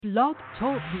Blog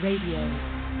Talk Radio.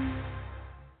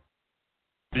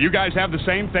 Do you guys have the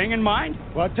same thing in mind?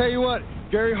 Well, I'll tell you what,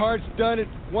 Gary Hart's done it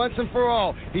once and for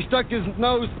all. He stuck his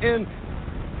nose in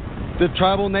the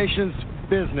Tribal Nation's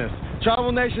business.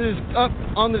 Tribal Nation is up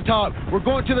on the top. We're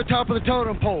going to the top of the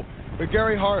totem pole. But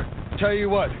Gary Hart, tell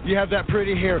you what, you have that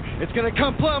pretty hair. It's going to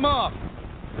come plumb off.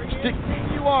 Bring any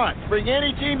team you want. Bring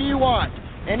any team you want.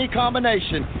 Any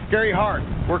combination. Gary Hart,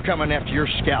 we're coming after your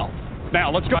scalp.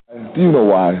 Now, let's go. Do you know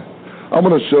why? I'm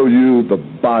going to show you the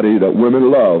body that women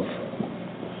love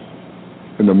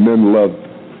and the men love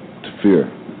to fear.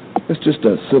 It's just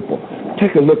that simple.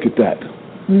 Take a look at that.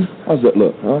 How's that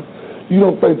look, huh? You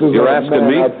don't think there's a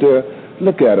man out there?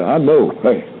 Look at it. I know.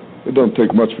 Hey, it don't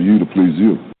take much for you to please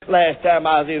you. Last time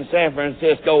I was in San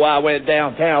Francisco, I went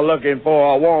downtown looking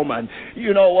for a woman.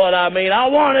 You know what I mean? I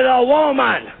wanted a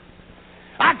woman.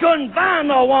 I couldn't find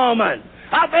no woman.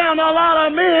 I found a lot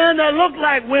of men that look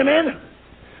like women.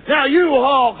 Now, you,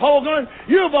 Hulk Hogan,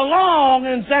 you belong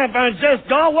in San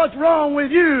Francisco. What's wrong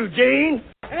with you, Gene?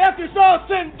 And after it's all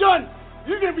said and done,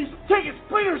 you're going to be taking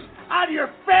splinters out of your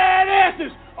fat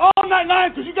asses all night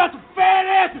long because you got some fat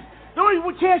asses. The only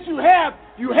chance you have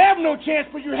no chance,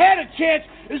 but you had a chance,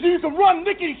 is you can run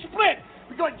lickety-split.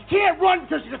 Because you can't run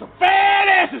because you got some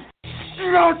fat asses.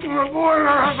 You know, the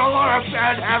warrior has a lot of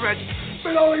bad habits,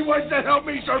 but only ones that help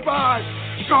me survive.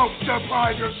 Don't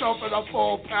deprive yourself of the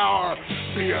full power.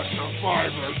 Be a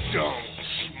survivor, don't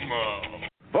smoke.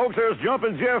 Folks, there's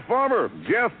Jumpin' Jeff Farmer.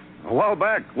 Jeff, a while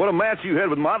back, what a match you had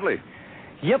with Motley.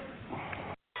 Yep.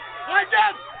 I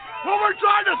guess what we're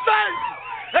trying to say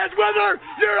is whether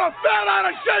you're a fat,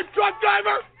 out-of-shape truck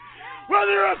driver,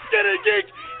 whether you're a skinny geek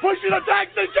pushing a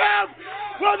taxi cab,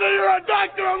 whether you're a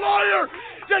doctor or lawyer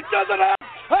that doesn't have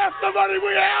half the money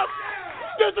we have,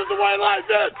 this is the way life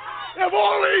is. If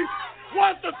Ole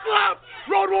wants to slap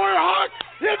Road Warrior Hawk,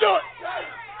 he'll do it.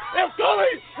 If Tully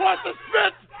wants to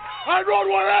spit on Road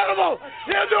Warrior Animal,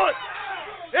 he'll do it.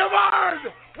 If Iron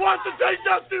wants to take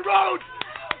Dusty Rhodes,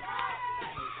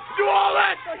 do all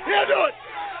that, he'll do it.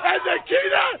 And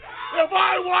Nikita, if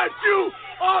I want you,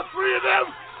 all three of them,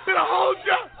 to hold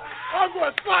you, I'm going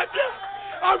to slap you,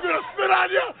 I'm going to spit on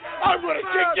you, I'm going to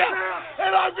kick you,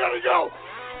 and I'm going to go.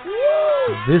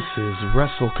 Woo! This is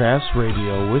WrestleCast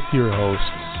Radio with your hosts,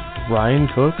 Ryan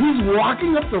Cook. He's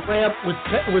walking up the ramp with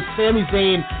Sami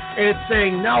Zayn, and it's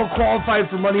saying, now qualified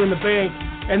for Money in the Bank,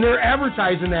 and they're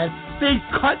advertising that. They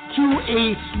cut to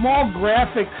a small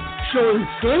graphic showing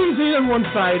Sami Zayn on one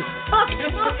side,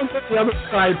 and on the other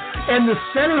side, and the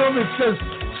center of it says,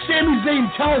 Sami Zayn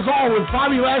tells all with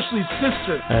Bobby Lashley's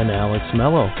sister. And Alex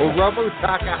Mello. Hiromu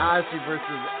Takahashi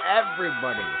versus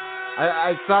everybody.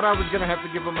 I thought I was going to have to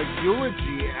give him a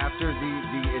eulogy after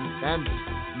the intense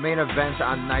main event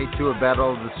on night 2 of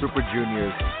Battle of the Super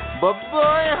Juniors. But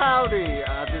boy, howdy,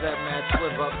 did that match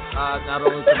live up not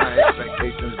only to my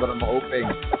expectations, but I'm hoping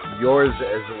yours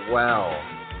as well.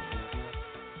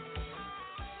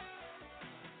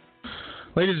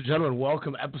 Ladies and gentlemen,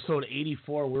 welcome episode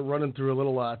 84. We're running through a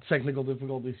little technical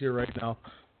difficulties here right now,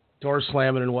 door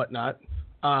slamming and whatnot.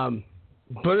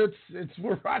 But it's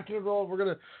we're rocking and rolling. We're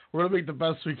gonna make the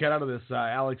best we can out of this.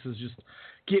 Alex is just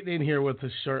getting in here with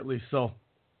us shortly, so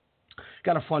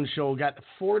got a fun show. Got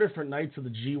 4 different nights of the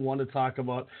G1 to talk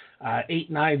about,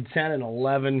 8, 9, 10, and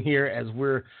 11 here as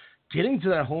we're getting to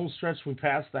that home stretch. We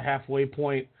passed the halfway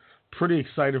point. Pretty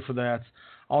excited for that.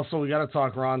 Also, we got to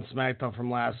talk Raw and SmackDown from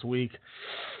last week.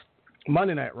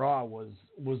 Monday Night Raw was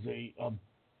a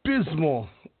abysmal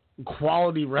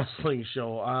quality wrestling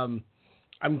show.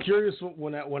 I'm curious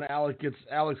when Alex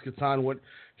gets on what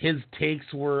his takes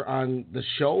were on the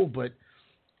show, but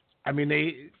I mean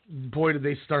did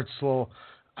they start slow.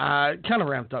 Kind of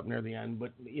ramped up near the end,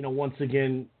 but once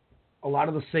again, a lot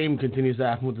of the same continues to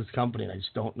happen with this company, and I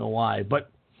just don't know why.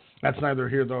 But that's neither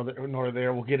here nor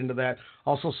there. We'll get into that.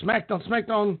 Also, SmackDown.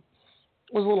 SmackDown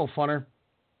was a little funner.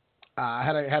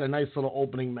 Had a nice little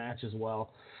opening match as well.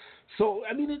 So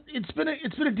I mean, it's been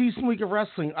a decent week of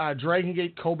wrestling. Dragon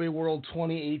Gate Kobe World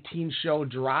 2018 show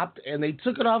dropped, and they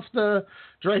took it off the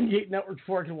Dragon Gate Network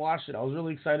before I could watch it. I was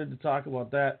really excited to talk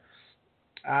about that.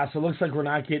 So it looks like we're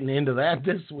not getting into that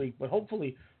this week, but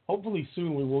hopefully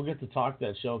soon we will get to talk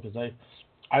that show, because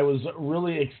I was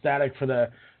really ecstatic for the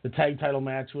tag title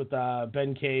match with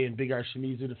Ben K and Big R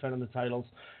Shimizu defending the titles,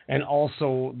 and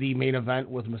also the main event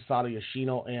with Masato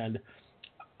Yoshino and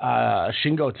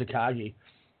Shingo Takagi.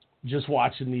 Just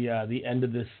watching the end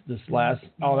of this last.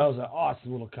 Oh, that was an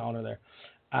awesome little counter there.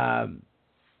 Fun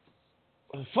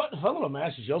little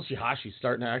match. Yoshihashi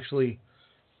starting to actually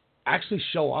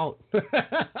show out.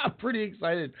 I'm pretty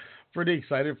excited pretty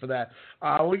excited for that.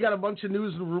 We got a bunch of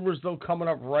news and rumors, though, coming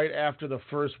up right after the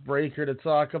first break here to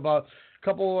talk about. A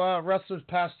couple wrestlers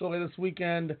passed away this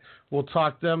weekend. We'll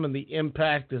talk them and the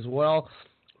impact as well.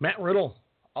 Matt Riddle.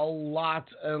 A lot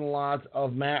and lot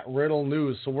of Matt Riddle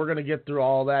news, so we're going to get through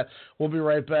all that. We'll be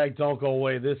right back. Don't go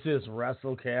away. This is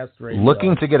WrestleCast Radio.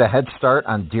 Looking to get a head start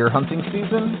on deer hunting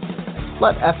season?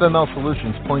 Let FML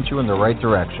Solutions point you in the right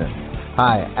direction.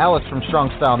 Hi, Alex from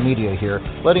Strong Style Media here,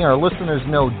 letting our listeners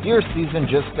know deer season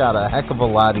just got a heck of a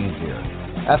lot easier.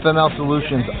 FML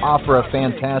Solutions offer a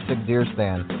fantastic deer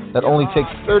stand that only takes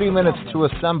 30 minutes to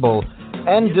assemble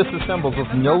and disassembles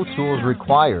with no tools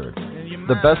required.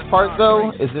 The best part,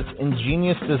 though, is its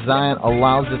ingenious design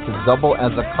allows it to double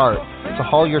as a cart to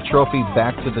haul your trophy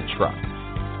back to the truck.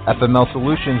 FML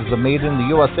Solutions is a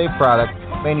made-in-the-USA product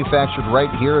manufactured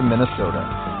right here in Minnesota.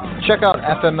 Check out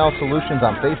FML Solutions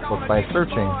on Facebook by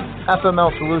searching FML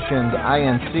Solutions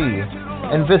INC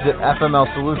and visit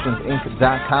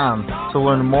FMLSolutionsInc.com to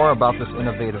learn more about this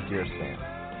innovative deer stand.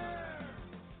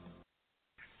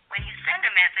 When you send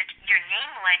a message, your name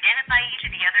will identify you to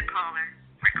the other caller.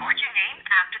 Record your name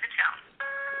after the tone.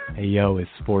 Hey yo, it's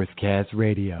WrestleCast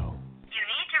Radio. You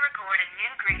need to record a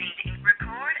new greeting.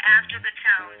 Record after the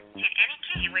tone. Hit any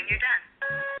key when you're done.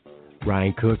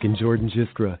 Ryan Cook and Jordan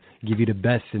Jiskra give you the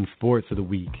best in sports of the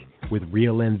week with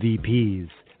real MVPs,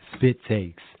 spit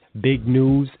takes, big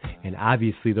news, and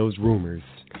obviously those rumors.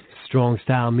 Strong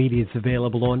Style Media is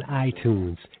available on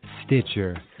iTunes,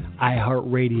 Stitcher,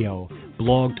 iHeartRadio,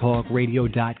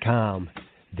 blogtalkradio.com.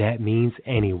 That means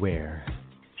anywhere.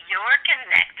 You're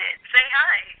connected. Say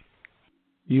hi.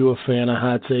 You a fan of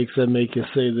hot takes that make you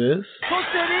say this?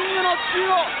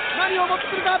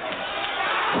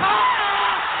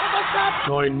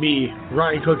 Join me,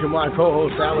 Ryan Cook, and my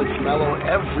co-host Alex Mello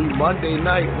every Monday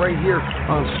night right here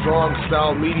on Strong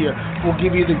Style Media. We'll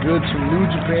give you the goods from New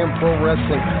Japan Pro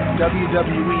Wrestling,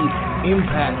 WWE,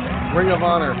 Impact, Ring of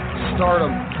Honor,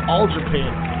 Stardom, All Japan,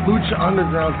 Lucha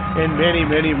Underground, and many,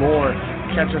 many more.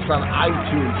 Catch us on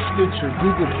iTunes, Stitcher,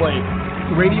 Google Play,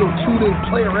 Radio TuneIn,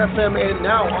 Player FM, and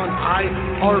now on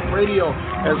iHeartRadio.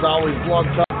 As always,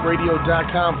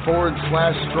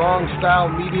 blogtalkradio.com/Strong Style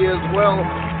Media as well.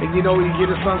 And you know, you get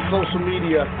us on social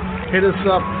media. Hit us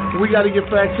up. We got to get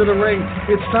back to the ring.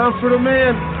 It's time for the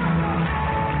man.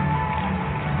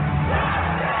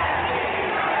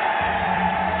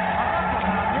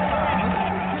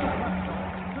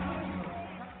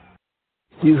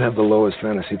 You have the lowest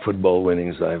fantasy football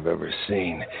winnings I've ever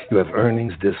seen. You have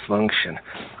earnings dysfunction.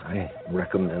 I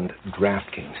recommend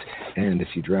DraftKings. And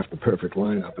if you draft the perfect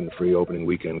lineup in the free opening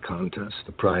weekend contest,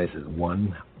 the prize is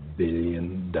 $1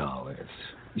 billion.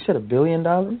 You said $1 billion?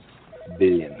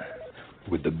 Billion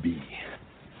with a B.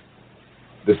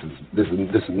 This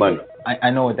is money. I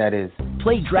know what that is.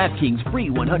 Play DraftKings free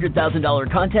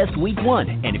 $100,000 contest week 1,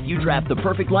 and if you draft the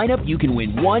perfect lineup, you can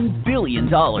win $1 billion.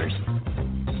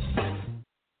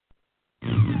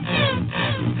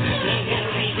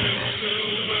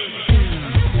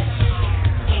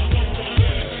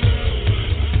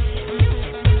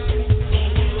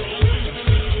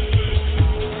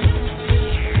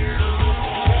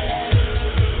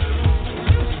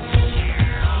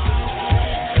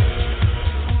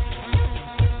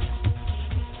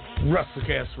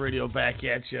 WrestleCast Radio back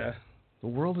at you. The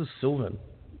world is Sylvain,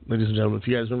 ladies and gentlemen. If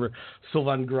you guys remember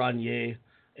Sylvain Grenier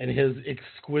and his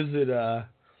exquisite, I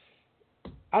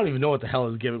don't even know what the hell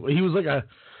he was giving. He was like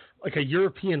a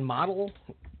European model,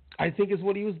 I think is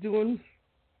what he was doing.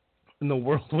 And the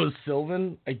world was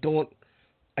Sylvain. I don't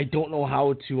know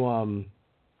how to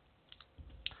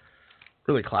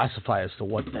really classify as to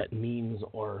what that means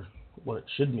or what it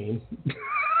should mean.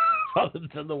 Other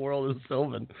than the world is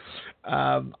Sylvain.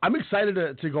 I'm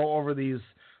excited to go over these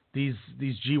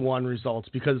G1 results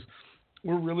because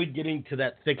we're really getting to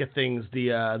that thick of things, the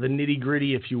nitty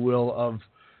gritty, if you will, of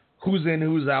who's in,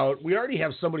 who's out. We already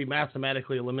have somebody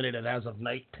mathematically eliminated as of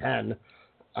night 10.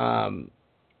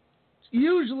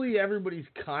 Usually everybody's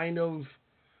kind of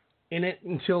in it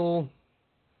until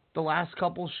the last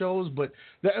couple shows, but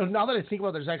now that I think about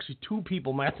it, there's actually 2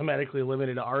 people mathematically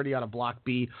eliminated already on a Block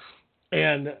B.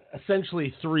 And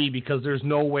essentially 3 because there's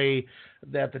no way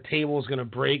that the table is going to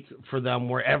break for them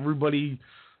where everybody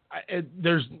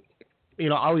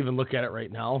I'll even look at it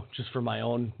right now just for my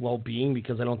own well-being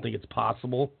because I don't think it's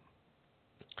possible.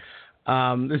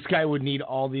 This guy would need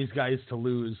all these guys to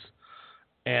lose,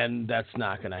 and that's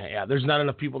not going to happen. There's not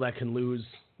enough people that can lose.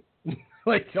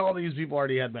 Like all these people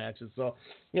already had matches. So,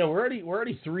 we're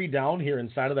already 3 down here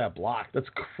inside of that block. That's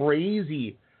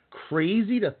crazy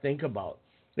to think about.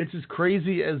 It's as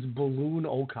crazy as Balloon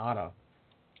Okada.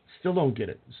 Still don't get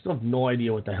it. Still have no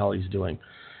idea what the hell he's doing.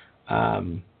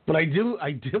 But I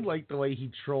did like the way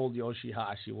he trolled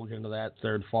Yoshihashi. We'll get into that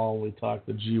third fall when we talk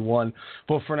the G1.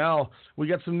 But for now, we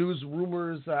got some news,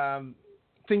 rumors,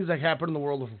 things that happened in the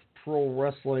world of pro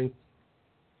wrestling.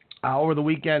 Over the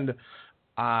weekend,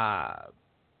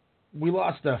 we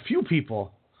lost a few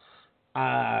people.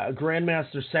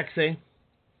 Grandmaster Sexay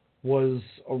was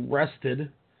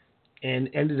arrested and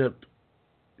ended up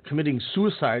committing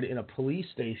suicide in a police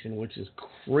station, which is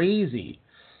crazy.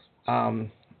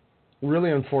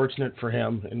 Really unfortunate for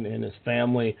him and his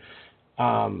family.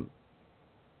 Who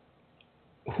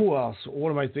else?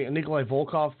 What am I thinking? Nikolai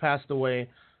Volkov passed away,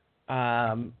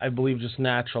 I believe just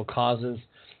natural causes.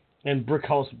 And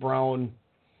Brickhouse Brown,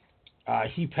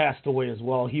 he passed away as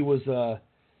well. He was,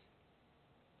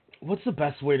 what's the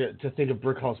best way to think of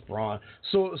Brickhouse Brown?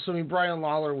 So I mean, Brian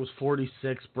Lawler was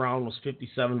 46, Brown was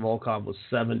 57, Volkov was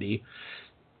 70.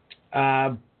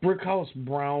 Brickhouse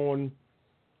Brown,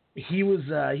 he was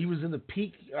in the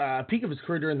peak of his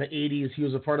career during the 80s. He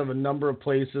was a part of a number of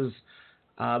places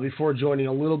before joining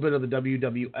a little bit of the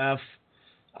WWF.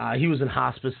 He was in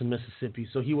hospice in Mississippi,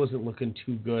 so he wasn't looking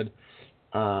too good.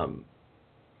 So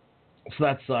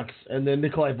that sucks. And then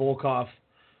Nikolai Volkov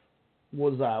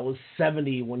was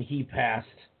 70 when he passed.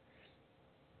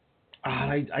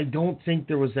 I don't think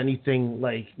there was anything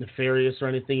like nefarious or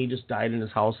anything. He just died in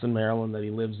his house in Maryland that he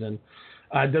lives in.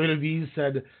 WWE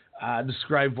said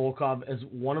described Volkov as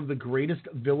one of the greatest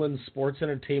villains sports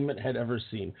entertainment had ever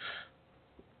seen.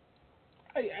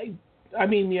 I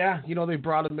mean, yeah, they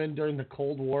brought him in during the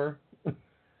Cold War.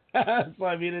 So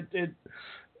I mean,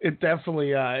 it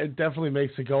definitely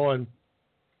makes it go. And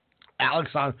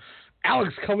Alex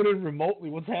coming in remotely.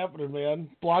 What's happening, man?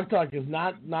 Blog Talk is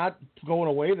not going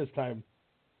away this time.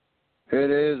 It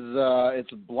is.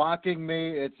 It's blocking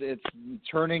me. It's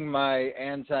turning my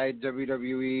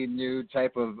anti-WWE new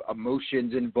type of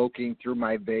emotions invoking through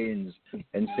my veins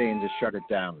and saying to shut it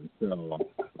down. So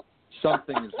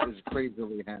something is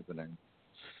crazily happening.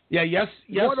 Yeah.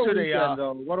 Yesterday. What a weekend,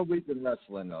 though. What a week in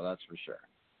wrestling, though. That's for sure.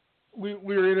 We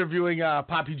were interviewing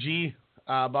Poppy G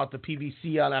about the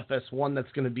PBC on FS1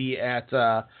 that's going to be at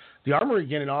the Armory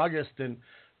again in August. And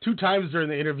 2 times during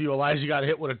the interview, Elijah got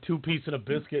hit with a 2-piece and a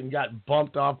biscuit and got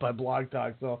bumped off by Blog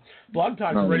Talk. So Blog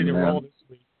Talk's ready to roll this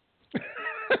week.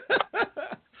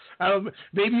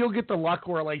 Maybe you'll get the luck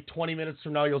where like 20 minutes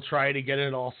from now you'll try it again and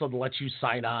it'll also let you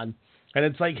sign on. And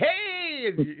it's like,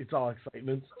 hey, it's all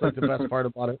excitement. It's like the best part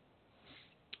about it.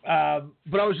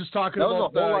 But I was just talking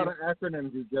about... That was a whole lot of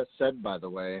acronyms you just said, by the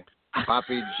way.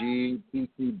 Poppy G,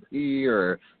 PCB,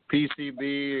 or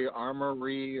PCB,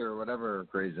 Armory, or whatever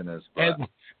craziness.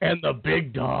 And the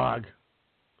big dog.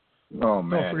 Oh,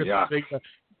 man, yeah. The big dog.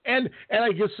 And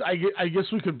I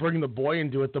guess we could bring the boy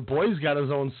into it. The boy's got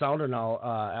his own sounder now,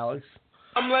 Alex.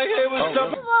 I'm like, hey, what's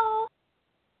up?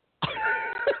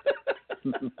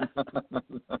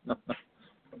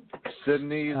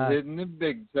 Sydney's hitting it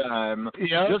big time.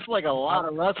 Yeah. Just like a lot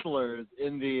of wrestlers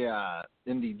in the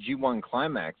G1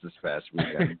 Climax this past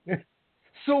weekend.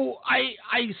 So I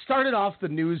started off the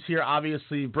news here,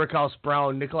 obviously, Brickhouse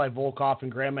Brown, Nikolai Volkov,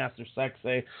 and Grandmaster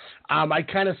Sexay. I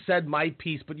kind of said my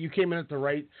piece, but you came in at the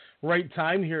right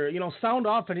time here. Sound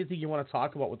off anything you want to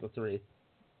talk about with the 3.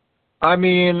 I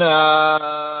mean,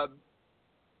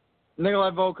 Nikolai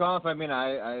Volkov,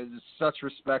 I such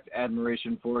respect,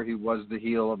 admiration for. He was the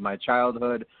heel of my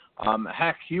childhood.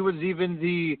 Heck, he was even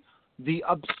the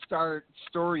upstart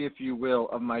story, if you will,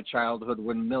 of my childhood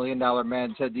when $1 Million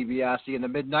Man Ted DiBiase in the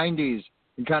mid-'90s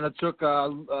and kind of took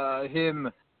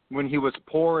him when he was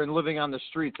poor and living on the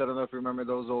streets. I don't know if you remember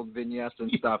those old vignettes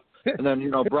and stuff. And then,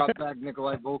 brought back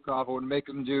Nikolai Volkov and would make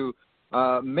him do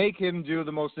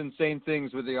the most insane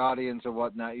things with the audience or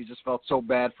whatnot. You just felt so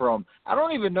bad for him. I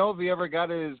don't even know if he ever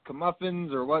got his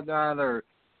comeuppance or whatnot, or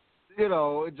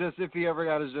just if he ever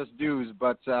got his just dues.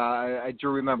 But I do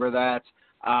remember that.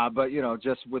 But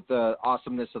just with the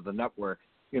awesomeness of the network,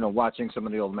 watching some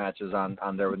of the old matches on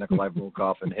there with Nikolai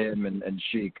Volkov and him and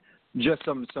Sheik, just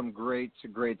some great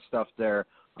stuff there.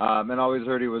 And always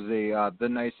heard he was the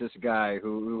nicest guy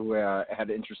who had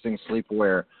interesting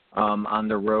sleepwear on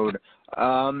the road.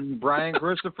 Brian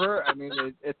Christopher,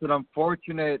 it's an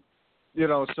unfortunate,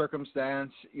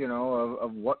 circumstance,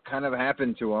 of what kind of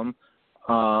happened to him.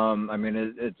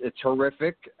 It's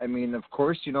horrific. Of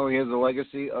course, he has a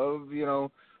legacy of,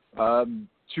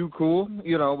 Too Cool,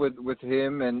 with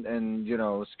him and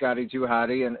Scotty Too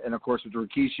Hotty and of course with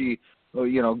Rikishi,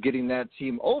 getting that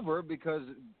team over because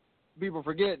people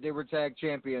forget they were tag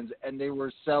champions and they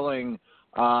were selling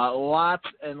lots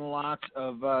and lots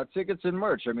of tickets and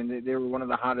merch. They were one of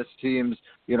the hottest teams,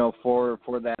 for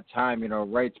that time,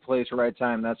 right place, right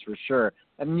time, that's for sure.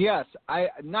 And yes, I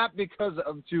not because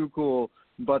of Too Cool,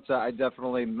 but I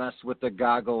definitely mess with the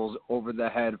goggles over the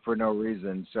head for no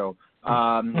reason. So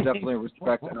definitely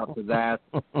respect out to that.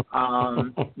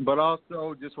 But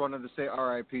also just wanted to say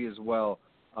R.I.P. as well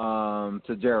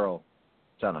to Daryl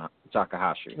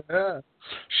Takahashi. Yeah.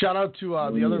 Shout out to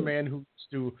the other man who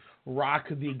used to rock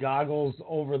the goggles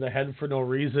over the head for no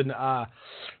reason. Oh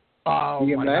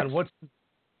my God!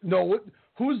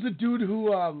 Who's the dude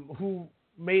who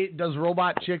does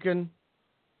Robot Chicken?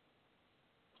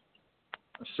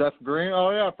 Seth Green.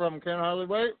 Oh yeah, from Can't Hardly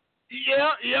Wait.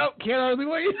 Yep. Can't Hardly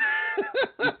Wait.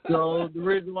 So the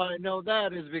reason why I know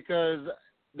that is because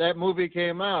that movie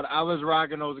came out. I was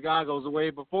rocking those goggles way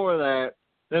before that.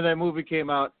 Then that movie came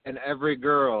out, and every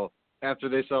girl after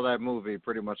they saw that movie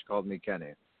pretty much called me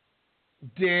Kenny.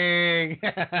 Dang.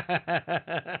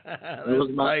 That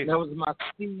was my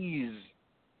sneeze.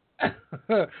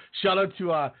 Shout out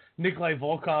to Nikolai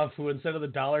Volkov, who instead of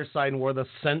the $sign wore the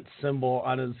cent symbol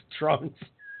on his trunks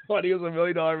when he was $1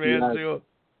 million man too.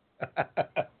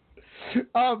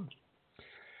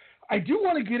 I do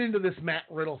want to get into this Matt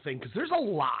Riddle thing because there's a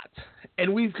lot,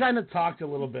 and we've kind of talked a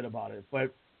little bit about it.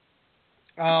 But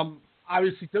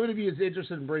obviously, WWE is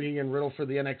interested in bringing in Riddle for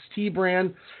the NXT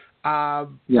brand.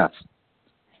 Yes.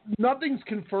 Nothing's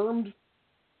confirmed,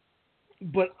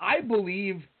 but I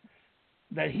believe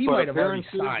that he might have already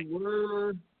signed.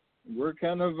 We're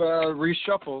kind of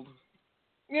reshuffled.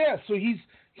 Yeah, so he's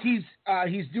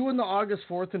doing the August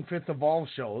 4th and 5th Evolve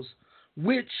shows,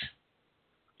 which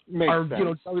makes are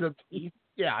sense. WWE.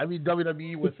 Yeah, I mean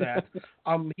WWE with that.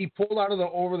 He pulled out of the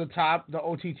Over the Top, the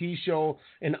OTT show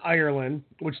in Ireland,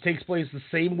 which takes place the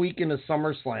same weekend as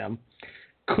SummerSlam.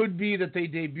 Could be that they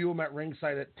debut him at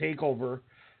ringside at TakeOver.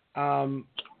 One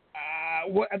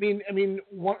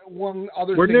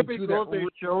other Wouldn't thing it be too cool that if they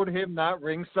showed him not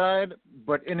ringside,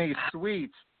 but in a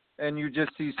suite, and you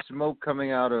just see smoke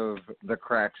coming out of the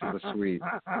cracks of the suite,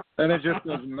 and it just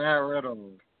goes Matt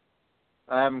Riddle.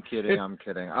 I'm kidding.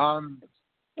 Well,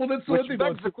 that's which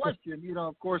begs the question,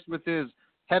 of course, with his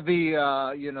heavy,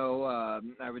 I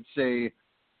would say,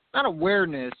 not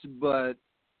awareness, but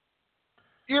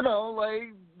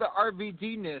like the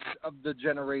RVD-ness of the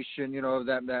generation,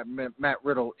 that Matt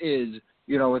Riddle is,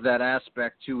 with that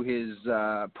aspect to his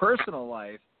personal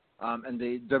life, and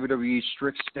the WWE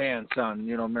strict stance on,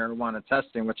 marijuana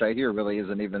testing, which I hear really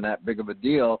isn't even that big of a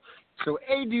deal. So,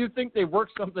 A, do you think they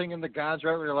worked something in the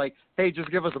contract where they're like, hey, just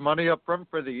give us money up front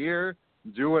for the year,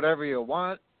 do whatever you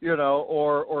want,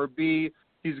 or B,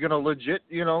 he's going to legit,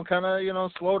 kind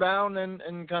of, slow down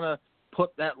and kind of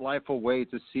put that life away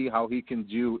to see how he can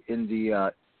do in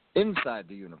the inside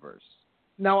the universe.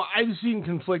 Now, I've seen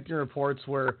conflicting reports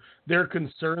where they're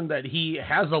concerned that he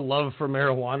has a love for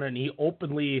marijuana and he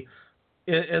openly,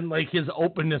 and like his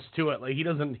openness to it, like he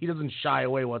doesn't shy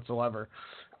away whatsoever.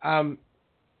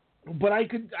 But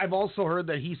I've also heard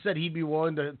that he said he'd be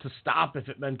willing to stop if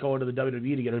it meant going to the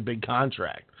WWE to get a big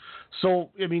contract. So,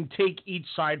 I mean, take each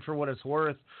side for what it's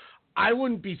worth. I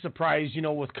wouldn't be surprised,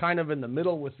 with kind of in the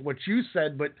middle with what you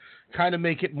said, but kind of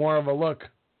make it more of a look.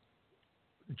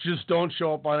 Just don't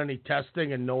show up on any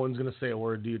testing and no one's going to say a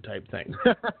word to you type thing.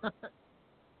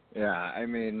 Yeah, I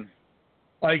mean.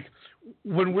 Like,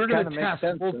 when we're going to test,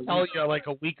 we'll tell you like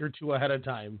a week or two ahead of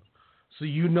time. So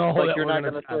that you're not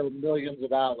going to throw millions of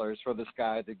dollars for this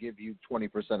guy to give you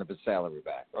 20% of his salary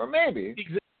back. Or maybe.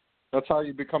 That's how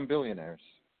you become billionaires.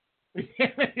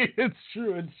 It's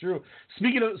true.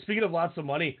 Speaking of lots of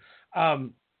money,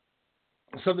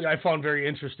 something I found very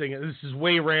interesting, and this is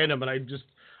way random, and I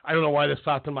don't know why this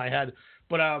popped in my head,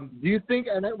 but do you think?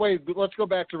 And wait, let's go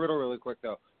back to Riddle really quick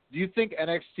though. Do you think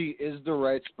NXT is the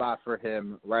right spot for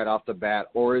him right off the bat,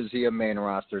 or is he a main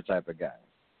roster type of guy?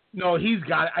 No, he's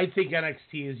got it. I think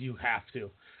NXT is you have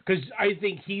to, because I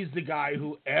think he's the guy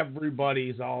who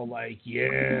everybody's all like,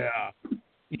 yeah.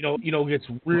 Gets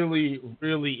really,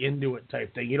 really into it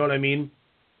type thing. You know what I mean?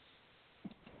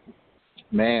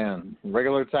 Man,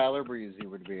 regular Tyler Breeze he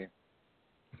would be.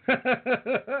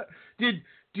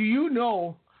 Do you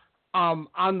know,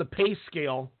 on the pay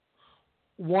scale,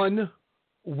 one,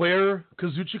 where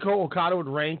Kazuchika Okada would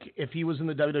rank if he was in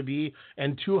the WWE,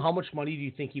 and two, how much money do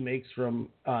you think he makes from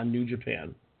New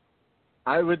Japan?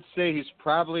 I would say he's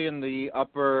probably in the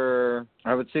upper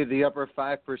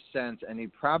 5%, and he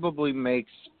probably makes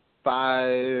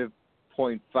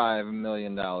 $5.5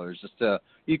 million, just to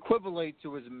equivalent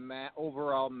to his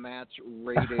overall match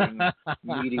rating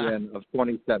median of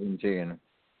 2017.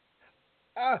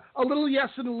 A little yes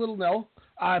and a little no.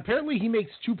 Apparently, he makes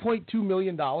 $2.2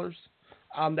 million.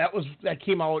 That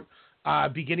came out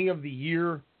beginning of the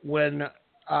year when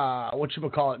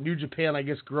New Japan, I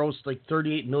guess, grossed like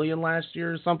 $38 million last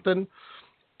year or something.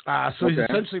 So he's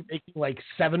essentially making like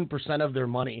 7% of their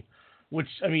money, which,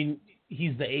 I mean,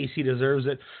 he's the ace, he deserves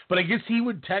it. But I guess he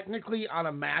would technically, on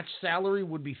a match salary,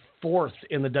 would be 4th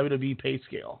in the WWE pay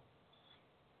scale.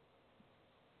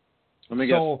 Let me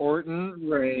guess. Orton,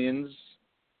 Reigns,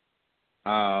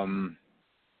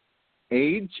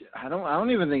 Age. I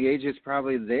don't even think AJ's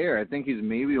probably there. I think he's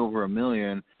maybe over $1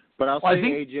 million. But I'll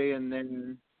say AJ and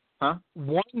then, huh?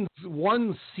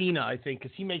 One Cena, I think,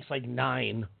 because he makes like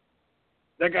 9.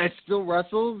 That guy still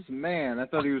wrestles? Man, I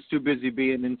thought he was too busy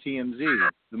being in TMZ,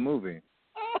 the movie.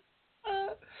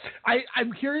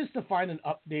 I'm curious to find an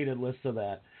updated list of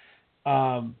that.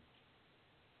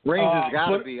 Reigns has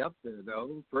got to be up there,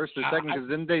 though, first or second, because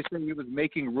didn't they say he was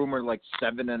making rumored like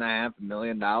 $7.5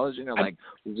 million? And you're like,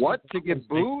 what, to get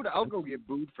booed? I'll go get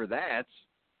booed for that.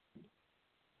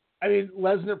 I mean,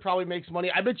 Lesnar probably makes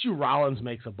money. I bet you Rollins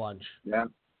makes a bunch. Yeah.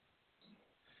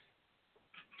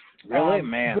 Really?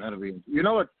 Man, that'll be... You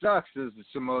know what sucks is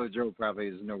Samoa Joe probably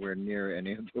is nowhere near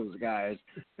any of those guys.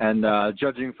 And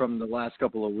judging from the last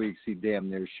couple of weeks, he damn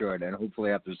near should. And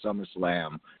hopefully after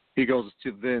SummerSlam, he goes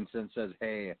to Vince and says,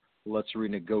 hey, let's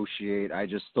renegotiate. I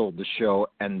just stole the show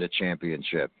and the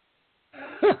championship.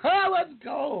 Let's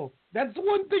go. That's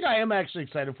one thing I am actually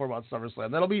excited for about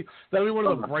SummerSlam. That'll be one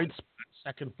of the bright spots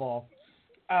second fall.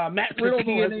 Matt Riddle...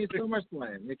 TNA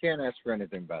SummerSlam. You can't ask for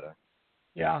anything better.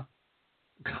 Yeah.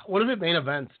 What if it main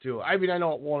events, too? I mean, I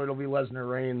know it'll be Lesnar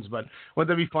Reigns, but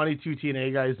wouldn't that be funny, 2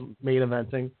 TNA guys main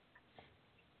eventing?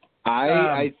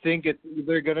 I think it's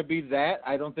either going to be that.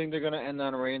 I don't think they're going to end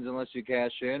on Reigns unless you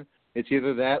cash in. It's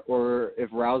either that or if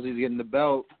Rousey's getting the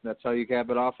belt, that's how you cap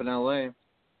it off in L.A.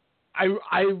 I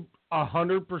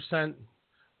 100%.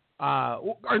 Are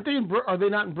they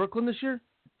not in Brooklyn this year?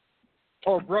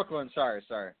 Oh, Brooklyn. Sorry.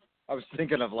 I was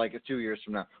thinking of like 2 years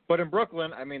from now. But in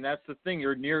Brooklyn, I mean, that's the thing.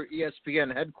 You're near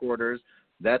ESPN headquarters.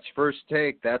 That's First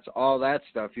Take. That's all that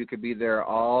stuff. You could be there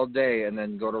all day and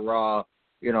then go to Raw,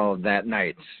 that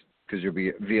night because you'll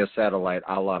be via satellite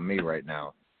a la me right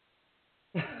now.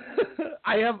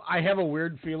 I have a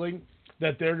weird feeling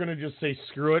that they're going to just say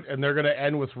screw it and they're going to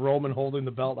end with Roman holding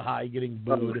the belt high getting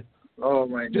booed. Oh,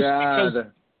 my God.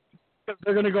 Because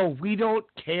they're going to go, we don't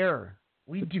care.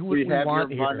 We do what we have want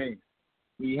your here. Money.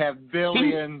 We have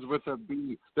billions with a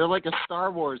B. They're like a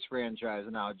Star Wars franchise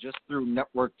now, just through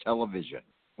network television.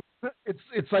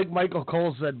 It's like Michael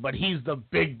Cole said, but he's the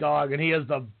big dog, and he has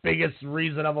the biggest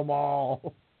reason of them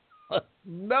all.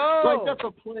 No! Like, that's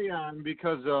a play on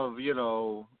because of,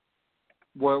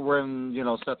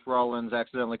 when Seth Rollins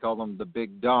accidentally called him the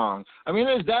big dong. I mean,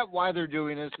 is that why they're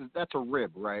doing this? That's a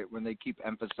rib, right, when they keep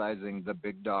emphasizing the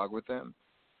big dog with him?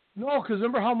 No, because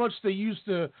remember how much they used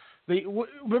to.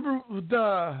 Remember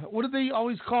what did they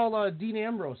always call Dean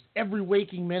Ambrose? Every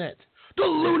waking minute, the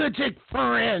lunatic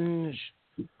fringe.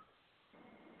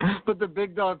 But the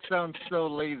big dog sounds so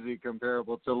lazy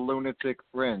comparable to lunatic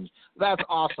fringe. That's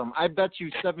awesome. I bet you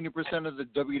 70% of the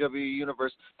WWE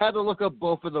universe had to look up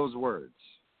both of those words.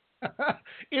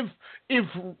 If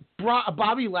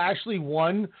Bobby Lashley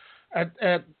won at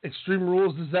Extreme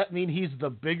Rules, does that mean he's the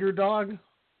bigger dog?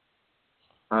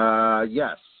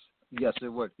 Yes. Yes, it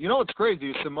would. You know what's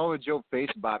crazy? Samoa Joe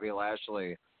faced Bobby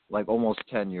Lashley like almost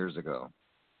 10 years ago.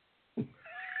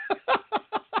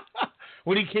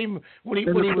 when he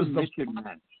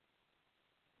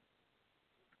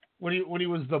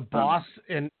was the boss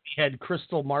and he had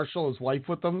Crystal Marshall, his wife,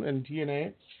 with him in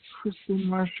TNA. Crystal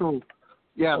Marshall.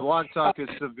 Yeah, Blog Talk is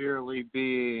severely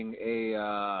being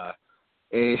a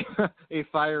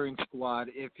firing squad,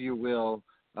 if you will.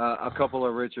 A couple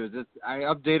of Richards. I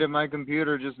updated my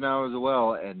computer just now as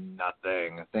well, and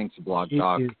nothing. Thanks, Blog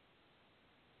Talk.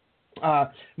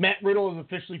 Matt Riddle is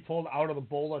officially pulled out of the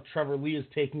Bola. Trevor Lee is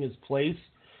taking his place.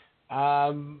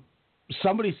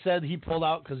 Somebody said he pulled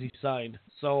out because he signed.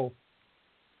 So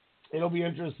it'll be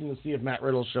interesting to see if Matt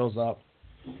Riddle shows up.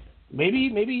 Maybe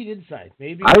he did sign.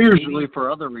 Maybe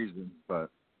for other reasons, but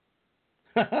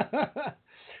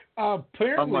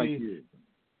apparently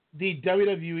the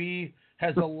WWE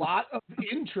has a lot of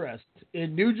interest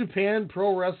in New Japan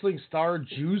Pro Wrestling star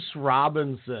Juice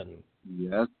Robinson.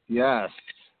 Yes.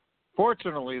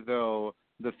 Fortunately, though,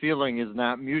 the feeling is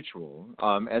not mutual,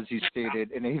 as he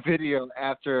stated in a video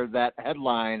after that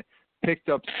headline picked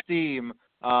up steam.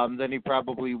 Then he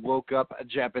probably woke up at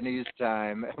Japanese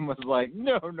time and was like,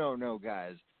 no,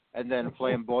 guys. And then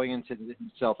flamboyanted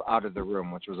himself out of the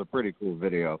room, which was a pretty cool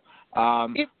video.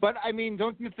 But, I mean,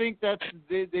 don't you think that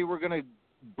they were going to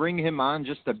bring him on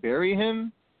just to bury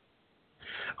him?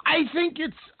 I think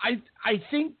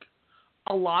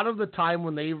a lot of the time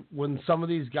when some of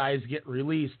these guys get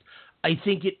released, I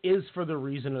think it is for the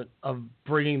reason of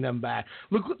bringing them back.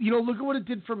 Look at what it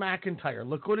did for McIntyre.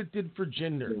 Look what it did for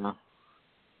Jinder. Yeah.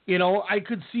 You know, I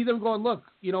could see them going, look,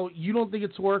 you know, you don't think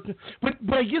it's working. But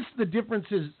I guess the difference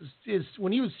is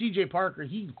when he was C.J. Parker,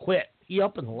 he quit. He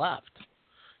up and left.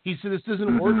 He said, this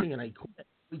isn't working, and I quit.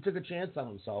 He took a chance on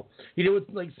himself. He did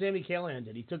what like Sami Callihan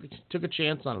did. He took a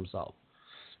chance on himself.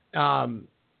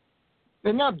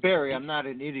 They're not Barry. I'm not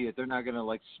an idiot. They're not gonna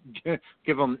like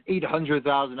give him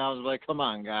 $800,000. Like, come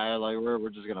on, guy. Like, we're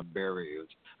just gonna bury you.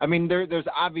 I mean, there's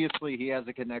obviously he has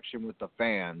a connection with the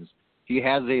fans. He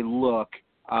has a look.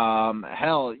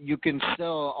 Hell, you can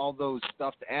sell all those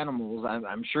stuffed animals.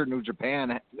 I'm sure New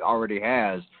Japan already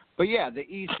has. But yeah, the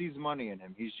E sees money in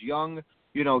him. He's young.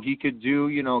 You know, he could do.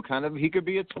 You know, he could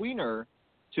be a tweener,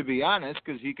 to be honest,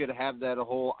 because he could have that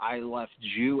whole I left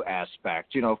Jew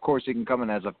aspect. You know, of course he can come in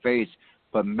as a face,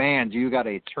 but man, do you got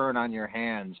a turn on your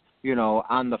hands, you know,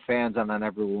 on the fans and on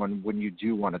everyone when you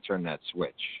do want to turn that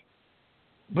switch.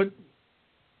 But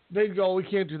they'd go, we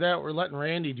can't do that. We're letting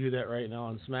Randy do that right now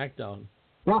on SmackDown.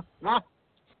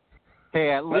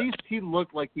 Hey, at least he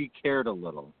looked like he cared a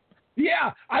little.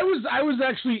 Yeah, I was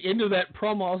actually into that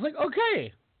promo. I was like,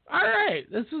 okay, all right,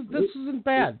 this isn't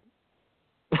bad.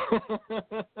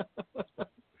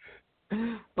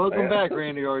 Welcome back,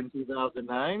 Randy Orton,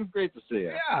 2009. Great to see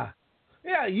you.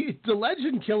 Yeah, you the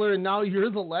legend killer, and now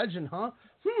you're the legend, huh?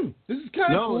 This is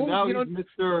kind of cool. No,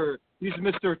 now he's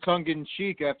Mr.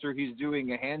 Tongue-in-cheek after he's doing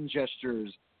hand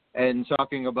gestures and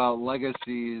talking about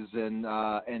legacies and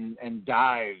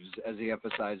dives, as he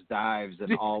emphasized dives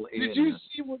and all in. Did you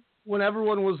see when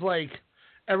everyone was like,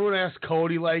 everyone asked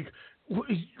Cody, like,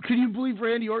 can you believe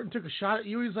Randy Orton took a shot at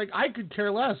you? He's like, I could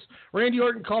care less. Randy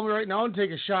Orton called me right now and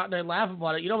take a shot, and I laugh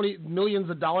about it. You know how many millions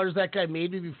of dollars that guy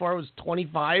made me before I was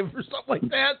 25 or something like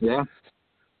that? Yeah.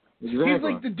 Exactly. He's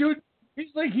like the dude.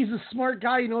 He's a smart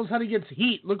guy. He knows how to get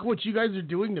heat. Look what you guys are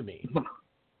doing to me.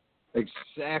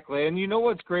 Exactly. And you know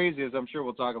what's crazy is, I'm sure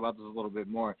we'll talk about this a little bit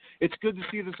more. It's good to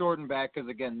see this Orton back because,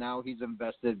 again, now he's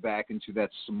invested back into that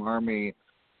smarmy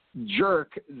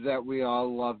jerk that we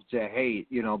all love to hate,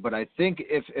 you know. But I think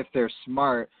if they're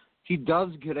smart, he does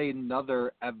get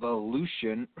another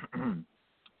evolution.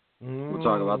 We'll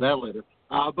talk about that later.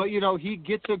 But, you know, he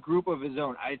gets a group of his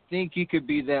own. I think he could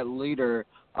be that leader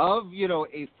of, you know,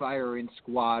 a firing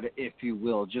squad, if you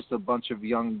will, just a bunch of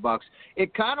young bucks.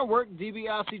 It kind of worked.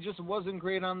 DiBiase just wasn't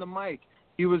great on the mic.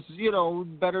 He was, you know,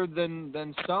 better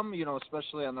than some, you know,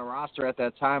 especially on the roster at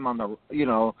that time, on the, you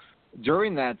know,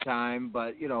 during that time.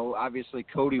 But, you know, obviously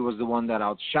Cody was the one that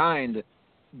outshined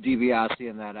DiBiase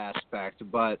in that aspect.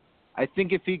 But I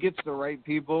think if he gets the right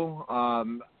people, I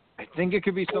think it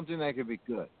could be something that could be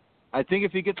good. I think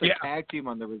if he gets a tag team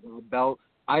under his belt,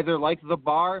 either like The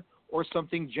Bar or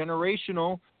something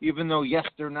generational, even though, yes,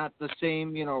 they're not the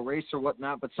same, you know, race or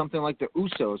whatnot, but something like the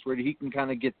Usos where he can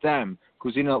kind of get them.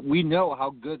 Because, you know, we know how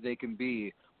good they can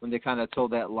be when they kind of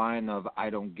told that line of I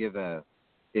don't give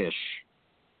a-ish.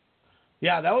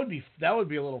 Yeah, that would be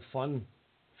a little fun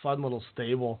little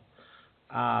stable.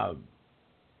 I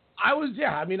was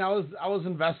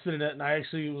invested in it, and I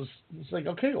actually was like,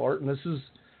 okay, Orton, this is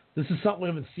something we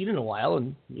haven't seen in a while,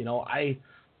 and you know, I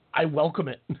welcome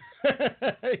it.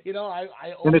 You know, I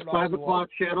and his 5 o'clock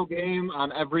shadow game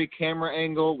on every camera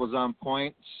angle was on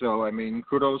point. So I mean,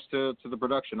 kudos to the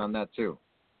production on that too.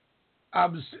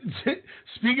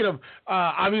 Speaking of,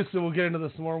 obviously we'll get into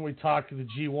this more when we talk to the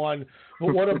G1.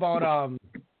 But what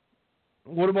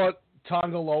about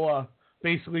Tonga Loa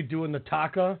basically doing the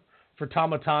taka for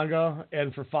Tama Tonga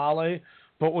and for Fale?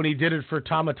 But when he did it for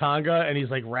Tama Tonga and he's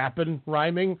like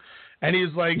rhyming, and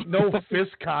he's like, no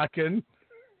fist cocking.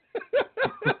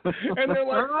 And they're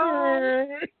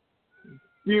like,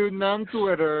 feuding on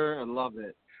Twitter. I love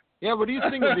it. Yeah, what do you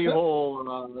think of the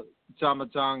whole Tama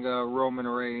Tonga, Roman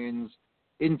Reigns,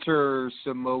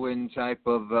 inter-Samoan type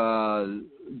of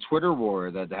Twitter war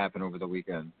that happened over the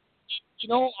weekend? You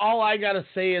know, all I got to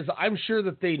say is I'm sure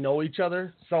that they know each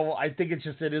other, so I think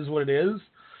it is what it is.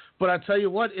 But I tell you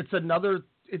what,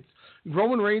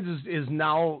 Roman Reigns is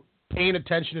now paying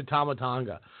attention to Tama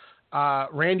Tonga.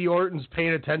 Randy Orton's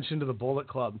paying attention to the Bullet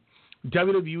Club.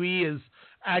 WWE is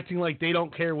acting like they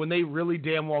don't care when they really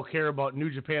damn well care about New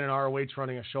Japan and ROH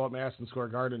running a show at Madison Square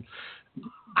Garden.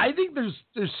 I think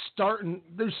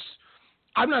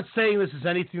I'm not saying this is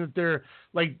anything that they're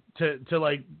like to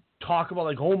like talk about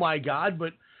like, oh my God,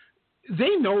 but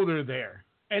they know they're there.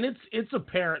 And it's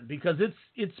apparent because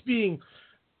it's being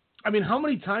I mean, how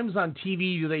many times on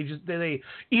TV do they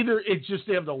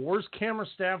have the worst camera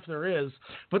staff there is,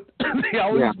 but they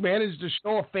always manage to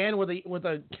show a fan with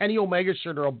a Kenny Omega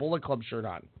shirt or a Bullet Club shirt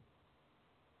on.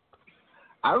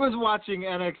 I was watching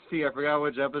NXT. I forgot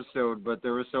which episode, but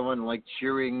there was someone like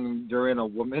cheering during a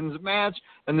women's match,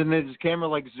 and then this camera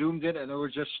like zoomed in, and it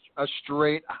was just a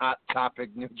straight Hot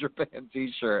Topic New Japan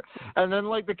T-shirt. And then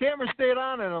like the camera stayed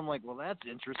on, and I'm like, well, that's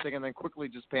interesting, and then quickly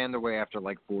just panned away after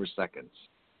like 4 seconds.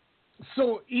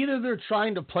 So either they're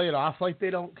trying to play it off like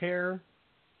they don't care,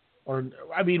 or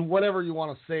I mean, whatever you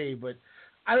want to say, but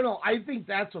I don't know. I think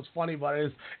that's what's funny about it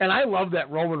is, and I love that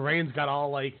Roman Reigns got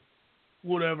all like,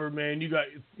 whatever, man,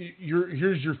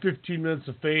 here's your 15 minutes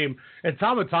of fame. And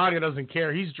Tama Tonga doesn't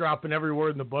care. He's dropping every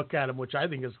word in the book at him, which I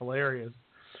think is hilarious.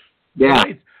 Yeah.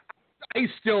 I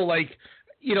still like,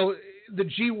 the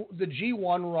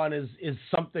G1 run is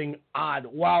something odd.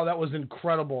 Wow, that was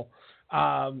incredible.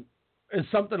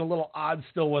 It's something a little odd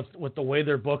still with the way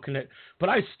they're booking it. But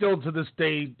I still, to this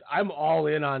day, I'm all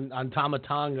in on Tama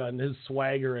Tonga and his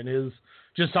swagger and his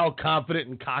just how confident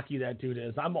and cocky that dude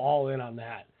is. I'm all in on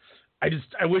that.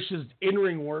 I wish his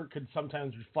in-ring work could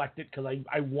sometimes reflect it because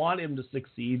I want him to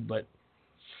succeed, but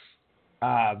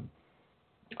I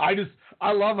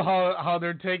love how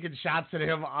they're taking shots at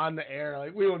him on the air.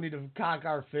 Like, we don't need to cock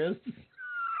our fists.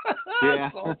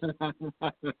 Yeah.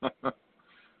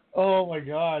 Oh my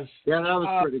gosh. Yeah, that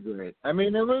was pretty great. I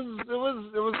mean, it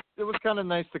was kind of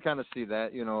nice to kind of see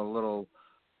that, a little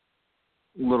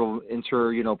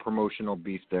promotional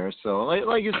beef there. So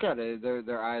like you said,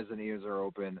 their eyes and ears are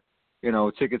open.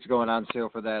 Tickets going on sale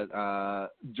for that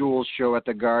dual show at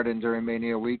the Garden during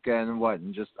Mania weekend,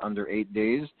 in just under 9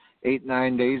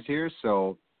 days here.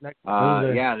 So,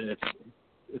 yeah,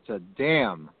 it's a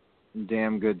damn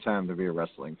good time to be a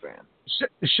wrestling fan.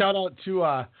 Shout out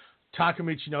to Taka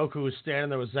Michinoku, who was standing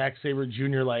there with Zack Sabre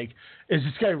Jr. like, is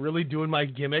this guy really doing my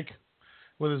gimmick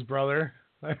with his brother?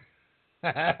 I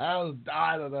thought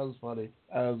that was funny.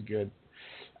 That was good.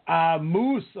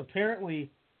 Moose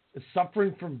apparently is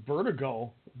suffering from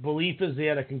vertigo. Belief is he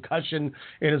had a concussion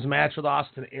in his match with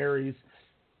Austin Aries.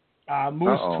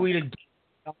 Moose tweeted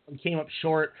and came up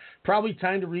short. Probably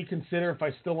time to reconsider if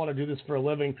I still want to do this for a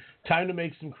living. Time to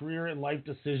make some career and life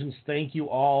decisions. Thank you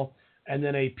all. And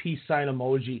then a peace sign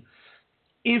emoji.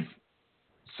 If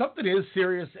something is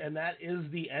serious and that is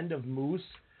the end of Moose,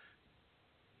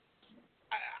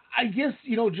 I guess,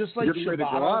 just like Shibata. Good way to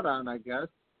go out on, I guess.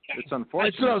 It's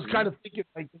unfortunate. That's what I was kind of thinking.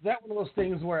 Like, is that one of those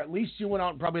things where at least you went out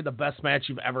and probably the best match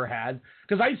you've ever had?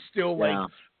 Because I still,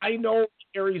 I know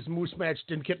Aries Moose match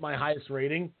didn't get my highest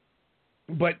rating,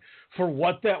 but for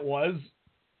what that was,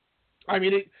 I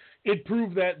mean, it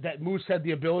proved that Moose had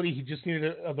the ability. He just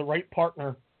needed the right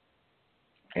partner.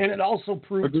 And it also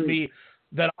proved to me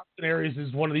that Austin Aries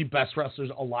is one of the best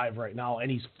wrestlers alive right now,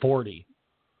 and he's 40.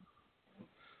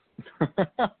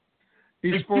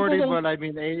 He's 40, but I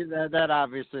mean, that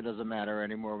obviously doesn't matter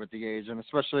anymore with the age, and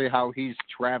especially how he's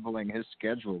traveling, his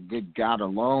schedule. Good God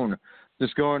alone.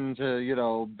 Just going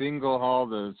to, bingo hall,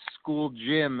 the school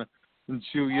gym,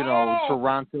 into,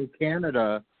 Toronto,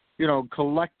 Canada,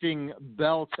 collecting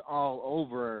belts all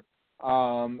over.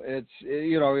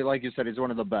 It's, like you said, he's one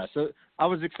of the best. So I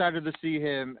was excited to see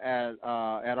him at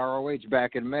ROH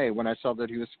back in May when I saw that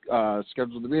he was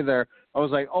scheduled to be there. I was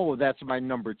like, oh, that's my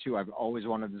number 2. I've always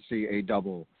wanted to see a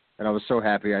double, and I was so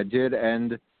happy I did.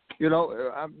 And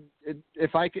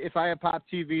if I had Pop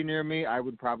TV near me, I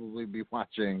would probably be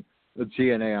watching the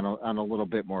TNA on a little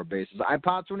bit more basis. I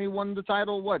popped when he won the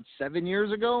title 7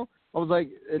 years ago. I was like,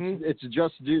 it's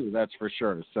just due, that's for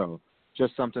sure. So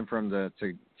just something for him to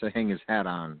hang his hat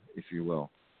on, if you will.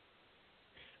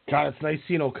 God, it's nice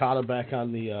seeing Okada back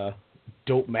on the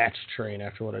dope match train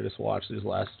after what I just watched these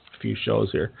last few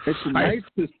shows here. It's nice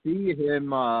to see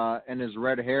him and his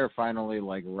red hair finally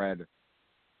red.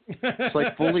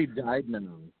 It's fully dyed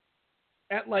now.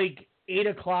 At 8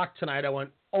 o'clock tonight, I went,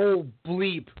 oh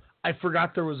bleep, I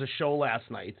forgot there was a show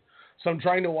last night. So I'm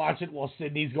trying to watch it while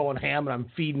Sydney's going ham, and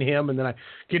I'm feeding him, and then I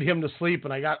get him to sleep,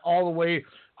 and I got all the way.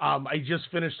 I just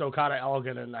finished Okada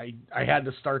Elgin, and I had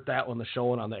to start that when the show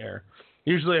went on the air.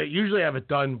 Usually I have it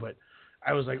done, but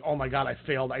I was like, oh my God, I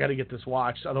failed. I got to get this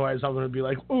watched. Otherwise, I'm going to be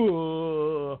like,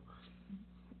 ooh.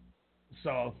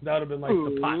 So that would have been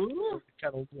the pot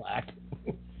kettle black.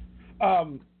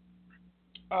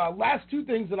 Last 2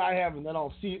 things that I have, and then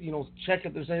I'll see, check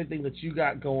if there's anything that you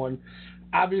got going.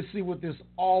 Obviously, with this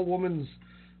all-women's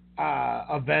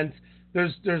event,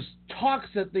 there's talks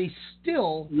that they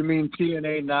still... You mean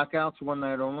TNA Knockouts one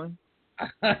night only?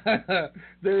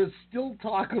 There's still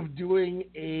talk of doing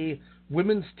a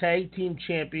women's tag team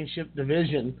championship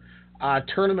division.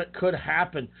 tournament could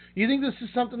happen. You think this is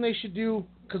something they should do?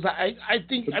 Because I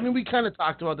think, I mean, we kind of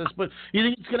talked about this, but you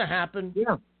think it's going to happen?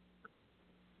 Yeah.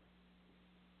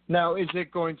 Now, is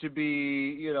it going to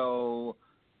be,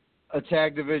 a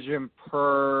tag division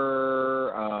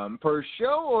per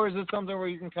show, or is it something where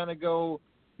you can kind of go,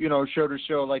 show to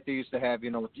show like they used to have,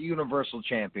 with the Universal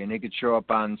Champion? They could show up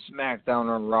on SmackDown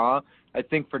or Raw. I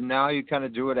think for now you kind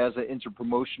of do it as an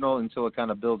interpromotional until it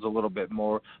kind of builds a little bit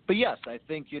more. But yes, I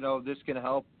think, this can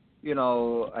help,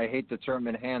 I hate the term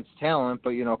enhanced talent,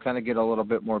 but, kind of get a little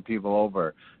bit more people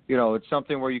over. It's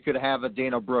something where you could have a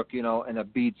Dana Brooke, in a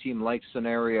B team like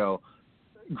scenario.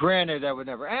 Granted, that would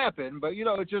never happen, but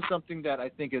it's just something that I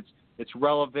think it's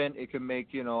relevant. It can make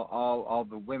all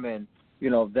the women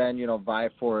then vie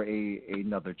for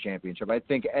another championship. I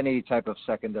think any type of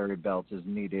secondary belt is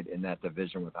needed in that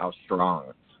division with how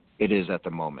strong it is at the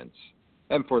moment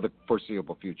and for the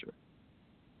foreseeable future.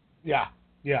 Yeah.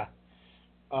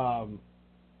 I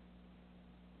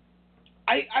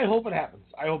hope it happens.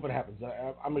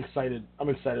 I'm excited. I'm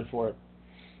excited for it.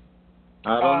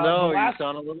 I don't know. You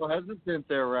sound a little hesitant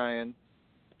there, Ryan.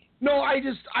 No,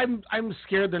 I'm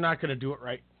scared they're not going to do it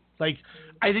right. Like,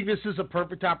 I think this is a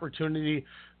perfect opportunity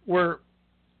where,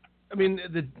 I mean,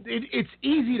 it's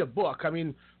easy to book. I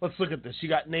mean, let's look at this. You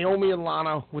got Naomi and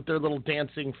Lana with their little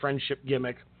dancing friendship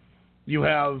gimmick. You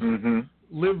have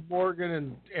Liv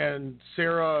Morgan and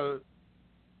Sarah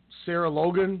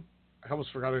Logan. I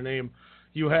almost forgot her name.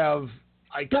 You have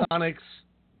Iconics.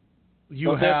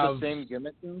 You have the same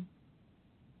gimmick too?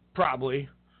 Probably.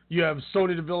 You have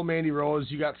Sonya Deville, Mandy Rose.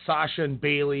 You got Sasha and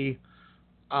Bayley.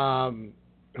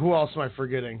 Who else am I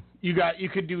forgetting? You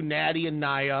could do Natty and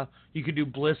Nia. You could do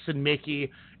Bliss and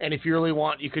Mickey. And if you really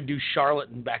want, you could do Charlotte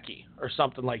and Becky or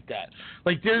something like that.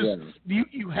 Like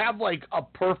you have like a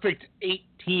perfect 8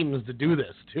 teams to do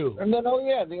this too. And then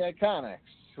the Iconics,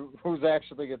 who's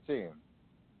actually a team.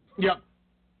 Yep.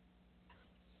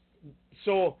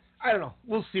 So I don't know.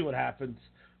 We'll see what happens.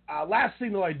 Last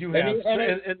thing though, I do have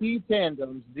NXT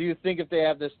tandems. Do you think if they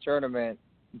have this tournament,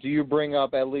 do you bring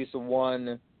up at least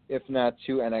one, if not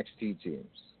 2 NXT teams?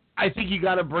 I think you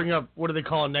got to bring up, what do they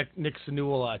call Nick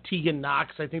Newell? Tegan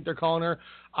Knox, I think they're calling her.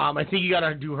 I think you got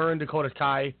to do her and Dakota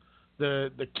Kai,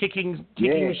 the kicking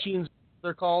machines.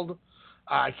 They're called.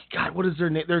 God, what is their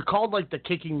name? They're called like the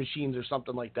kicking machines or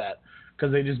something like that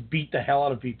because they just beat the hell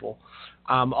out of people.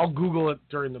 I'll Google it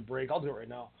during the break. I'll do it right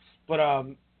now. But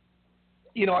I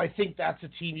think that's a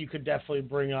team you could definitely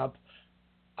bring up.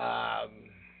 I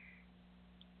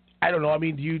don't know. I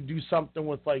mean, do you do something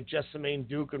with like Jessamine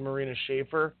Duke and Marina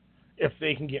Shafir if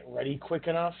they can get ready quick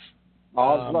enough? I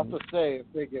was about to say, if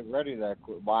they get ready that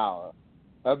quick. Wow.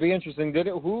 That'd be interesting.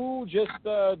 Who just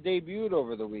debuted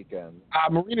over the weekend?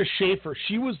 Marina Shafir.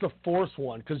 She was the 4th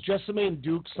one because Jessamine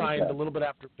Duke signed a little bit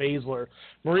after Baszler.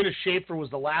 Marina Shafir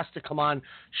was the last to come on.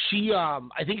 She, I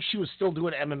think she was still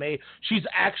doing MMA. She's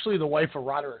actually the wife of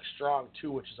Roderick Strong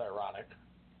too, which is ironic.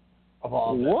 Of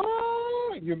all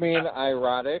what? You mean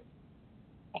ironic?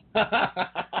 That's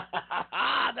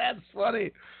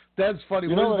funny. That's funny.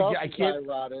 You know what else is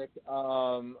ironic?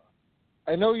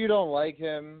 I know you don't like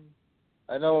him.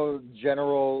 I know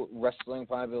general wrestling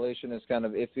population is kind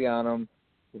of iffy on him.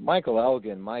 Michael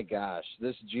Elgin, my gosh,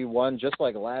 this G1, just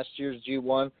like last year's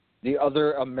G1, the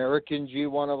other American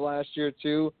G1 of last year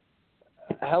too,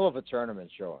 a hell of a tournament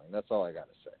showing. That's all I got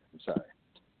to say. I'm sorry.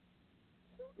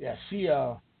 Yeah,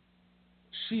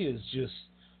 she is just,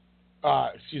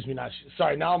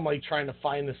 sorry, now I'm like trying to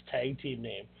find this tag team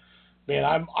name. Man,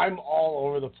 I'm all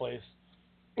over the place.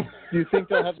 Do you think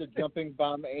they'll have the Jumping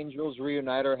Bomb Angels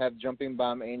reunite or have Jumping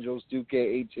Bomb Angels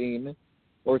 2K18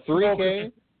 or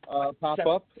 3K pop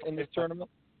up in this tournament?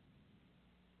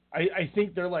 I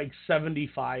think they're like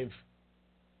 75.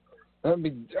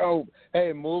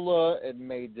 Hey, Moolah and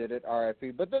May did it,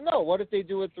 RIP. But then, no, what if they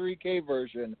do a 3K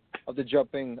version of the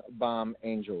Jumping Bomb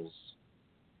Angels?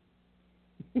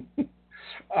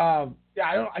 I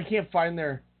can't find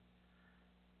their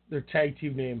tag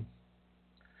team name.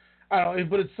 I don't know,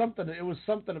 but it's something. It was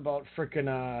something about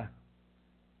frickin'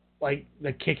 like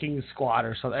the kicking squad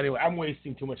or something. Anyway, I'm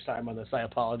wasting too much time on this. I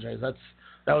apologize.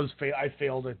 I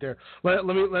failed it there. Let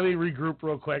me regroup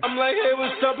real quick. I'm like, hey,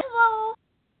 what's up?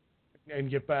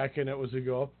 And get back, and it was a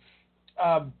go.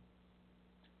 A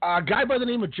guy by the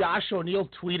name of Josh O'Neill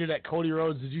tweeted at Cody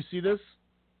Rhodes. Did you see this?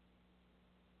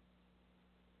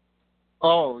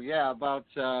 Oh yeah, about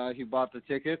he bought the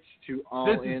tickets to All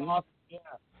this In. Is awesome. Yeah.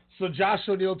 So Josh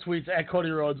O'Neill tweets at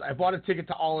Cody Rhodes, I bought a ticket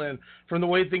to All In. From the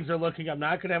way things are looking, I'm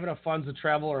not going to have enough funds to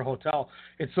travel or hotel.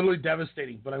 It's literally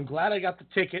devastating, but I'm glad I got the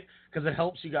ticket because it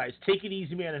helps you guys. Take it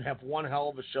easy, man, and have one hell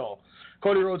of a show.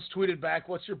 Cody Rhodes tweeted back,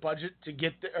 what's your budget to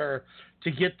get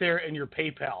there and your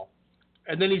PayPal?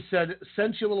 And then he said,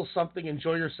 sent you a little something,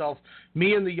 enjoy yourself.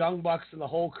 Me and the Young Bucks and the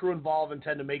whole crew involved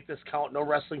intend to make this count. No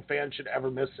wrestling fan should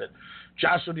ever miss it.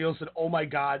 Josh O'Neill said, oh my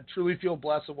God, truly feel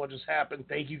blessed with what just happened.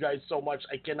 Thank you guys so much.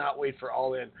 I cannot wait for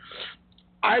All In.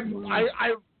 I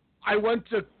went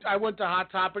to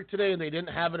Hot Topic today and they didn't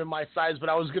have it in my size, but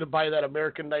I was going to buy that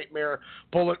American Nightmare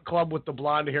Bullet Club with the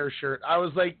blonde hair shirt. I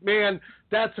was like, man,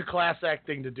 that's a class act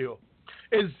thing to do.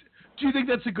 Do you think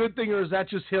that's a good thing, or is that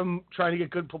just him trying to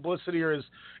get good publicity, or is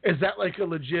that like a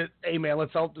legit, hey, man,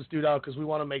 let's help this dude out because we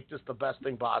want to make this the best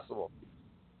thing possible?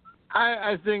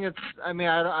 I think it's, I mean,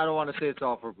 I don't want to say it's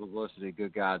all for publicity.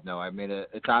 Good God, no. I mean,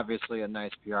 it's obviously a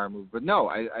nice PR move. But no,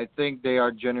 I think they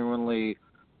are genuinely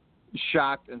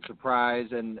shocked and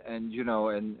surprised and you know,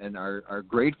 and are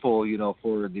grateful, you know,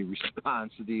 for the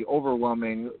response, the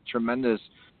overwhelming, tremendous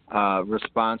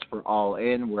response for All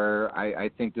In, where I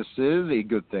think this is a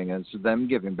good thing, and it's them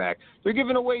giving back. They're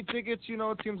giving away tickets, you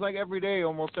know, it seems like every day,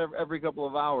 almost every couple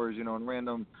of hours, you know, in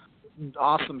random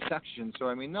awesome sections. So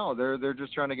I mean, no, they're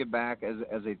just trying to get back as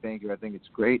a thank you. I think it's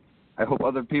great. I hope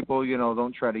other people, you know,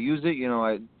 don't try to use it. You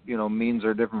know, means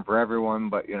are different for everyone,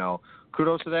 but you know,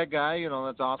 kudos to that guy. You know,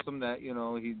 that's awesome that, you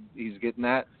know, he's getting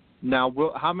that. Now,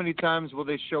 how many times will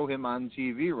they show him on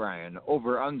TV, Ryan?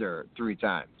 Over, under 3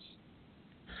 times?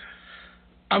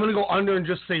 I'm going to go under and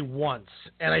just say once.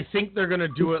 And I think they're going to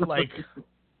do it like,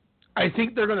 I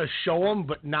think they're going to show him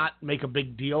but not make a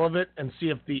big deal of it and see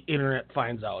if the internet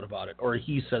finds out about it or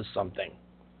he says something.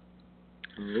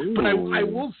 Ooh. But I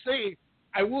will say,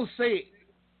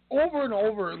 over and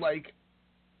over, like,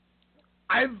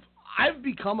 I've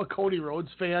become a Cody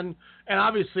Rhodes fan, and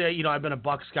obviously, you know, I've been a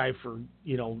Bucks guy for,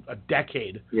 you know, a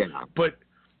decade. Yeah. But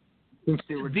since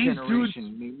they were these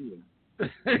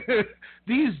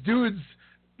dudes,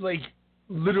 like,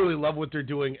 literally love what they're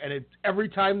doing, and every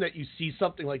time that you see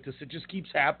something like this, it just keeps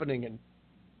happening, and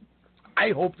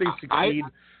I hope they succeed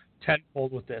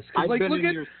tenfold with this. I've like, been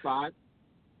in your spot.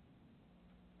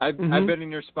 I've been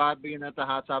in your spot, being at the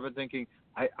Hot Topic, thinking,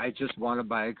 I just want to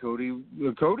buy a Cody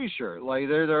shirt. Like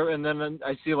they're there, and then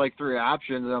I see like 3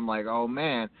 options, and I'm like, oh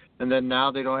man. And then now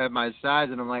they don't have my size,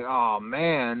 and I'm like, oh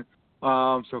man.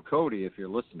 So Cody, if you're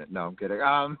listening, no, I'm kidding.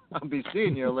 I'll be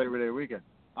seeing you Labor Day weekend.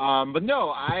 But no,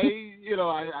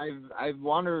 I've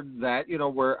wondered that, you know,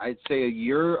 where I'd say a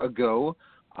year ago,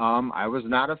 I was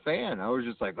not a fan. I was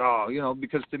just like, oh, you know,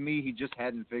 because to me, he just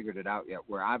hadn't figured it out yet.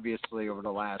 Where obviously over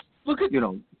the last,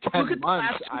 10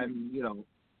 months, I'm, you know,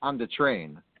 on the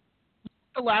train.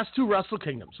 The last 2 Wrestle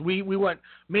Kingdoms, we went,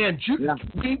 man,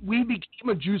 we became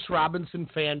a Juice Robinson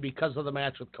fan because of the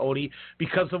match with Cody,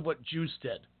 because of what Juice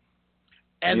did.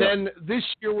 And then this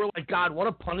year we're like, God, what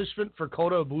a punishment for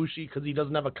Kota Ibushi because he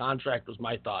doesn't have a contract, was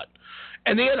my thought.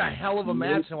 And they had a hell of a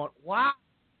match. And I went, wow,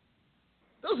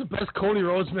 that was the best Cody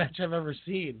Rhodes match I've ever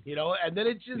seen, you know. And then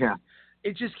it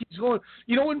just keeps going.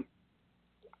 You know, when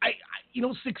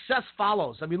success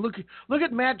follows. I mean, look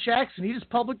at Matt Jackson. He just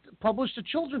published a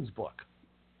children's book.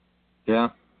 Yeah.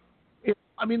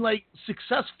 I mean, like,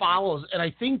 success follows, and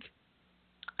I think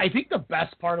the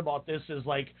best part about this is,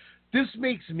 like, this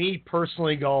makes me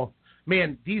personally go,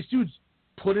 man, these dudes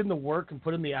put in the work and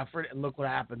put in the effort, and look what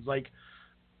happens. Like,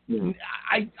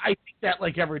 I think that,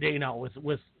 like, every day now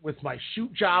with my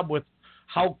shoot job, with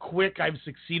how quick I've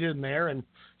succeeded in there, and,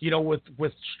 you know,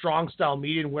 with Strong Style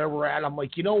Media and where we're at, I'm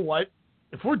like, you know what?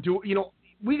 If we're doing, you know,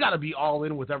 we got to be all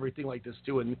in with everything like this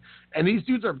too, and these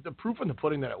dudes are the proof in the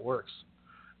pudding that it works.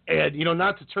 And, you know,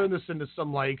 not to turn this into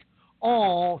some, like,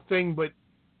 thing, but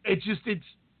it's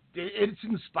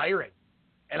inspiring.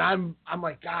 And I'm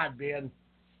like, God, man,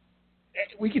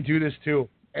 we could do this too.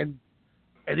 And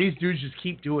these dudes just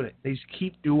keep doing it. They just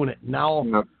keep doing it. Now,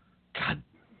 God,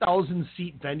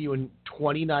 1,000-seat venue in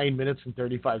 29 minutes and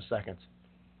 35 seconds.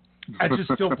 That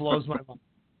just still blows my mind.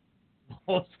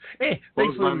 Hey,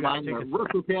 thanks for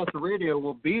the WrestleCast Radio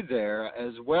will be there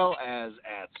as well as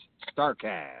at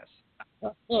StarCast.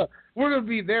 We're going to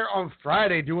be there on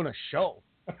Friday doing a show.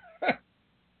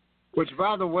 Which,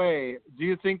 by the way, do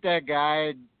you think that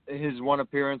guy, his one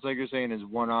appearance, like you're saying, is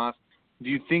one-off? Do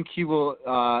you think he will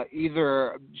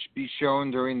either be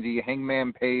shown during the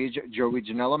Hangman Page Joey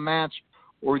Janela match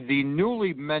or the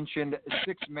newly mentioned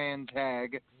 6-man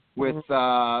tag with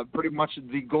pretty much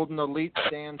the Golden Elite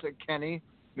stands Kenny,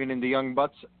 meaning the Young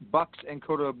Bucks and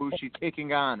Kota Ibushi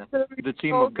taking on the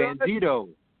team of Bandito,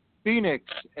 Phoenix,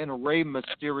 and Rey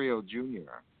Mysterio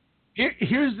Jr.?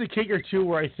 Here's the kicker, too,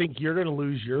 where I think you're going to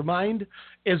lose your mind,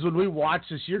 is when we watch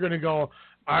this, you're going to go,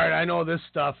 all right, I know this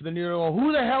stuff. And then you're going to go,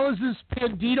 who the hell is this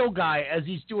Bandito guy as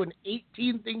he's doing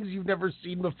 18 things you've never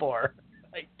seen before?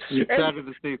 Like, you started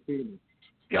to say Phoenix.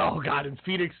 Oh, God, and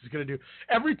Phoenix is going to do –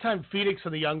 every time Phoenix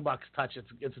and the Young Bucks touch,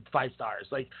 it's 5 stars.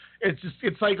 Like,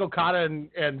 it's like Okada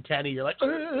and Kenny. You're like,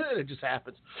 it just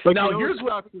happens. But now, here's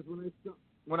what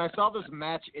 – when I saw this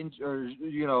match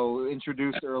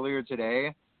introduced earlier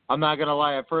today, I'm not going to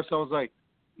lie. At first I was like,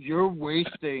 you're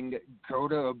wasting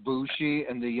Kota Ibushi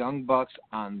and the Young Bucks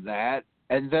on that.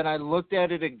 And then I looked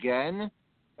at it again,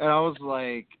 and I was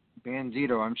like,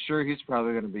 Bandito, I'm sure he's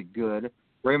probably going to be good.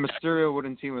 Rey Mysterio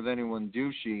wouldn't team with anyone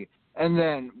douchey. And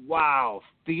then, wow,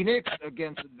 Phoenix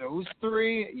against those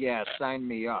three? Yeah, sign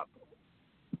me up.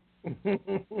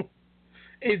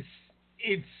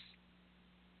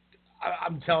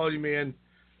 I'm telling you, man,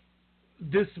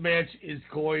 this match is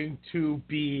going to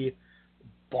be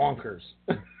bonkers.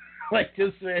 Like,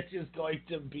 this match is going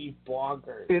to be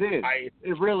bonkers. It is.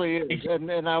 It really is.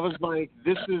 And I was like,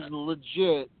 this is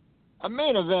legit a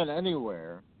main event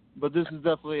anywhere. But this is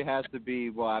definitely has to be,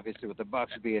 well, obviously with the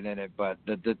Bucks being in it, but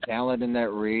the talent in that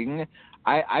ring,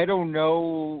 I don't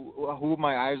know who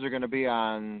my eyes are going to be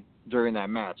on during that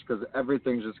match because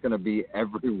everything's just going to be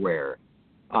everywhere,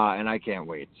 and I can't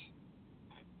wait.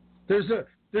 There's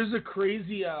a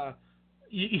crazy.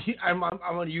 I'm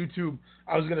on YouTube.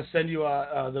 I was going to send you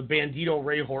the Bandito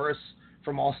Ray Horace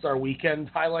from All Star Weekend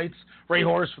highlights. Ray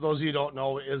Horace, for those of you who don't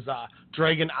know, is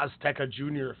Dragon Azteca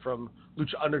Jr. from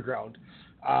Lucha Underground.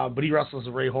 But he wrestles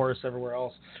Ray Horace everywhere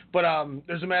else. But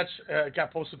there's a match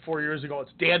got posted 4 years ago. It's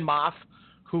Dan Moff,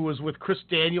 who was with Chris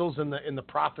Daniels in the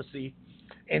Prophecy,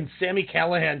 and Sami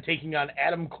Callihan taking on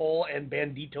Adam Cole and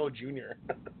Bandito Jr.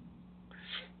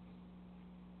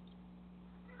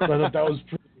 So I thought that was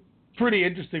pretty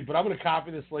interesting. But I'm going to copy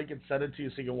this link and send it to you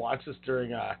so you can watch this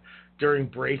during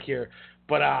break here.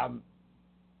 But I'm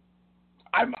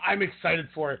excited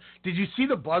for it. Did you see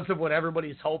the buzz of what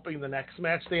everybody's hoping the next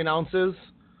match they announce is?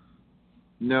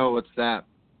 No, what's that?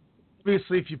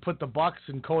 Obviously, if you put the Bucks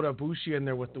and Kota Ibushi in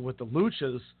there with the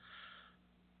Luchas,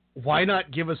 why not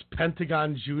give us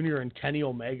Pentagon Jr. and Kenny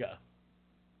Omega?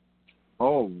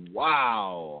 Oh,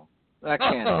 wow. That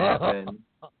can't happen.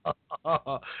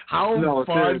 How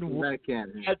fun would that can't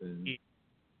happen.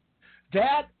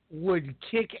 That would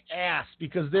kick ass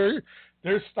because their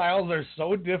styles are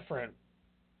so different.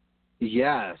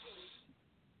 Yes.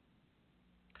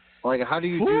 Like, how do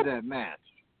you do that match?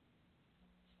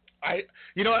 I'm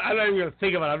not even going to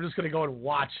think about it. I'm just going to go and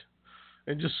watch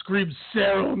and just scream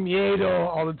Cero Miedo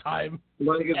all the time.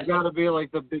 Like, it's got to be,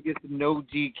 like, the biggest no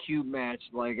DQ match,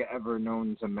 like, ever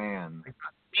known to man.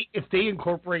 If they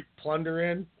incorporate Plunder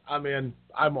in, I'm in.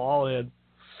 I'm all in.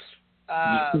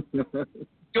 The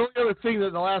only other thing, the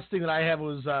last thing that I have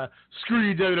was screw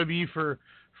you, WWE,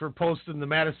 for posting the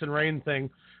Madison Rain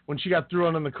thing. When she got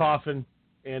thrown in the coffin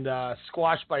and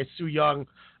squashed by Su Yung,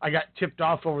 I got tipped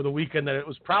off over the weekend that it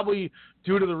was probably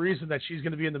due to the reason that she's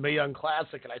going to be in the Mae Young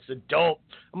Classic. And I said, dope,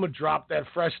 I'm going to drop that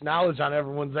fresh knowledge on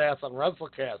everyone's ass on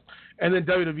WrestleCast. And then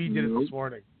WWE did it this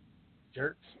morning.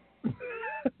 Jerks.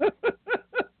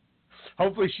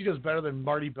 Hopefully she does better than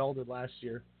Marty Bell did last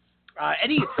year.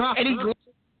 Any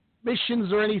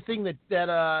missions or anything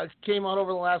that came out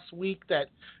over the last week that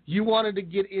you wanted to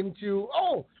get into?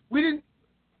 Oh, we didn't.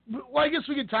 Well, I guess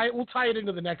we could we'll tie it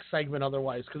into the next segment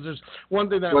otherwise, because there's one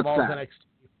thing that involves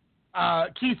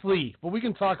NXT. Keith Lee, but we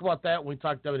can talk about that when we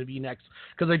talk WWE next,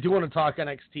 because I do want to talk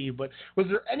NXT. But was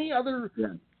there any other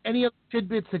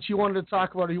tidbits that you wanted to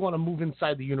talk about, or you want to move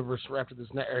inside the universe after this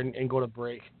and go to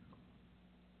break?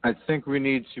 I think we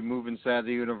need to move inside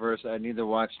the universe. I need to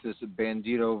watch this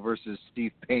Bandito versus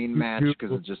Steve Payne match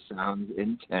because it just sounds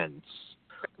intense.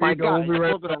 My God, I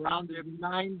flipped it around there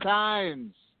 9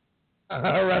 times.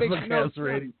 WrestleCast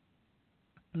Radio.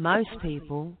 Most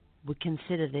people would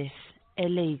consider this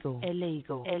illegal.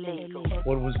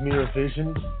 What was mere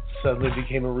vision suddenly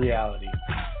became a reality.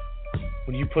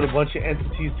 When you put a bunch of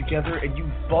entities together and you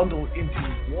bundle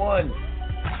into one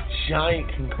giant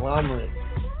conglomerate,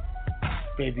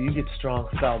 baby, you get Strong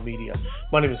Style Media.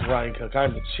 My name is Ryan Cook.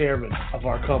 I'm the chairman of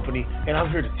our company, and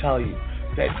I'm here to tell you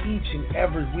that each and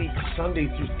every week, Sunday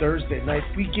through Thursday night,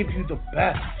 we give you the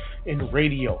best in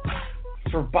radio.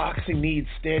 For boxing needs,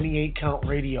 Standing 8 Count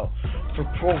Radio. For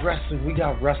pro wrestling, we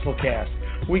got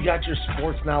WrestleCast. We got your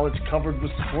sports knowledge covered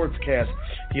with Sportscast.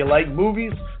 You like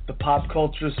movies? The pop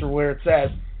culturists are where it's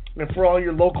at. And for all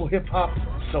your local hip-hop,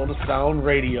 Soda Sound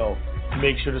Radio.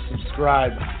 Make sure to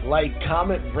subscribe, like,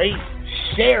 comment, rate,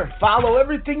 share, follow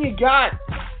everything you got.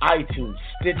 iTunes,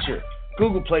 Stitcher,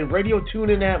 Google Play, Radio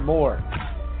Tune, and that more.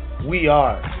 We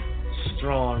are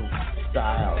Strong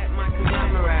Style.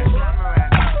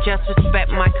 Just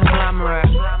respect my conglomerate.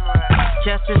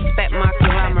 Just respect my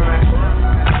conglomerate.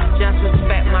 Just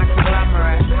respect my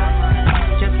conglomerate.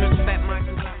 Just respect my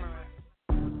conglomerate.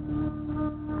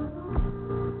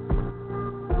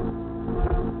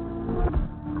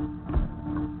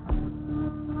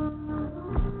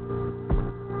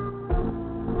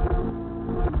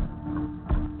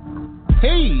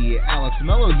 Hey, Alex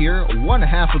Mello here, one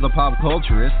half of the Pop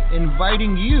Culturist,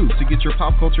 inviting you to get your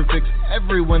pop culture fix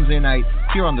every Wednesday night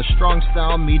here on the Strong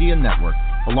Style Media Network.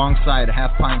 Alongside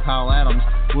Half Pint Kyle Adams,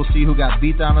 we'll see who got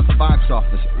beat down at the box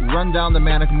office, run down the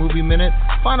Manic Movie Minute,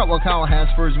 find out what Kyle has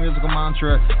for his musical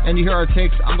mantra, and you hear our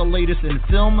takes on the latest in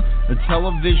film,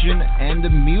 television, and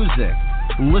music.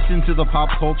 Listen to the Pop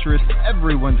Culturist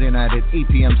every Wednesday night at 8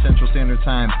 p.m. Central Standard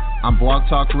Time on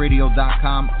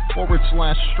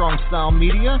blogtalkradio.com/Strong Style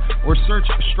Media or search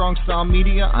Strong Style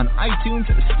Media on iTunes,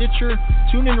 Stitcher,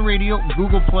 TuneIn Radio,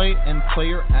 Google Play, and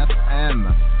Player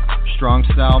FM. Strong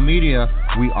Style Media,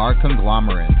 we are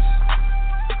conglomerates.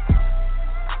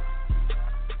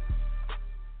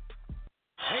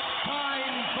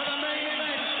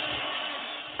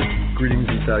 Greetings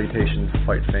and salutations,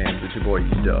 fight fans. It's your boy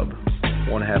E-Dub,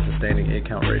 one half of Standing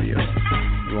 8-Count Radio.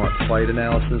 You want fight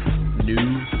analysis,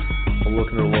 news, a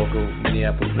look into the local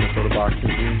Minneapolis, Minnesota boxing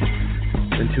team?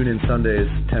 Then tune in Sundays,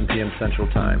 10 p.m. Central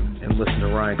Time, and listen to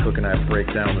Ryan Cook and I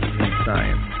break down the street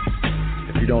science.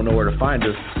 If you don't know where to find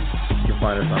us, you can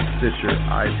find us on Stitcher,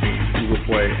 iTunes, Google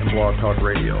Play, and Blog Talk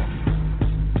Radio.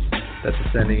 That's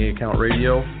Ascending 8-Count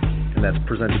Radio, and that's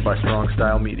presented by Strong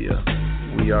Style Media.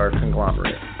 We are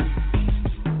conglomerate.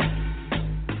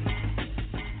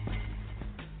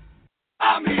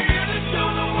 I'm here to show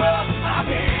the world. I'm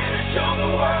here to show the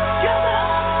world.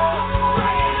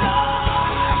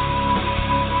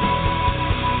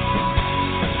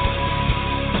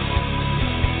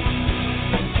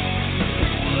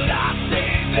 What I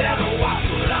say better, watch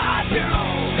what I do.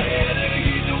 Better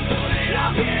heed the warning.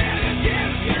 I'm here to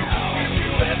give you. If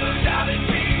you ever doubted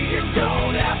me, you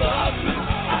don't have a clue.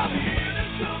 I'm here to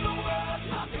show the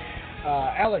world.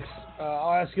 Alex,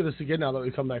 I'll ask you this again now that we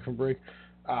come back from break.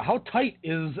 How tight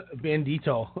is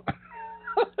Bandito?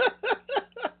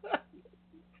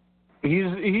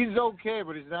 He's okay,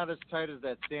 but he's not as tight as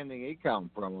that Standing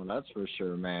 8-Count promo, that's for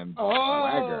sure, man.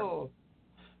 Oh,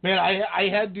 man, I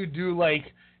had to do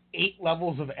like 8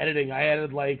 levels of editing. I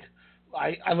added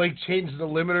I changed the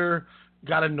limiter,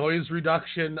 got a noise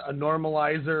reduction, a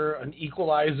normalizer, an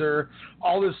equalizer,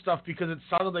 all this stuff because it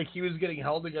sounded like he was getting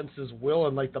held against his will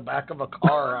in like the back of a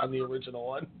car on the original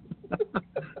one.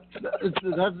 Is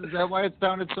that why it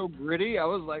sounded so gritty? I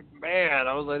was like,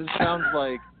 this sounds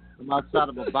like I'm outside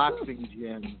of a boxing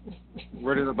gym,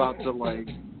 ready about to like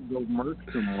go murk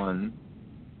someone.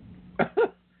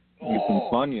 Some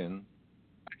Funyun.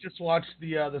 I just watched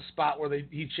the spot where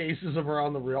he chases him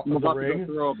around the ring. I'm about to go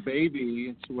throw a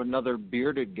baby to another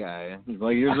bearded guy. He's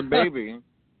like, here's a baby.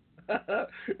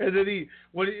 And then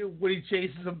when he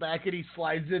chases him back and he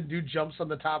slides in, dude jumps on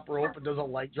the top rope and does a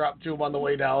leg drop to him on the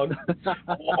way down.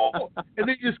 Oh. And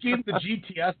then he just gave him the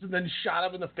GTS and then shot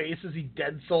him in the face as he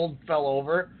dead sold fell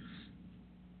over.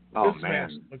 Oh this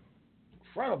man,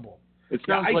 incredible! It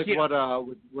sounds like what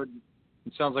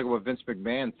it sounds like what Vince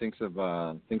McMahon thinks of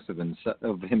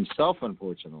himself.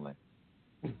 Unfortunately,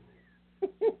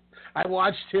 I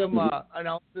watched him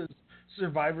announce his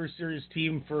Survivor Series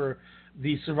team for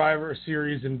the Survivor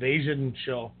Series Invasion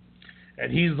show. And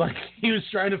he was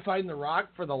trying to find The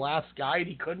Rock for the last guy, and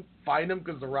he couldn't find him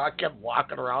because The Rock kept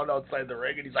walking around outside the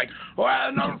ring, and he's like,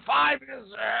 well, number 5 is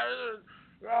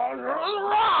The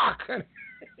Rock! And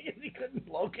he couldn't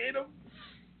locate him.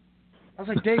 I was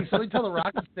like, dang, somebody tell The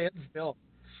Rock to stand still.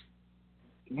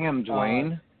 Damn,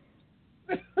 Dwayne.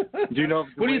 Do you know if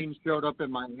Dwayne showed up in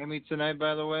Miami tonight,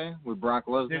 by the way, with Brock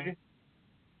Lesnar?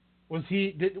 Was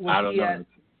he? I don't know.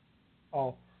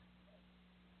 Oh.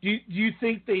 Do you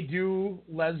think they do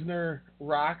Lesnar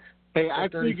Rock? Hey, I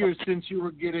figured since you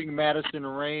were getting Madison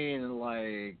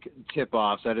Rain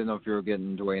tip-offs, I didn't know if you were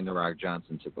getting Dwayne The Rock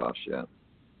Johnson tip-offs yet.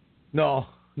 No,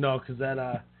 because that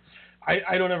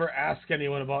I don't ever ask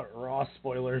anyone about Raw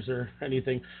spoilers or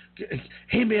anything.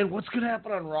 Hey man, what's gonna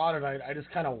happen on Raw tonight? I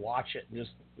just kind of watch it and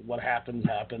just what happens.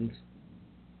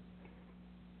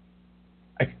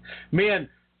 Man,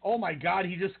 oh my God,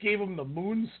 he just gave him the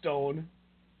Moonstone.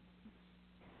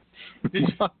 Did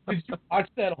you watch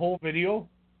that whole video?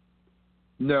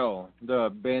 No, the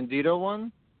Bandito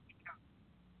one?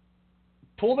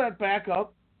 Pull that back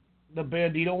up, the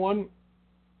Bandito one,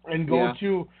 and go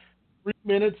to 3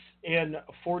 minutes and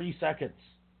 40 seconds.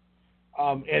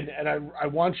 And I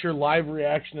want your live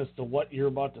reaction as to what you're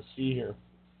about to see here.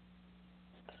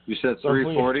 You said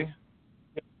 340?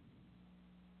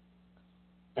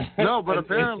 No, but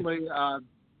apparently,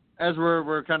 as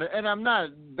we're kind of, and I'm not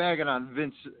bagging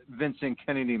on Vincent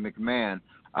Kennedy McMahon,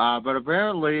 but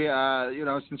apparently,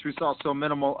 since we saw so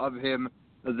minimal of him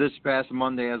this past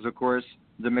Monday, as of course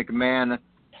the McMahon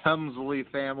Helmsley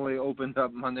family opened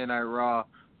up Monday Night Raw,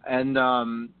 and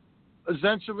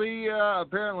essentially,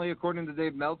 apparently, according to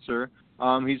Dave Meltzer,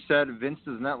 he said Vince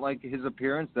does not like his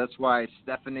appearance. That's why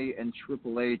Stephanie and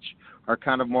Triple H are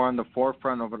kind of more on the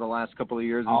forefront over the last couple of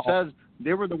years, and says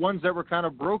they were the ones that were kind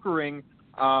of brokering,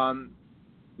 kind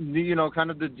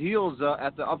of the deals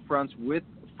at the upfronts with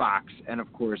Fox and,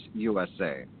 of course,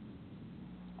 USA.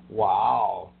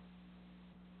 Wow.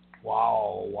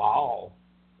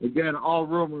 Again, all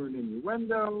rumor and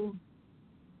innuendo.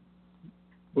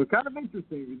 Well, kind of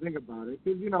interesting if you think about it,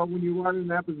 because, when you are in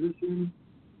that position,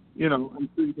 I'm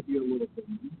sure you could be a little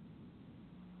thing.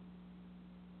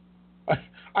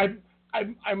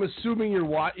 I'm assuming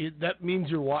you're that means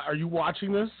you're are you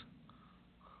watching this?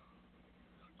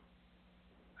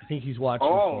 I think he's watching.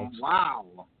 Oh, folks.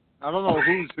 Wow. I don't know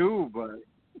who's who, but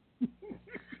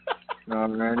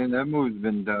alrighty, that move's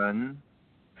been done.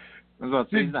 I was about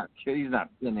to say he's not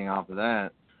pinning off of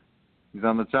that. He's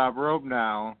on the top rope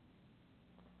now.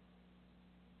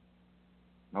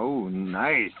 Oh,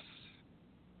 nice.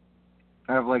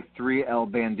 I have like 3 El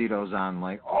Banditos on,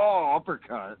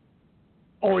 uppercut.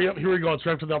 Oh, yep, here we go. It's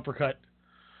right after the uppercut.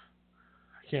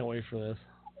 I can't wait for this.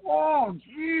 Oh,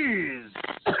 jeez.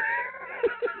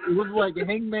 It was like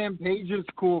Hangman Page's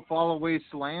cool fall-away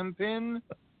slam pin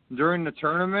during the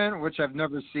tournament, which I've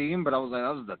never seen, but I was like,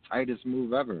 that was the tightest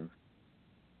move ever.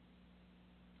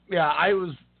 Yeah,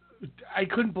 I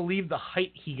couldn't believe the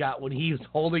height he got when he was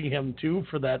holding him, too,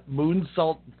 for that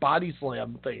moonsault body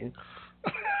slam thing.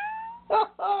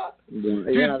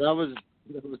 Yeah, that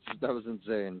was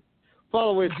insane.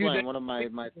 Fall-away slam, one of my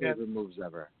favorite moves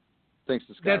ever. Thanks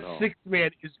to Scott That Hall. sixth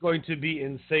man is going to be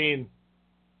insane.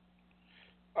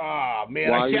 Oh,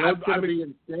 man. Well, I can't. it's going to be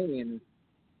insane.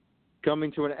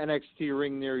 Coming to an NXT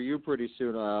ring near you pretty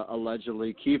soon,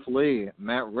 allegedly. Keith Lee,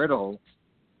 Matt Riddle.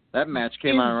 That match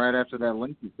came on right after that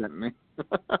link you sent me.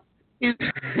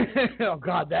 Oh,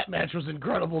 God, that match was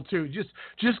incredible, too.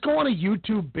 Just go on a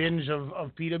YouTube binge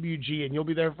of PWG, and you'll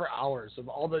be there for hours of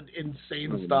all the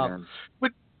insane stuff. Man.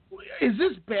 But is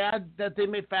this bad that they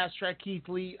may fast-track Keith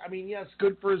Lee? I mean, yes,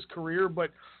 good for his career,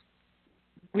 but,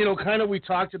 kind of we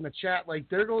talked in the chat, like,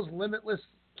 there goes limitless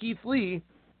Keith Lee.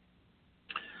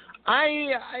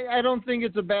 I don't think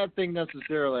it's a bad thing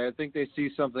necessarily. I think they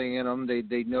see something in him.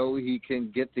 They know he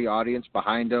can get the audience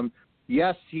behind him.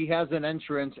 Yes, he has an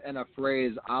entrance and a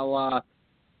phrase a la,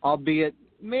 albeit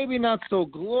maybe not so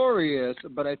glorious,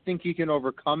 but I think he can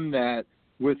overcome that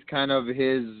with kind of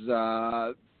his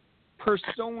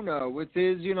persona, with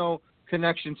his,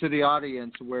 connection to the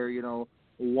audience where,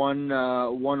 one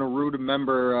rude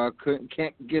member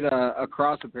can't get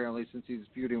across apparently since he's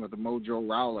feuding with the Mojo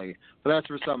Rawley. But that's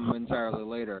for something entirely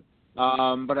later.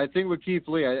 But I think with Keith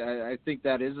Lee, I think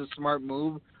that is a smart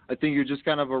move. I think you just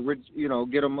kind of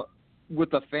get him with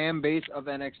the fan base of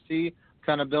NXT,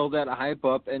 kind of build that hype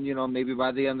up, and maybe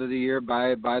by the end of the year,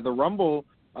 by the Rumble,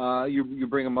 you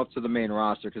bring him up to the main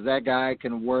roster because that guy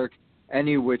can work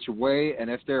any which way,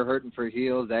 and if they're hurting for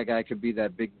heels, that guy could be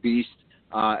that big beast.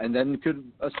 And then could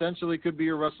be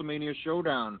your WrestleMania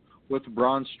showdown with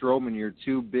Braun Strowman, your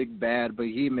 2 big bad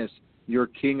behemoths, your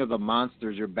king of the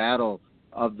monsters, your battle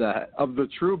of the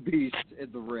true beast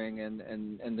in the ring,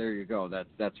 and there you go.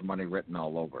 That's money written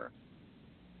all over.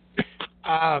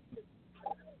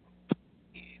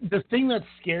 The thing that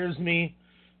scares me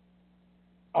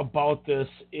about this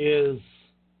is,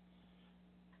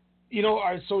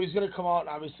 so he's going to come out, and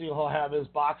obviously he'll have his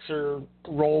boxer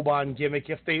robe on gimmick.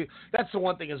 That's the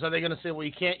one thing, is are they going to say, well,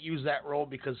 you can't use that robe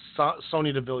because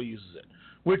Sonya Deville uses it?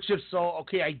 Which, if so,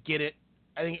 okay, I get it.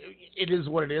 I think it is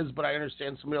what it is, but I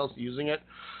understand somebody else using it.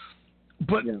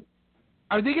 But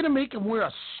are they going to make him wear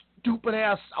a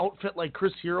stupid-ass outfit like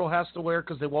Chris Hero has to wear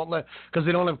because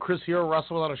they don't have Chris Hero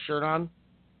wrestle without a shirt on?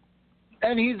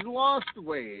 And he's lost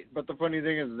weight, but the funny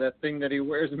thing is that thing that he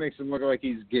wears makes him look like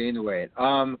he's gained weight.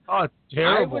 Oh,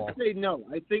 terrible. I would say no.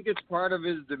 I think it's part of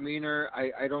his demeanor.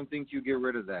 I don't think you get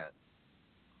rid of that.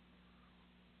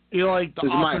 Like the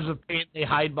authors of paint, they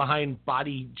hide behind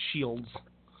body shields.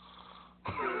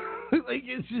 Like,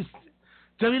 it's just,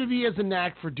 WWE has a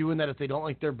knack for doing that. If they don't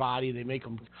like their body, they make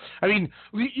them. I mean,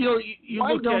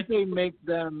 why don't they make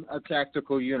them a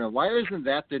tactical unit? Why isn't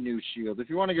that the new Shield? If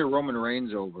you want to get Roman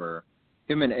Reigns over,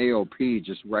 him and AOP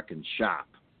just wrecking shop.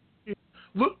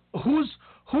 look, who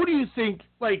do you think,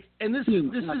 like, and this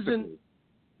isn't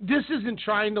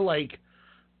trying to, like,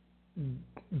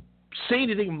 say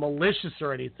anything malicious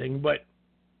or anything, but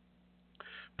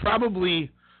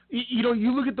probably,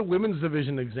 you look at the women's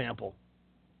division example.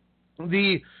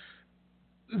 The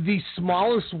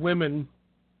smallest women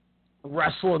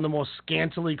wrestle in the most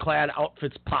scantily clad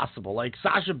outfits possible. Like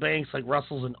Sasha Banks, like,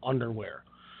 wrestles in underwear.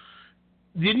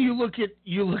 Then you look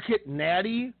at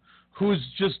Natty, who's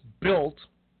just built,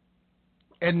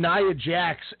 and Nia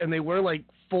Jax, and they wear, like,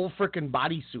 full frickin'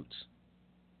 bodysuits.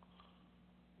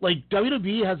 Like,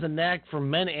 WWE has a knack for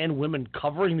men and women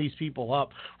covering these people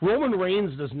up. Roman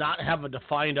Reigns does not have a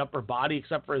defined upper body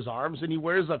except for his arms, and he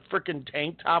wears a frickin'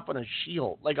 tank top and a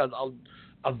shield, like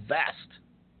a vest.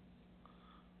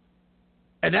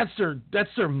 And that's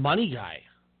their money guy.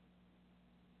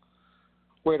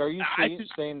 Wait, are you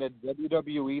saying that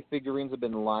WWE figurines have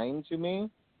been lying to me?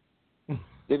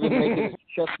 They've been making his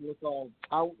chest look all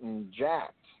taut and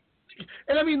jacked.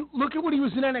 And, I mean, look at when he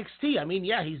was in NXT. I mean,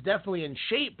 yeah, he's definitely in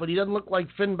shape, but he doesn't look like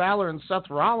Finn Balor and Seth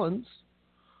Rollins.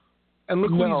 And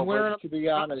look what he's wearing. To be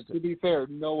honest, to be fair,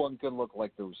 no one can look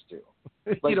like those two.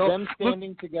 Like, them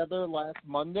standing together last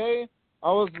Monday,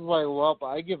 I was like, well,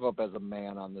 I give up as a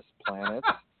man on this planet.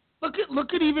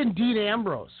 Look at even Dean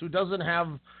Ambrose, who doesn't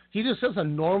have, he just has a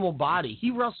normal body.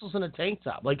 He wrestles in a tank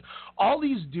top. Like, all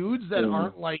these dudes that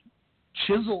aren't, like,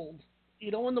 chiseled,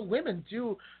 and the women,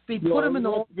 too, they put him in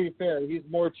the... To be fair, he's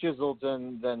more chiseled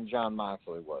than Jon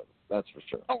Moxley was. That's for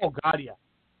sure. Oh, God, yeah.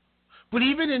 But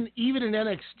even in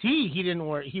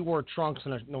NXT, he wore trunks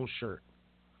and no shirt.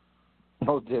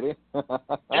 Oh, did he? Yeah,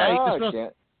 I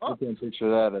can't picture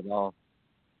that at all.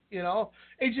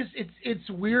 It's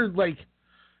weird, like,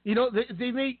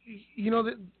 they make,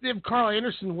 they have Carl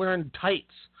Anderson wearing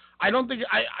tights. I don't think,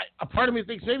 a part of me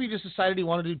thinks maybe he just decided he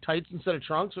wanted to do tights instead of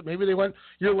trunks, but maybe they went,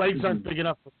 your legs aren't big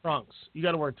enough for trunks. You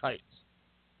got to wear tights.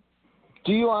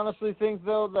 Do you honestly think,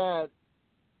 though, that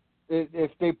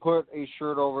if they put a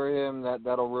shirt over him,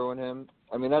 that'll ruin him?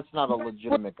 I mean, that's not a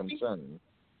legitimate concern.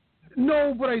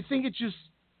 No, but I think it's just,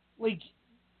 like,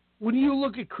 when you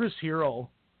look at Chris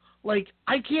Hero, like,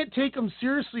 I can't take him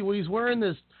seriously when he's wearing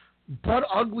this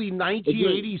butt-ugly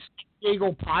 1980s San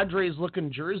Diego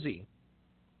Padres-looking jersey.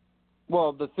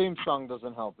 Well, the theme song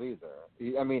doesn't help either.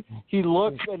 He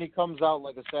looks and he comes out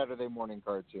like a Saturday morning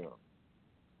cartoon.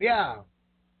 Yeah.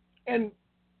 And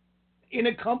in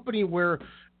a company where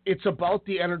it's about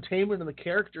the entertainment and the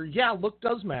character, yeah, look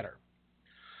does matter.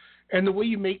 And the way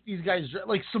you make these guys,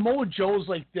 like Samoa Joe's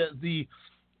like the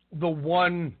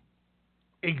one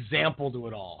example to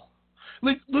it all.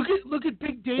 Like look at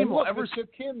Big Damo. It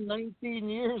took him 19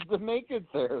 years to make it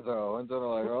there, though, and then they're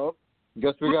like, oh,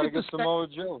 guess we got to get Samoa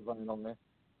Joe finally.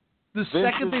 The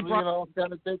second they brought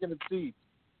kind of taking a seat.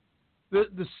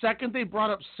 The second they brought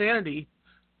up Sanity,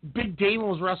 Big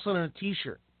Damo was wrestling in a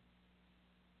T-shirt.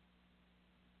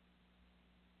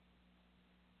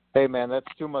 Hey man, that's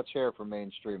too much hair for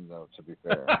mainstream, though. To be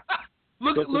fair,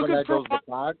 look at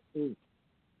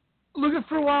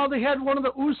for a while they had one of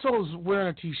the Usos wearing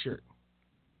a T-shirt.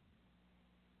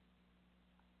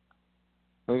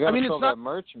 We got to sell that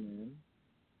merch, man.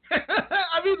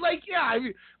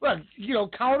 Look,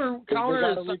 counter. We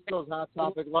got to reach those hot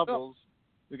topic levels.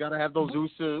 We got to have those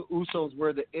Usos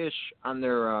wear the ish on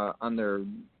their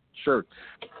shirt.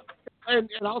 And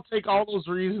I'll take all those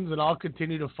reasons and I'll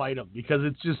continue to fight them because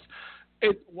it's just,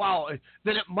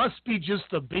 then it must be just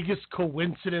the biggest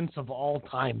coincidence of all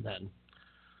time then.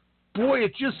 Boy,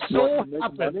 it just so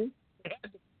happened they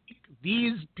had to pick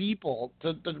these people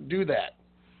to do that.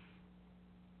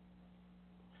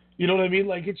 You know what I mean?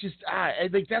 Like, it's just, I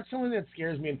think that's something that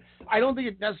scares me. And I don't think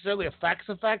it necessarily affects,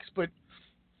 but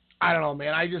I don't know,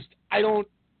 man. I don't.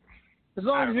 As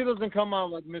long as he doesn't come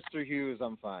out like Mr. Hughes,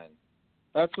 I'm fine.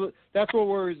 That's what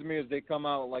worries me is they come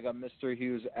out like a Mr.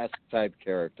 Hughes-esque type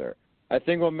character. I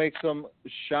think what makes him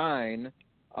shine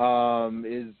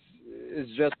is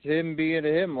just him being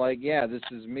him. Like, yeah, this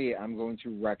is me. I'm going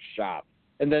to wreck shop.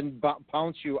 And then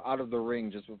pounce you out of the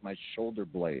ring just with my shoulder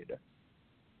blade.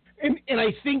 And I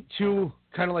think, too,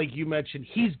 kind of like you mentioned,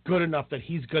 he's good enough that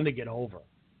he's going to get over.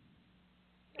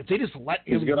 If they just let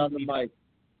him... He's good on the mic.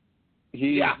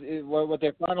 What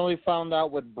they finally found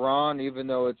out with Braun, even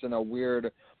though it's in a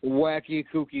weird, wacky,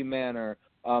 kooky manner,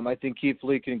 I think Keith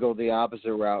Lee can go the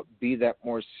opposite route, be that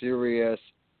more serious.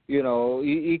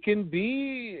 He can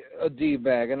be a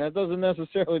D-bag, and that doesn't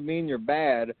necessarily mean you're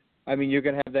bad. I mean, you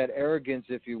can have that arrogance,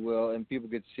 if you will, and people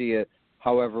could see it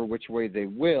however which way they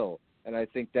will. And I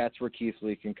think that's where Keith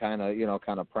Lee can kind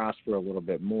of prosper a little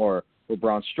bit more. With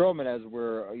Braun Strowman, as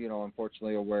we're,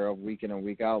 unfortunately aware of week in and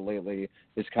week out lately,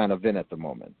 is kind of in at the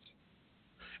moment.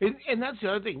 And that's the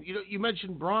other thing. You know, you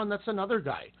mentioned Braun. That's another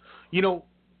guy. You know,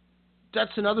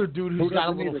 that's another dude who's got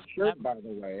a little shirt, by the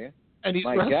way. And he's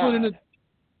My wrestling in a.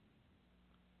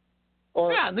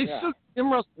 Or, yeah, and they still get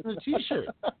him wrestling in a T-shirt.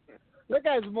 That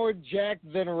guy's more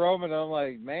jacked than Roman. I'm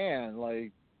like, man,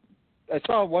 like, I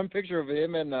saw one picture of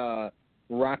him and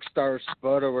Rockstar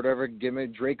Spud or whatever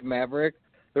gimmick, Drake Maverick.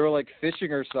 They were like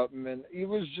fishing or something, and he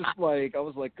was just like, I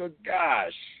was like, good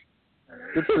gosh.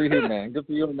 Good for you, man. Good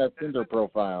for you on that Tinder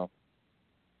profile.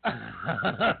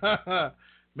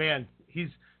 Man, he's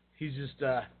just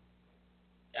I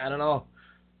don't know.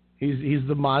 He's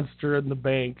the monster in the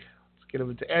bank. Let's get him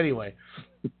into anyway.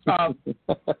 I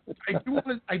do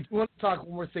want to talk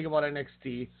one more thing about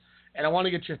NXT, and I want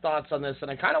to get your thoughts on this.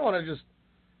 And I kind of want to just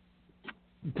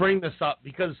bring this up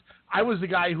because I was the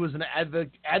guy who was an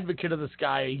advocate of this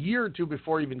guy a year or two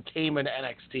before he even came into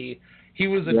NXT. He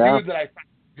was a dude that I thought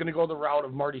was going to go the route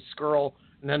of Marty Scurll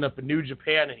and end up in New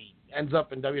Japan, and he ends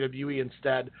up in WWE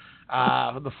instead.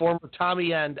 The former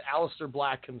Tommy End, Aleister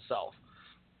Black himself.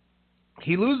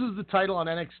 He loses the title on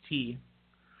NXT.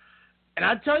 And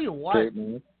I tell you what,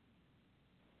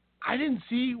 I didn't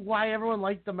see why everyone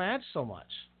liked the match so much.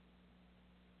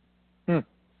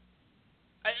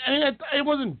 I mean, it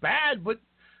wasn't bad, but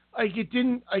like it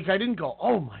didn't. Like I didn't go,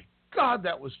 oh my God,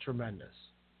 that was tremendous.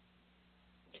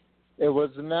 It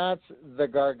was not the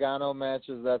Gargano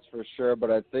matches, that's for sure. But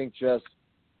I think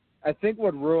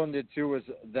what ruined it too was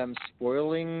them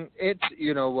spoiling it.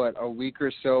 You know what? A week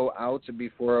or so out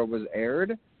before it was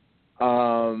aired.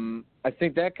 I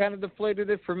think that kind of deflated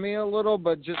it for me a little,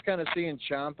 but just kind of seeing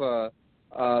Ciampa,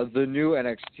 the new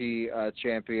NXT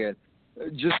champion,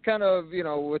 just kind of, you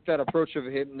know, with that approach of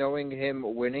him, knowing him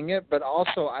winning it, but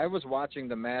also I was watching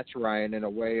the match, Ryan, in a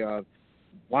way of,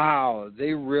 wow,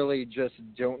 they really just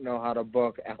don't know how to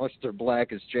book Aleister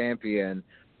Black as champion,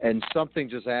 and something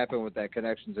just happened with that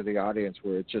connection to the audience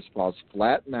where it just falls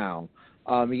flat now.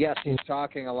 Yes, he's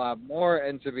talking a lot more,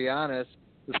 and to be honest,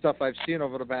 the stuff I've seen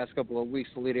over the past couple of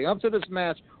weeks leading up to this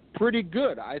match, pretty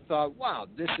good. I thought, wow,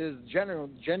 this is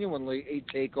genuinely a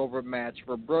takeover match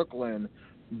for Brooklyn.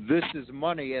 This is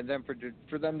money, and then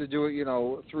for them to do it, you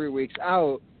know, 3 weeks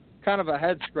out, kind of a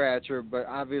head scratcher, but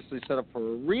obviously set up for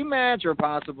a rematch or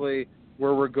possibly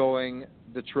where we're going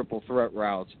the triple threat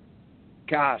route.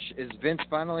 Gosh, is Vince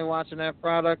finally watching that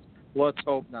product? Let's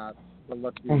hope not. But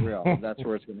let's be real. That's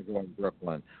where it's going to go in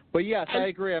Brooklyn. But yes, I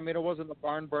agree. I mean, it wasn't the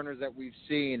barn burners that we've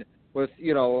seen with,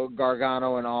 you know,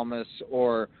 Gargano and Almas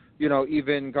or, you know,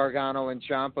 even Gargano and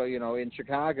Ciampa, you know, in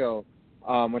Chicago,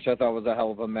 which I thought was a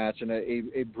hell of a match and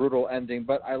a brutal ending.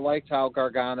 But I liked how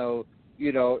Gargano,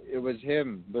 you know, it was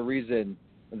him, the reason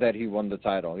that he won the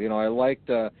title. You know, I liked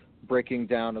the breaking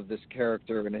down of this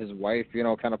character and his wife, you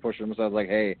know, kind of pushing himself like,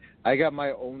 hey, I got my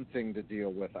own thing to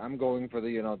deal with. I'm going for the,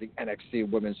 you know, the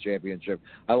NXT Women's Championship.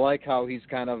 I like how he's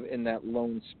kind of in that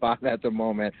lone spot at the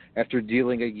moment after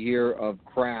dealing a year of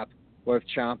crap with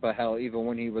Ciampa, hell, even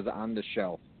when he was on the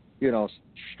shelf, you know,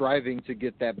 striving to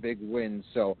get that big win.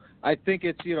 So I think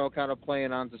it's, you know, kind of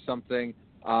playing onto something.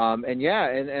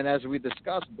 And as we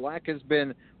discussed, Black has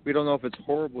been, we don't know if it's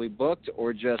horribly booked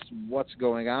or just what's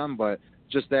going on, but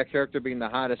just that character being the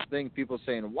hottest thing, people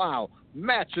saying, wow,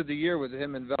 match of the year with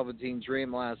him and Velveteen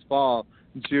Dream last fall,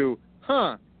 to,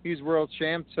 he's world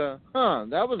champ, to,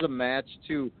 that was a match,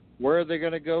 to where are they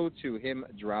going to go, to him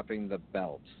dropping the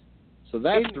belt. So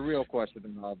that's the real question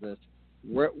in all this.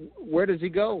 Where does he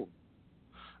go?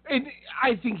 And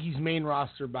I think he's main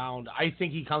roster bound. I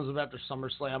think he comes up after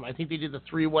SummerSlam. I think they did the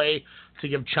 3-way to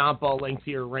give Ciampa a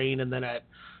lengthier reign, and then at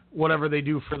whatever they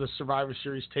do for the Survivor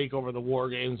Series takeover, the War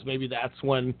Games, maybe that's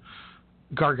when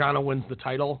Gargano wins the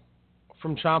title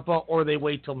from Ciampa, or they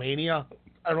wait till Mania.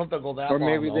 I don't know if they'll go that long.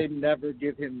 Or maybe they never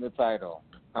give him the title.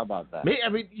 How about that? I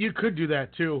mean, you could do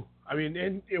that too. I mean,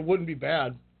 and it wouldn't be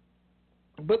bad.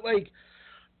 But like,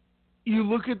 you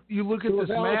look at this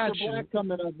match. Black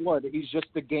coming up, what? He's just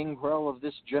the Gangrel of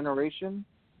this generation.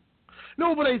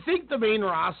 No, but I think the main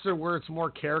roster, where it's more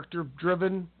character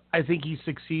driven, I think he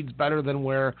succeeds better than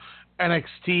where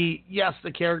NXT, yes,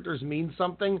 the characters mean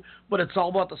something, but it's all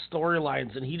about the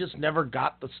storylines, and he just never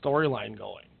got the storyline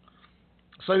going.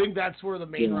 So I think that's where the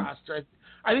main roster,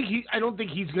 I don't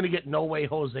think he's going to get No Way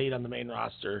Jose on the main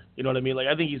roster. You know what I mean? Like,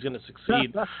 I think he's going to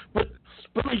succeed.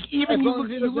 but like, even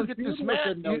you look at this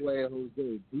match. No Way Jose.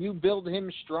 Do you build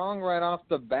him strong right off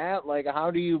the bat? Like,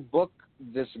 how do you book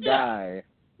this guy?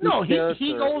 No,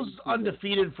 he goes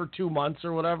undefeated for 2 months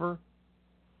or whatever.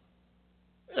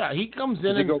 Yeah, he comes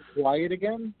in. Does he go quiet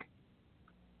again?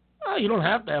 You don't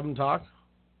have to have him talk.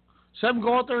 Just have him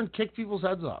go out there and kick people's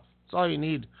heads off. That's all you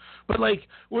need. But like,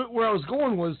 where I was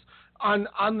going was on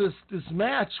this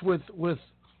match with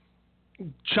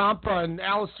Ciampa and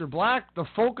Aleister Black, the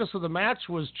focus of the match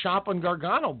was Ciampa and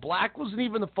Gargano. Black wasn't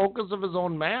even the focus of his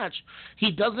own match.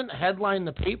 He doesn't headline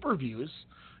the pay-per-views.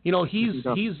 You know, he's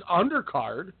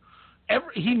undercard.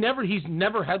 He's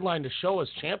never headlined a show as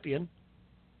champion.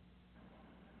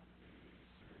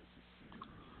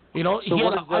 You know, so he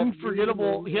had an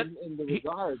unforgettable. In the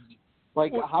regards,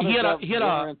 like how does that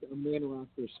warrant a main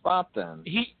roster spot then?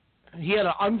 He had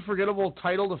an unforgettable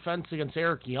title defense against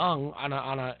Eric Young on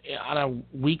a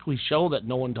weekly show that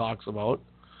no one talks about.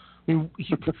 I mean,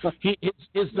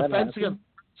 his defense against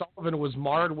Sullivan was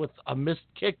marred with a missed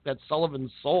kick that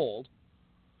Sullivan sold.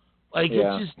 Like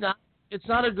it's just not. It's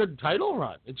not a good title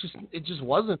run. It just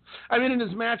wasn't. I mean, in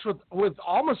his match with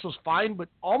Almas was fine, but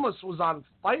Almas was on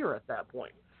fire at that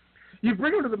point. You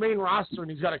bring him to the main roster and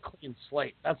he's got a clean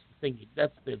slate. That's the thing.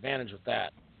 That's the advantage with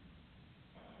that.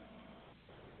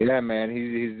 Yeah, man,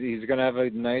 he's gonna have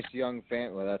a nice young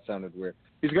fan. Well, that sounded weird.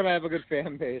 He's gonna have a good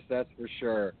fan base, that's for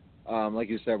sure. Like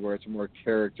you said, where it's more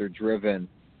character driven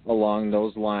along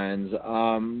those lines.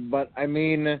 But I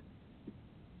mean,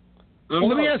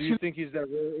 let me ask do you think he's that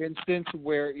rare instance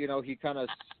where he kind of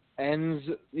ends,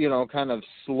 kind of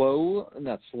slow,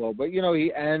 not slow, but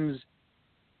he ends.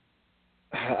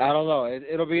 I don't know.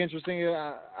 It'll be interesting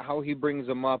how he brings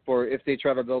them up, or if they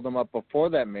try to build them up before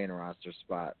that main roster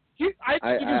spot.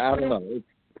 I don't know.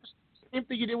 Same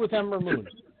thing you did with Ember Moon.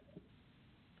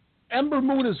 Ember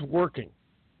Moon is working.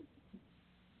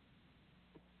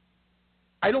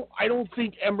 I don't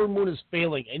think Ember Moon is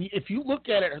failing. And if you look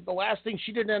at it, the last thing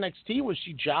she did in NXT was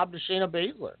she jobbed to Shayna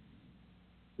Baszler.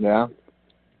 Yeah.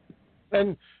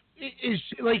 And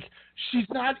she's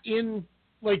not in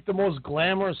the most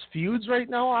glamorous feuds right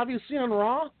now, obviously on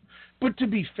Raw. But to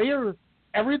be fair,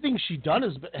 everything she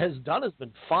has done has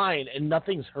been fine, and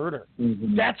nothing's hurt her.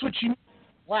 Mm-hmm. That's what you need,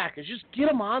 Black, is just get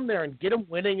him on there and get him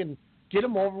winning and get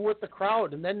him over with the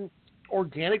crowd, and then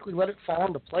organically let it fall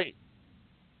into place.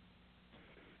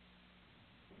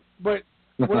 But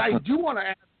what I do want to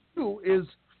ask you is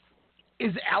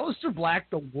Aleister Black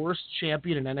the worst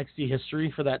champion in NXT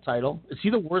history for that title? Is he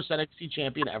the worst NXT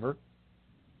champion ever?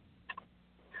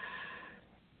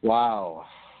 Wow.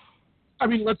 I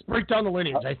mean, let's break down the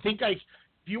lineage. I think if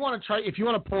you want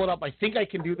to pull it up, I think I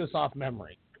can do this off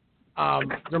memory.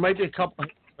 There might be a couple.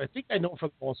 I think I know for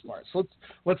the most part. So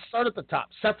let's start at the top.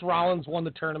 Seth Rollins won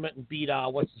the tournament and beat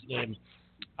what's his name,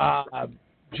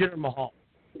 Jinder Mahal.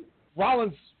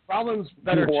 Rollins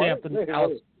better champ than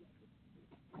Aleister.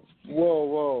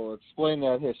 Whoa! Explain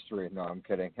that history. No, I'm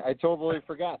kidding. I totally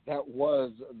forgot. That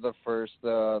was the first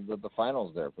the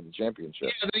finals there for the championship.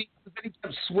 Yeah, then he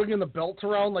kept swinging the belt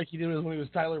around like he did when he was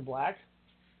Tyler Black.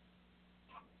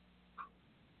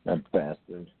 That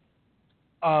bastard.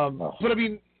 But I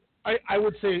mean, I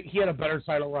would say he had a better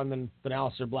title run than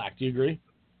Aleister Black. Do you agree?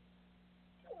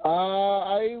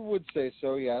 I would say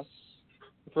so. Yes,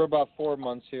 for about 4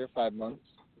 months here, 5 months.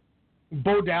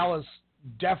 Bo Dallas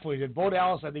definitely did. Bo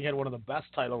Dallas, I think, had one of the best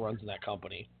title runs in that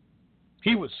company.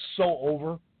 He was so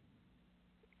over.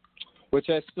 Which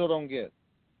I still don't get.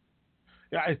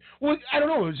 Yeah, I don't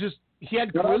know. It was just he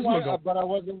had charisma. But I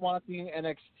wasn't watching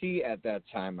NXT at that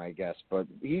time, I guess. But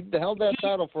he held that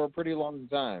title for a pretty long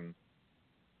time.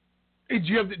 Did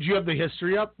you have the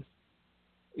history up?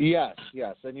 Yes.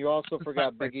 And you also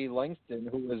forgot Big E Langston,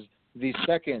 who was the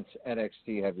second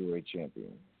NXT heavyweight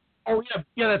champion. Oh,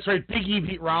 yeah, that's right. Big E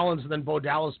beat Rollins, and then Bo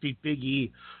Dallas beat Big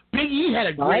E. Big E had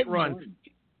a great run.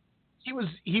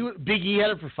 Big E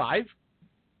had it for 5?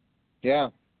 Yeah,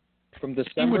 from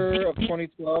December of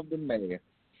 2012 to May.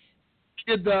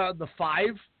 He did the 5,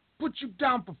 put you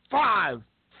down for 5,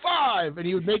 and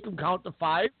he would make them count to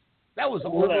 5. That was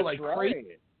over like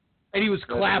crazy. And he was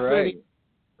clapping. Right.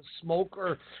 Smoke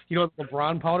or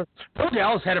LeBron powder. Bo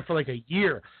Dallas had it for like a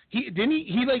year. He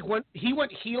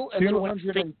went heel and then went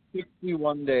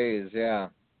 261 days. Yeah.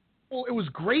 Well, it was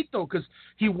great though because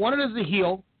he won it as a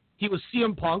heel. He was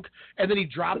CM Punk, and then he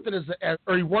dropped it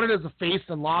or he won it as a face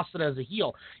and lost it as a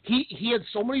heel. He had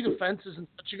so many defenses and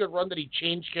such a good run that he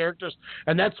changed characters,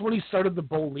 and that's when he started the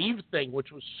Believe thing,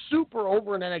 which was super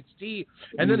over in NXT,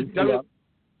 and then it got.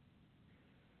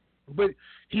 But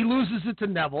he loses it to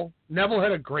Neville. Neville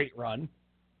had a great run.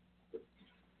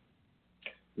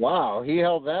 Wow, he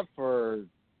held that for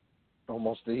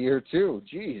almost a year too.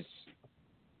 Jeez.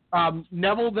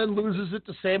 Neville then loses it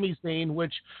to Sami Zayn,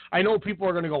 which I know people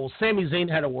are going to go, well, Sami Zayn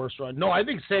had a worse run. No, I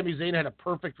think Sami Zayn had a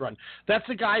perfect run. That's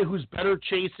a guy who's better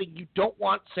chasing. You don't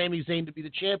want Sami Zayn to be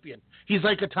the champion. He's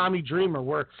like a Tommy Dreamer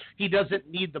where he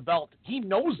doesn't need the belt. He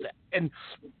knows that. And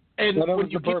that was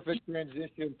the perfect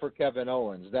transition for Kevin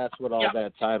Owens. That's what all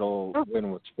that title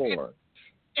win was for.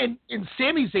 And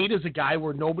Sami Zayn is a guy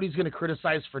where nobody's going to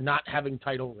criticize for not having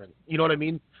title run. You know what I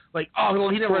mean? Like, oh, well,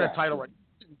 he never had a title run.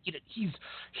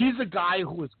 He's a guy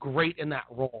who was great in that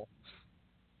role.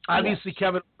 Obviously,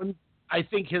 Kevin Owens, I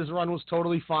think his run was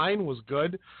totally fine, was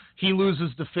good. He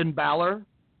loses to Finn Balor.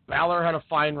 Balor had a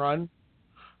fine run.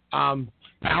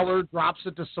 Balor drops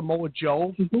it to Samoa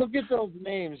Joe. Look at those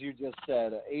names you just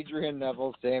said. Adrian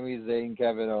Neville, Sami Zayn,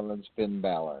 Kevin Owens, Finn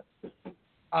Balor.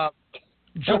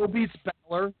 Joe beats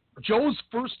Balor. Joe's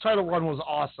first title run was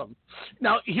awesome.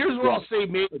 Now, here's where I'll say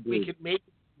maybe we can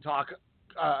talk.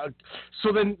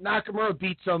 So then Nakamura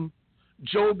beats him.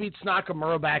 Joe beats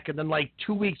Nakamura back, and then like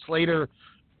 2 weeks later,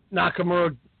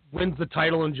 Nakamura wins the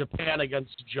title in Japan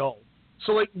against Joe.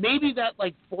 So like maybe that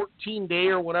like 14-day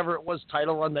or whatever it was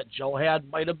title run that Joe had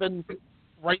might have been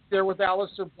right there with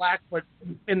Aleister Black, but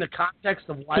in the context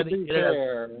of why they did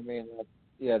it. I mean,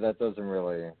 that doesn't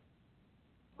really.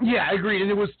 Yeah, I agree.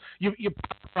 And it was you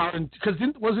because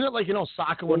wasn't it like in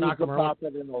Osaka when Nakamura?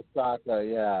 In Osaka,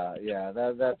 yeah.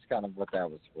 That's kind of what that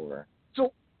was for.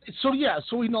 So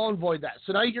we null and void that.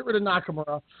 So now you get rid of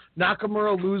Nakamura.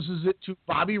 Nakamura loses it to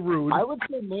Bobby Roode. I would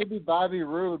say maybe Bobby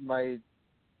Roode might.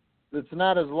 It's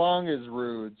not as long as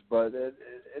Roode's, but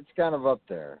it's kind of up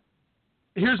there.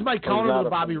 Here's my counter to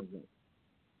Bobby Roode.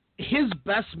 His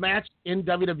best match in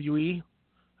WWE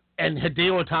and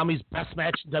Hideo Itami's best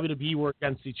match in WWE were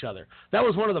against each other. That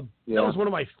was one of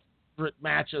my favorite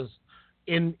matches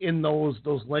in those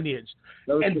lineage.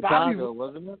 That was and Chicago,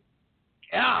 wasn't it?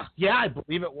 Yeah, I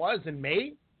believe it was in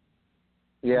May.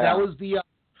 Yeah, that was the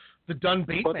Dunn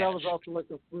Bate but match. That was also like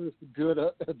the first good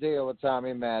Hideo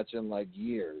Itami match in like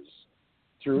years,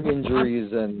 through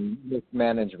injuries and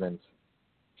mismanagement.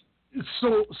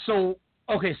 So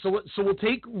we'll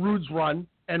take Roode's run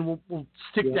and we'll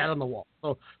stick that on the wall.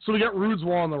 So we got Roode's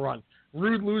wall on the run.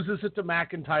 Roode loses it to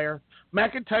McIntyre.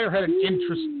 McIntyre had an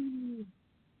interest.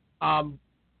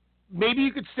 Maybe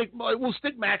you could we'll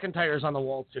stick McIntyre's on the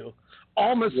wall too.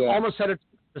 Almost had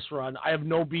this run. I have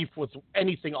no beef with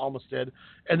anything Almost did.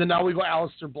 And then now we go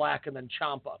Aleister Black and then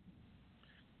Ciampa.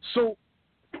 So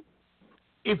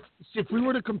if we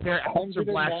were to compare Aleister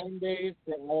Black, 109 days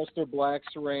for Aleister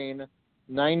Black's reign,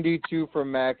 92 for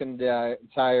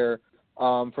McIntyre.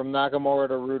 From Nakamura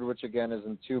to Roode, which again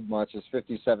isn't too much, is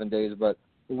 57 days. But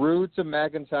Roode to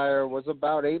McIntyre was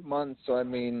about 8 months. So I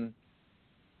mean,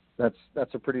 that's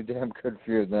a pretty damn good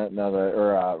feud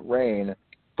reign.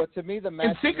 But to me, the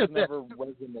matches never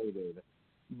resonated.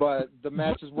 But the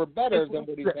matches were better than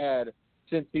what he's had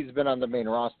since he's been on the main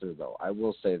roster, though. I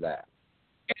will say that.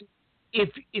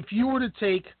 If you were to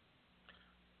take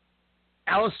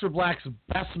Aleister Black's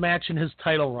best match in his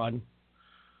title run,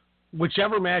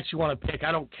 whichever match you want to pick,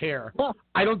 I don't care.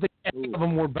 I don't think any of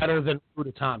them were better than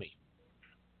Roode Itami.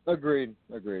 Agreed.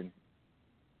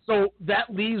 So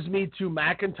that leaves me to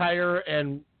McIntyre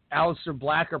and Aleister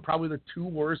Black are probably the two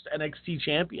worst NXT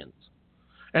champions.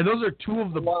 And those are two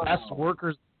of the best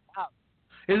workers we have.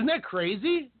 Isn't that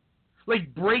crazy?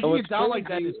 Like breaking it down like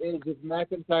that is if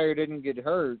McIntyre didn't get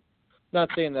hurt, not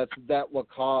saying that's what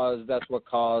caused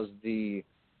the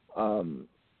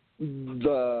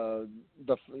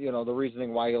the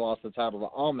reasoning why he lost the title to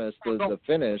Almas, the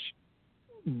finish.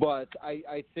 But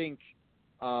I think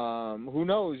who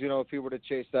knows, if he would have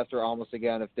chased after Almas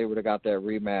again, if they would have got that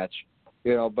rematch,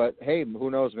 but hey,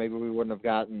 who knows, maybe we wouldn't have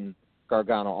gotten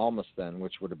Gargano Almas then,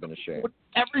 which would have been a shame.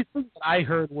 Everything that I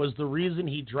heard was the reason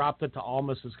he dropped it to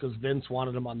Almas is because Vince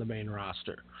wanted him on the main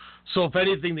roster. So if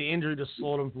anything, the injury just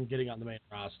slowed him from getting on the main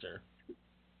roster.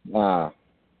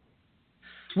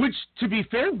 Which, to be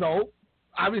fair, though,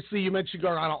 obviously you mentioned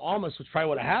Gargano Almas, which probably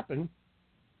would have happened.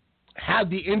 Had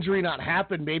the injury not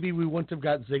happened, maybe we wouldn't have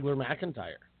got Ziggler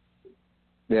McIntyre.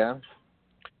 Yeah.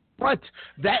 But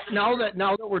now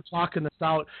that we're talking this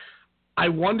out, I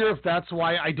wonder if that's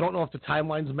why, I don't know if the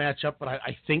timelines match up, but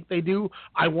I think they do.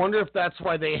 I wonder if that's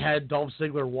why they had Dolph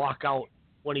Ziggler walk out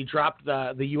when he dropped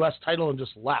the U.S. title and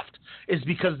just left, is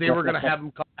because they were going to have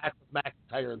him come back with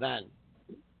McIntyre then.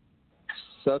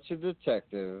 Such a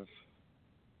detective.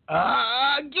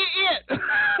 Get it!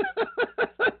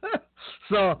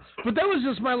 So, but that was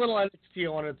just my little NXT I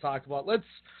wanted to talk about. Let's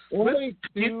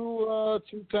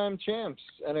two-time champs,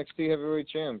 NXT heavyweight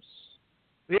champs.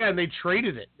 Yeah, and they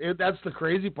traded it. That's the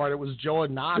crazy part. It was Joe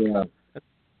and Knox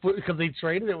because they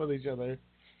traded it with each other.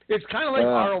 It's kind of like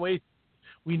ROH.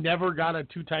 We never got a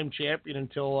two-time champion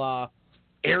until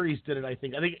Aries did it, I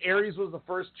think. I think Aries was the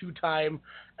first two-time,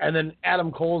 and then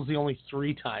Adam Cole's the only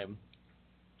three-time.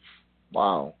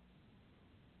 Wow.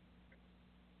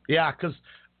 Yeah, because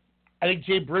I think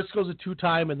Jay Briscoe's a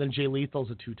 2-time, and then Jay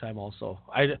Lethal's a 2-time also.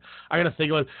 I got to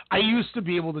think of it. I used to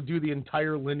be able to do the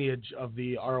entire lineage of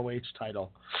the ROH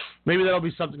title. Maybe that'll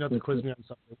be something that's a quiz me on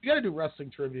something. We got to do wrestling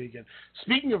trivia again.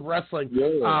 Speaking of wrestling,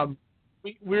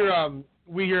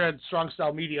 we here at Strong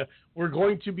Style Media, we're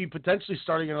going to be potentially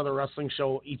starting another wrestling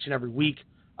show each and every week.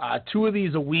 2 of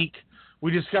these a week.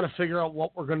 We just got to figure out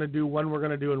what we're going to do, when we're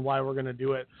going to do, and why we're going to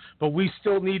do it. But we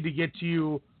still need to get to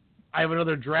you. I have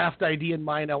another draft idea in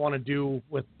mind I want to do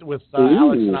with Alex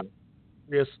and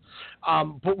I.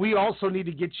 But we also need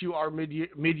to get you our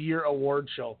mid-year award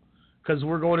show because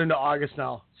we're going into August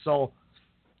now. So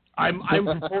I'm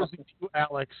proposing to you,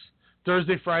 Alex,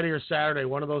 Thursday, Friday, or Saturday,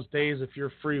 one of those days, if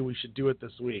you're free, we should do it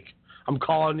this week. I'm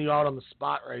calling you out on the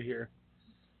spot right here.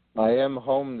 I am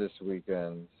home this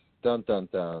weekend. Dun, dun,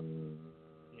 dun.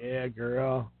 Yeah,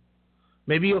 girl.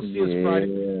 Maybe you'll see us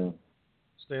Friday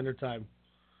Standard Time.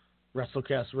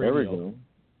 WrestleCast Radio.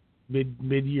 There we go.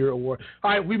 Mid-year award.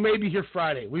 All right, we may be here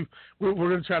Friday. We're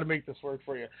going to try to make this work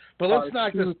for you. But let's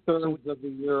knock this. 2/3 of the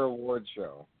year award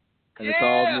show. And it's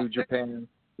all New Japan.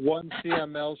 1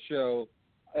 CML show,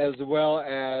 as well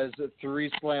as 3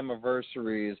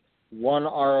 Slammiversaries, 1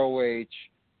 ROH,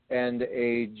 and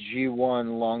a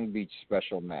G1 Long Beach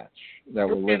special match that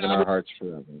will live in our hearts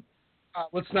forever.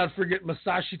 Let's not forget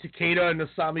Masashi Takeda and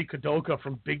Nasami Kadoka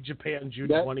from Big Japan June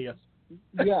 20th.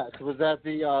 Yes, was that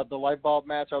the light bulb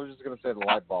match? I was just going to say the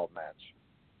light bulb match.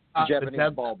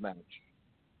 Japanese bulb match.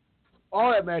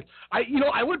 All that match.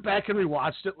 I went back and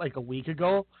rewatched it like a week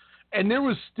ago, and there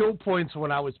was still points when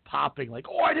I was popping, like,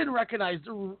 I didn't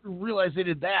realize they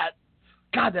did that.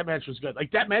 God, that match was good.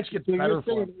 Like, that match gets better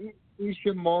for me.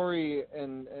 Ishimori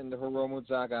and Hiromu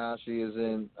Takahashi is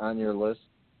on your list?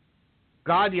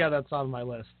 God, yeah, that's on my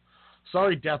list.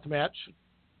 Sorry, Deathmatch.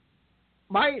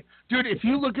 Dude, if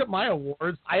you look at my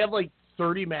awards, I have like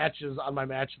 30 matches on my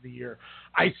match of the year.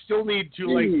 I still need to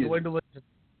dwindle it.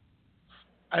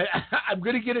 I'm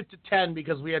going to get it to 10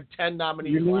 because we had 10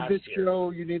 nominees last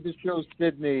year. You need to show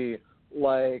Sydney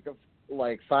like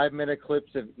 5-minute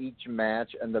clips of each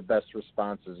match and the best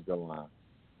responses go on.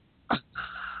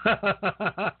 I'm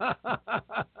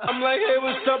like, hey,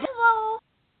 what's up?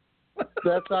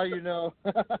 That's how you know.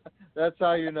 That's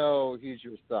how you know he's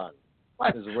your son.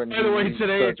 Is when by the way,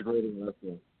 today, starts grading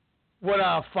wrestling. When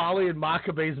Foley and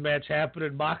Makabe's match happened,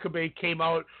 and Makabe came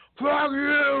out, "Fuck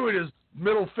you!" and his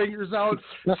middle fingers out.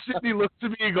 Sidney looks at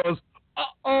me and goes,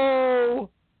 "Uh-oh,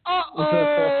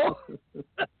 uh-oh."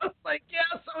 I was like,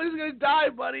 yeah, somebody's gonna die,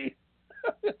 buddy.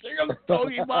 Here comes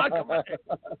Togi Makabe.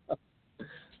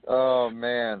 Oh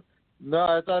man, no,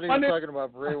 I thought he was talking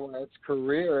about Bray Wyatt's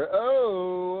career.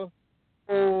 Oh.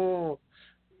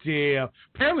 Damn.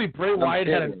 Apparently Bray Wyatt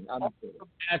had a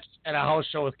match at a house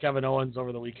show with Kevin Owens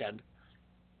over the weekend.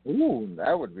 Ooh,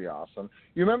 that would be awesome.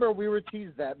 You remember we were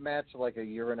teased that match like a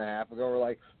year and a half ago. We're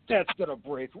like, that's going to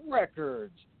break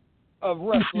records of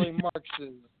wrestling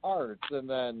Marx's hearts, and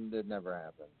then it never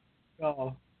happened.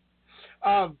 Oh.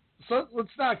 So let's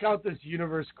knock out this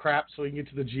universe crap so we can get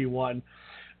to the G1.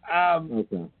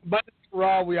 Okay. But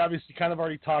Raw, we obviously kind of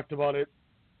already talked about it.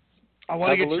 I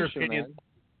want to get your opinion. Man.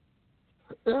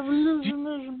 Evolution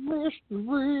is a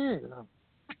mystery.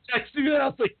 I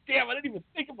was like, damn, I didn't even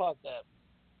think about that.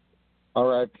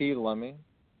 R.I.P. Lemmy.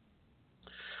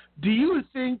 Do you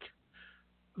think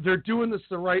they're doing this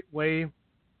the right way?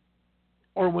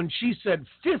 Or when she said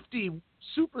 50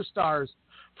 superstars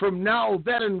from now,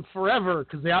 then, and forever,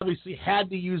 because they obviously had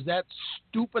to use that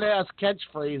stupid-ass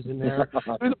catchphrase in there.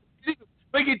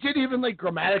 Like, it didn't even,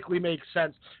 grammatically make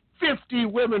sense. 50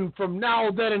 women from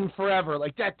now, then, and forever.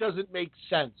 Like, that doesn't make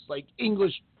sense. Like,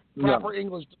 proper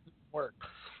English doesn't work.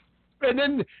 And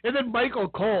then Michael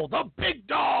Cole, the big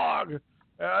dog,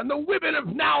 and the women of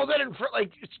now, then, and forever.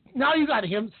 Like, now you got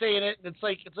him saying it, and it's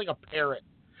like a parrot.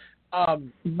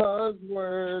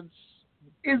 Buzzwords.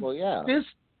 Is this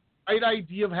the right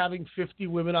idea of having 50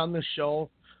 women on the show?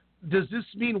 Does this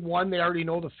mean, one, they already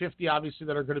know the 50, obviously,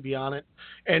 that are going to be on it?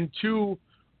 And two,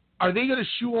 are they going to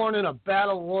shoehorn in a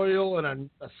battle royal and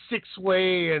a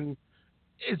six-way? And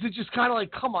is it just kind of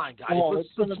like, come on, guys? Oh, it's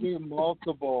going to be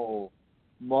multiple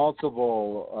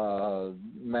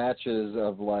matches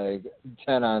of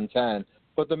 10-on-10.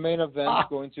 But the main event's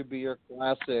going to be your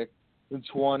classic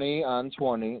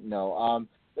 20-on-20. No,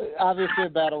 obviously a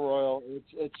battle royal.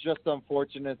 It's just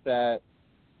unfortunate that,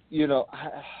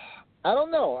 I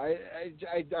don't know.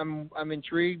 I'm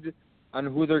intrigued on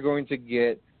who they're going to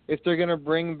get. If they're going to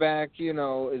bring back, is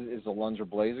Alundra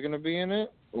Blaze going to be in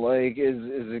it?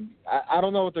 I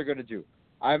don't know what they're going to do.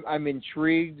 I'm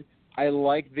intrigued. I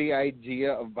like the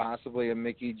idea of possibly a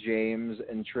Mickie James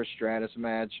and Trish Stratus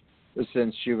match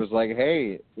since she was like,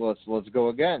 hey, let's go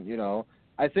again.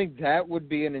 I think that would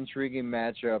be an intriguing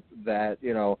matchup that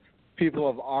people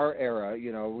of our era,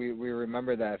 we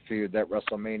remember that feud, that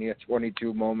WrestleMania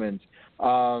 22 moment,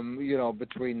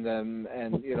 between them,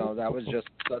 and that was just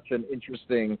such an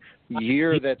interesting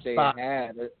year that they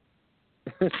had.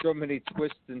 So many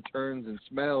twists and turns and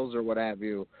smells or what have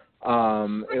you.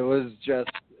 It was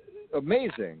just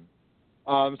amazing.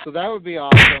 So that would be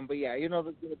awesome. But yeah, there's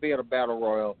going to be a battle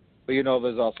royal, but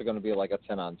there's also going to be like a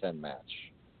 10-on-10 match.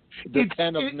 The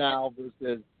 10 of now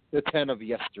versus the 10 of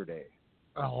yesterday.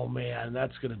 Oh man,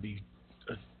 that's going to be.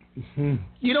 And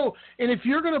if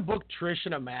you're going to book Trish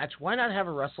in a match, why not have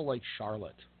her wrestle like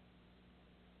Charlotte?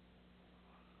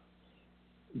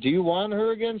 Do you want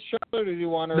her against Charlotte, or do you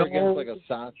want her against like a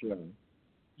Sasha?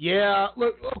 Yeah,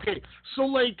 look, okay. So,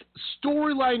 like,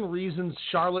 storyline reasons,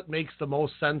 Charlotte makes the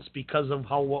most sense because of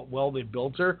how well they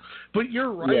built her. But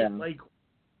you're right. Yeah. Like,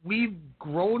 we've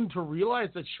grown to realize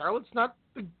that Charlotte's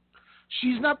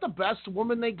she's not the best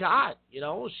woman they got.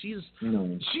 She's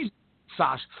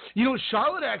Sasha.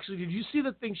 Charlotte actually, did you see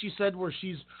the thing she said where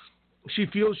she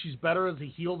feels she's better as a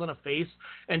heel than a face,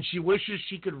 and she wishes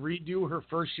she could redo her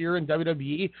first year in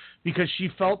WWE because she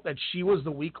felt that she was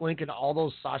the weak link in all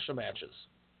those Sasha matches.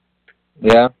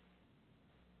 Yeah.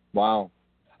 Wow.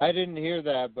 I didn't hear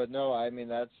that, but no, I mean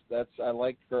that's I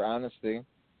liked her honesty.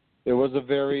 It was a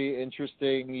very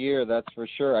interesting year, that's for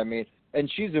sure. I mean, and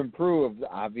she's improved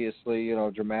obviously,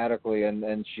 dramatically,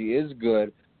 and she is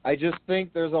good. I just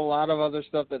think there's a lot of other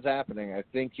stuff that's happening. I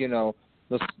think,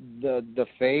 the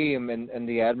fame and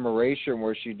the admiration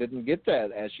where she didn't get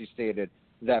that, as she stated,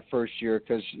 that first year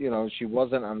because, she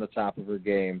wasn't on the top of her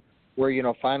game,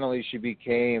 where, finally she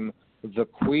became the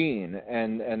queen,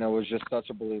 and it was just such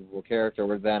a believable character.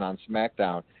 Where then on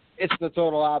SmackDown, it's the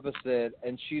total opposite,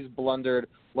 and she's blundered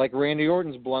like Randy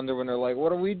Orton's blunder when they're like, what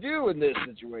do we do in this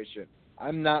situation?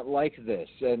 I'm not like this,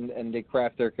 and they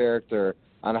craft their character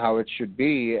on how it should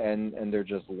be, and they're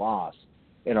just lost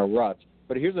in a rut.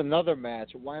 But here's another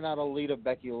match. Why not a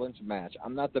Lita-Becky Lynch match?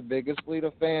 I'm not the biggest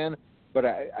Lita fan, but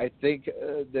I think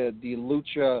the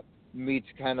Lucha meets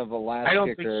kind of a last kicker. I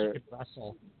don't think she could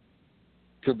wrestle.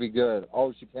 Could be good.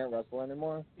 Oh, she can't wrestle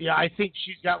anymore? Yeah, I think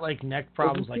she's got like neck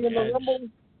problems like in the Edge. Rumble?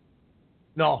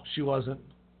 No, she wasn't.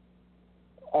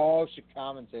 Oh, she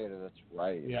commentated. That's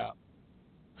right. Yeah.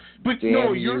 But Damn,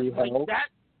 no, you're like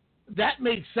that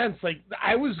makes sense. Like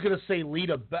I was gonna say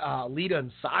Lita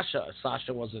and Sasha.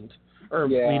 Sasha wasn't, or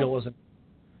Lita wasn't.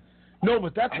 No,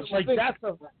 but that's I just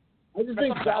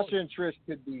think Sasha and Trish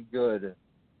could be good,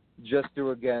 just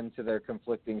due again to their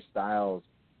conflicting styles.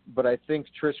 But I think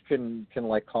Trish can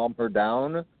like calm her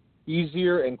down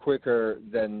easier and quicker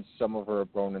than some of her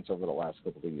opponents over the last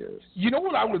couple of years. You know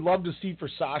what I would love to see for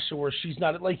Sasha, where she's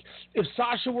not like, if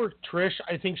Sasha were Trish,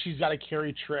 I think she's got to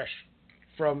carry Trish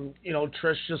from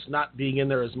Trish just not being in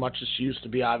there as much as she used to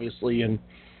be, obviously, and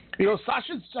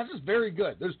Sasha's very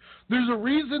good. There's a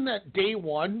reason that day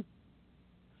one,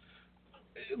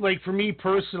 like for me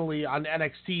personally on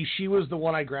NXT, she was the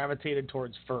one I gravitated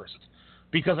towards first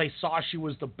because I saw she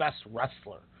was the best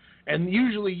wrestler. And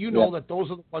usually, that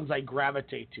those are the ones I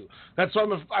gravitate to. That's why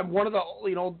I'm one of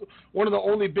the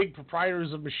only big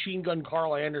proprietors of Machine Gun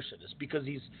Carl Anderson, is because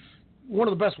he's one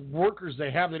of the best workers they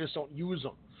have. They just don't use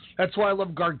him. That's why I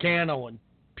love Gargano and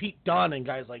Pete Dunne and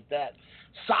guys like that.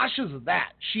 Sasha's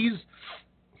that. She's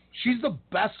the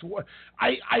best.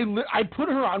 I put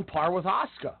her on par with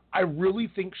Asuka. I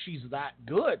really think she's that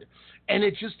good, and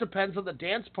it just depends on the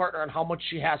dance partner and how much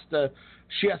she has to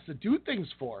do things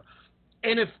for.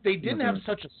 And if they didn't have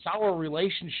such a sour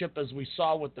relationship as we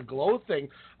saw with the Glow thing,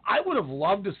 I would have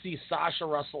loved to see Sasha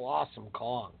wrestle Awesome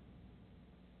Kong.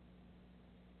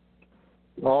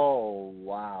 Oh,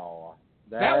 wow.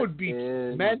 That would be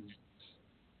meant.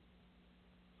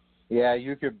 Yeah,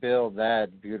 you could build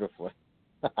that beautifully.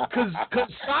 Because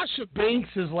Sasha Banks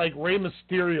is like Rey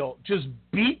Mysterio. Just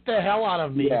beat the hell out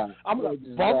of me. Yeah, I'm going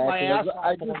to bump my ass off.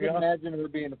 I just imagine her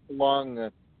being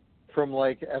flung from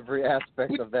like every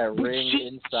aspect of that ring,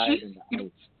 inside and out.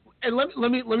 And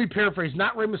let me paraphrase.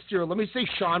 Not Rey Mysterio. Let me say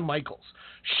Shawn Michaels.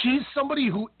 She's somebody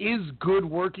who is good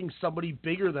working somebody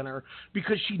bigger than her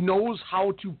because she knows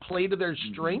how to play to their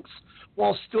strengths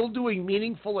while still doing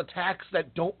meaningful attacks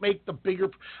that don't make the bigger.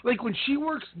 Like when she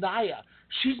works Nia,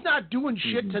 she's not doing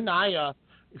shit to Nia.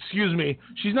 Excuse me.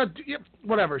 She's not.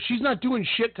 Whatever. She's not doing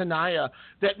shit to Nia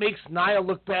that makes Nia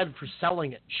look bad for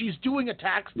selling it. She's doing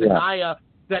attacks to Nia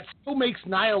that still makes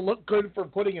Nia look good for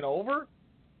putting it over.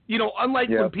 Unlike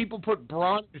when people put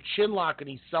Braun to chinlock and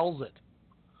he sells it.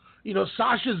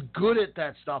 Sasha's good at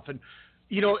that stuff. And,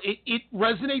 it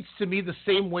resonates to me the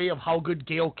same way of how good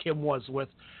Gail Kim was with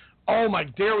Oh my,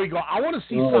 there we go. I want to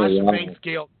see Sasha Banks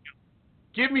Gail.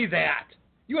 Give me that.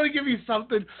 You want to give me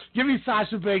something? Give me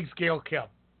Sasha Banks Gail Kim.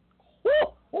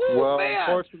 Well, man.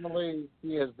 unfortunately,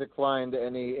 he has declined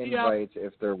any invite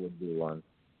if there would be one.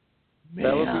 Man.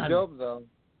 That would be dope, though.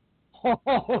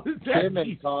 Oh, Him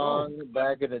and Kong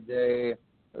back in the day,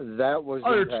 that was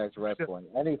Impact Wrestling.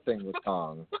 Anything with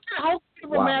Kong. Look at how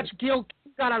good of a match Gail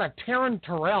Kim got out of Taryn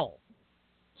Terrell.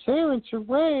 Taryn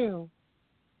Terrell.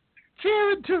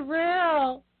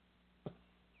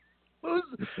 Who's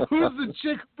the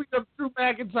chick who beat up Drew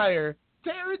McIntyre?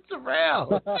 Taryn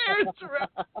Terrell.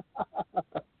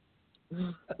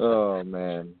 Oh,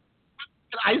 man.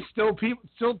 I still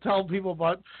tell people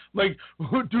about, like,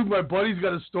 dude, my buddy's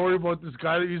got a story about this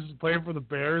guy that used to play for the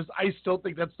Bears. I still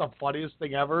think that's the funniest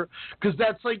thing ever, because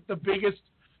that's like the biggest.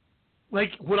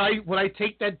 Like, when I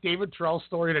take that David Terrell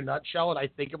story in a nutshell and I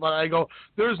think about it, I go,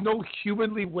 there's no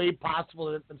humanly way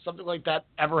possible that something like that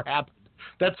ever happened.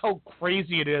 That's how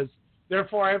crazy it is.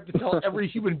 Therefore, I have to tell every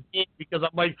human being, because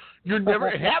I'm like, you're never,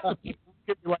 it happens. People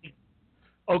get like,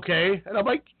 okay. And I'm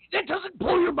like, that doesn't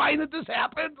blow your mind that this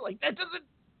happened? Like, that doesn't,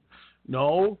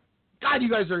 no. God, you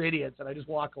guys are idiots. And I just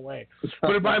walk away.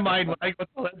 But in my mind, when I go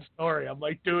tell that story, I'm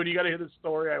like, dude, you got to hear the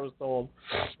story I was told.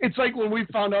 It's like when we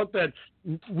found out that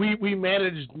we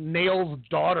managed Nail's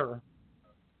daughter.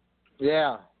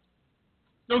 Yeah.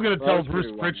 Still going to tell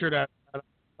Bruce Pritchard at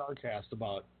WrestleCast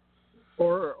about.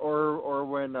 Or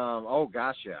when, oh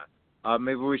gosh, yeah.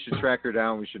 Maybe we should track her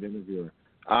down. We should interview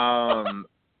her.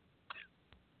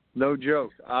 No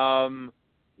joke.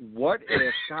 What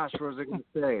if, gosh, what was I going to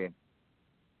say?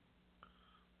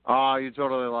 Oh, you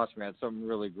totally lost me. I had something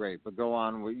really great. But go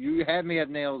on. You had me at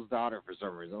Nail's daughter for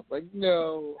some reason. I was like,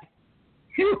 no.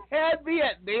 You had me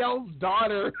at Nail's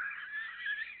daughter.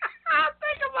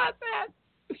 Think about that.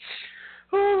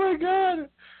 Oh, my God.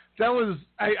 That was,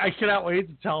 I cannot wait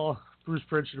to tell Bruce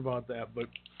Pritchard about that. But,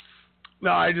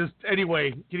 no,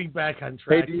 anyway, getting back on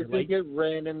track. Hey, do you think it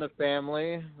ran in the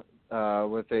family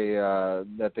with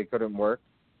that they couldn't work?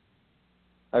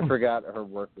 I forgot her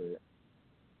work rate.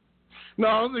 No,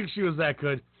 I don't think she was that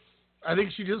good. I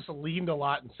think she just leaned a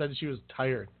lot and said she was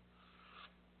tired.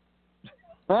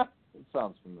 Huh? It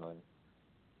sounds familiar.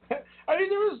 I mean,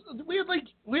 we had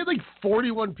like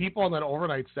 41 people on that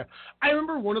overnight staff. I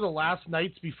remember one of the last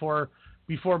nights before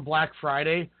Black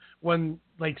Friday when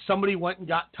like somebody went and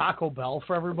got Taco Bell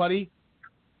for everybody,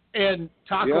 and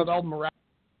Taco Bell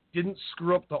didn't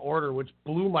screw up the order, which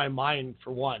blew my mind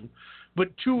for one. But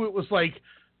two, it was like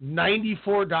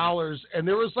 $94, and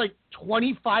there was like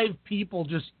 25 people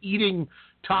just eating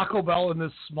Taco Bell in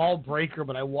this small breaker.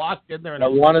 But I walked in there, and I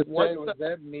want to say, was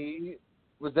that me?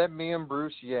 Was that me and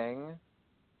Bruce Yang?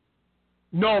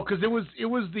 No, because it was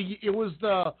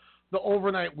the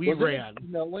overnight we ran.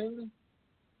 Snowing?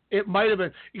 It might have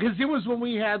been, because it was when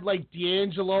we had like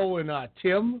D'Angelo and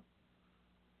Tim.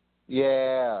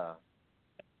 Yeah.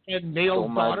 And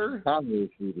Nail's daughter. Shout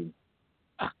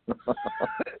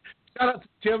out to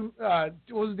Tim. What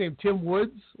was his name? Tim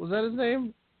Woods? Was that his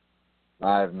name?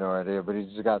 I have no idea, but he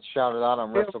just got shouted out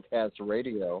on WrestleCast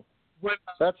radio.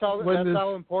 That's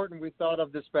how important we thought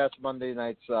of this past Monday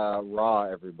night's Raw,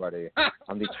 everybody,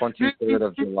 on the 23rd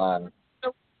of July.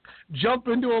 Jump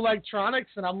into electronics,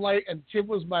 and I'm like, and Tim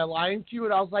was my line cue,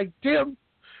 and I was like, Tim,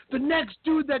 the next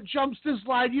dude that jumps this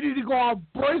line, you need to go all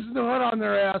Boys in the Hood on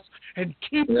their ass and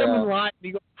keep them in line. And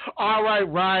he goes, all right,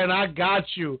 Ryan, I got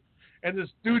you. And this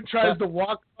dude tries to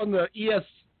walk on the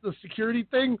security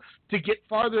thing to get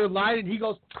farther in line, and he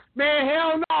goes, man,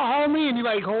 hell no, homie. And he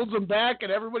like holds him back,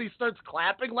 and everybody starts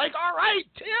clapping like, all right,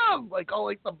 Tim, like all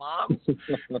like the moms.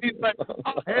 He's like,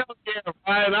 oh, hell yeah,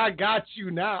 Ryan, I got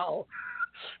you now.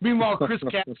 Meanwhile, Chris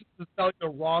Cassidy is selling the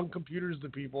wrong computers to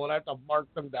people, and I have to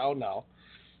mark them down now.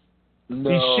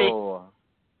 No.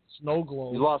 Snow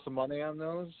globes. You lost some money on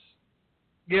those?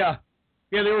 Yeah.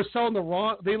 Yeah, they were selling the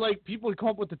wrong. They like, people would come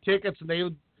up with the tickets, and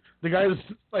the guys,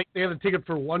 like, they had a ticket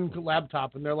for one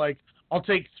laptop, and they're like, I'll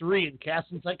take 3. And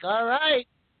Cassidy's like, all right.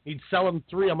 He'd sell him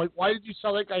 3. I'm like, why did you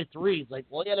sell that guy 3? He's like,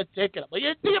 well, he had a ticket. I'm like, you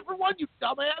had a ticket for 1, you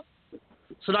dumbass.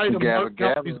 So now you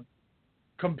have his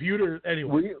computer.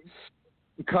 Anyway.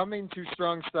 Coming to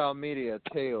Strong Style Media,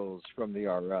 Tales from the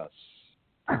RS.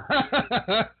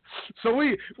 So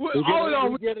we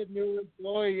get a new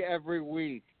employee every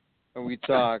week, and we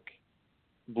talk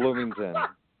Bloomington,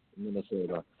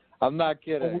 Minnesota. I'm not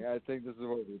kidding. I think this is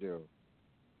what we do.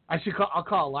 I'll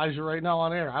call Elijah right now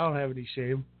on air. I don't have any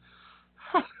shame.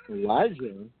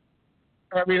 Elijah?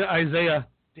 I mean, Isaiah.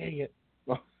 Dang it.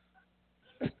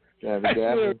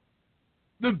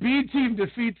 The B team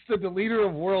defeats the Deleter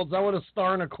of Worlds. I want a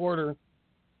 $1.25.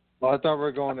 Well, I thought we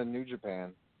were going to New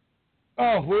Japan.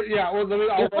 Oh, well, I'll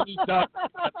run these down.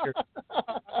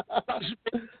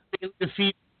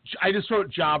 Defeat. I just wrote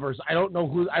jobbers. I don't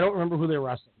remember who they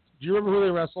wrestled. Do you remember who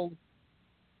they wrestled?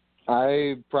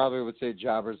 I probably would say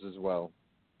jobbers as well.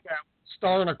 Yeah,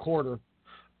 star and a quarter.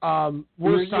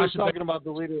 You're talking about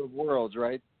the Leader of Worlds,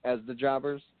 right? As the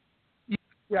jobbers?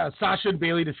 Yeah, Sasha and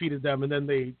Bailey defeated them, and then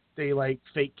they like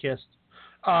fake kissed.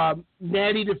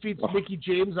 Natty defeats Mickie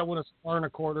James. I won a star and a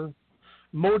quarter.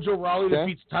 Mojo Rawley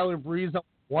defeats Tyler Breeze. I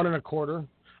won 1 1/4.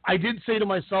 I did say to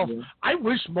myself, I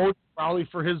wish Mojo Rawley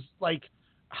for his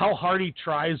how hard he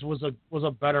tries was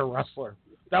a better wrestler.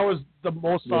 That was the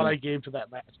most thought I gave to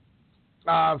that match.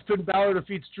 Finn Balor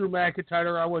defeats Drew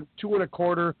McIntyre. I went 2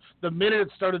 1/4. The minute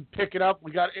it started picking up,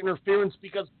 we got interference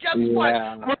because guess what?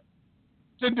 We're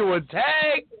into a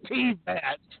tag team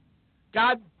match.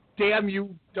 God damn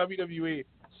you, WWE.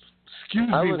 Excuse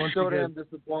me. I was so damn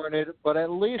disappointed, but at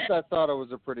least I thought it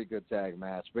was a pretty good tag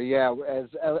match. But yeah,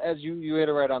 as you hit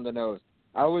it right on the nose,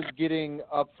 I was getting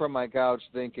up from my couch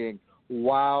thinking,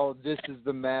 wow, this is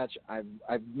the match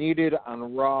I've needed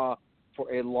on Raw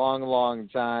for a long, long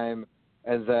time.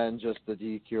 And then just the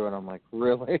DQ, and I'm like,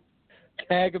 really?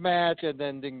 Tag match, and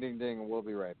then ding, ding, ding, and we'll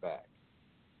be right back.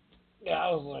 Yeah,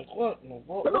 I was like, what in the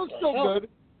world? But it was still good.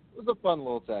 It was a fun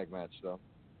little tag match, though.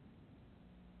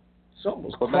 Something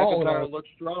was but McIntyre looked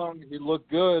strong. He looked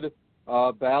good.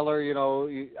 Balor,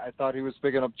 I thought he was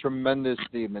picking up tremendous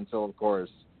steam until, of course,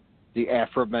 the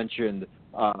aforementioned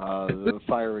the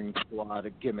firing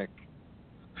squad gimmick.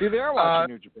 See, they are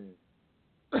watching New Japan.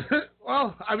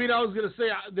 Well, I mean, I was going to say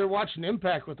they're watching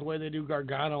Impact with the way they do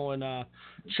Gargano and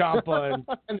Ciampa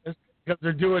and because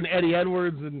they're doing Eddie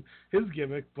Edwards and his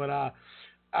gimmick. But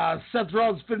Seth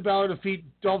Rollins, Finn Balor defeat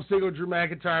Dolph Ziggler, Drew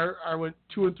McIntyre. I went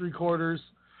 2 3/4.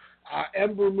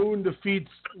 Ember Moon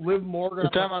defeats Liv Morgan.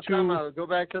 Time out. Go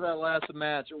back to that last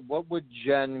match. What would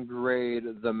Jen grade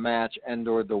the match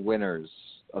and/or the winners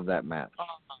of that match?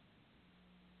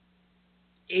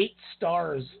 8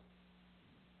 stars.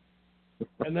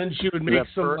 And then she would make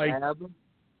some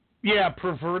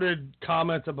perverted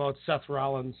comment about Seth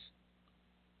Rollins.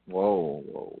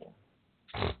 Whoa.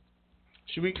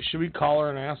 Should we call her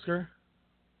and ask her?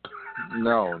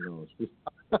 No.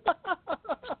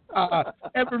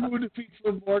 Ember Moon defeats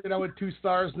Liv Morgan. I went 2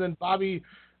 stars, and then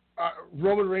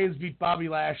Roman Reigns beat Bobby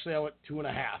Lashley. I went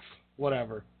 2.5.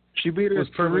 Whatever. She beat her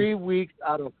 3 weeks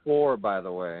out of 4, by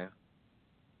the way.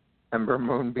 Ember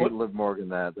Moon beat Liv Morgan.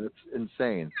 That's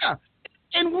insane. Yeah.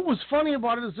 And what was funny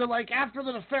about it is they're like, after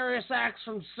the nefarious acts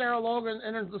from Sarah Logan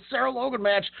and the Sarah Logan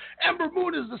match, Ember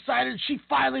Moon has decided she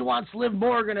finally wants Liv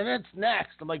Morgan, and it's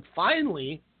next. I'm like,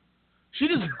 finally? She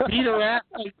just beat her ass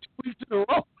like 2 weeks in a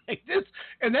row like this,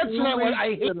 and that's why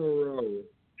I hate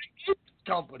this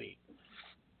company.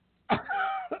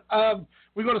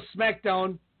 We go to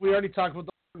SmackDown. We already talked about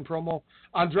the promo.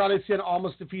 Andrade Cien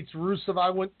almost defeats Rusev. I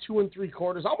went 2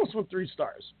 3/4. Almost went 3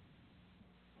 stars.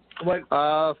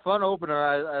 Fun opener.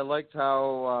 I liked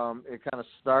how it kind of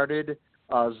started.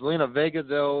 Zelina Vega,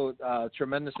 though,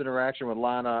 tremendous interaction with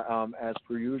Lana as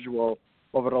per usual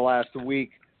over the last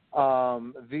week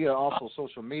via also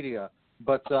social media.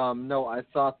 But no, I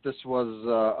thought this was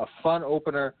a fun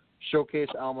opener.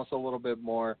 Showcased almost a little bit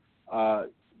more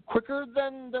quicker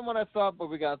than what I thought, but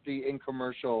we got the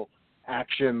in-commercial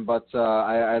action. But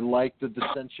I liked the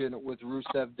dissension with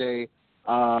Rusev Day.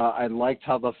 I liked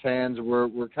how the fans were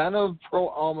kind of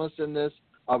pro-Almas in this,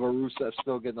 but Rusev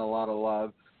still getting a lot of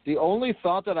love. The only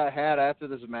thought that I had after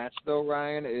this match, though,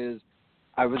 Ryan, is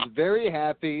I was very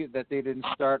happy that they didn't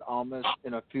start Almas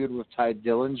in a feud with Ty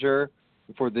Dillinger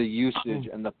for the usage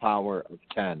and the power of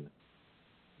 10.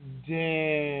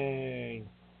 Dang.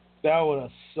 That would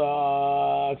have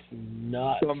sucked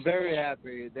nuts. So I'm very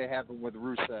happy they have him with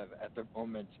Rusev at the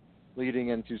moment, leading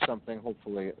into something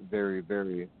hopefully very,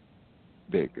 very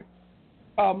big.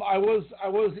 I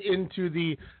was into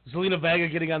the Zelina Vega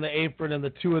getting on the apron and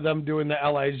the two of them doing the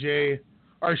LIJ,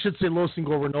 or I should say Los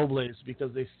Ingobernables,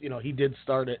 because he did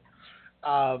start it.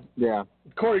 Yeah.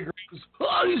 Corey Graves,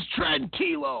 he's treading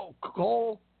Kilo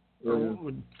Cole or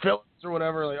Phillips or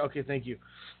whatever. Like, okay, thank you.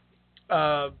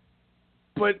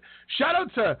 But shout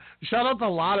out to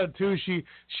Lana too.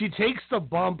 She takes the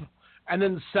bump and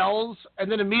then sells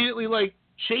and then immediately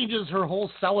changes her whole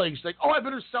selling. She's like, oh, I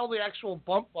better sell the actual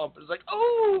bump. It's like,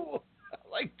 oh,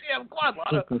 damn, come on,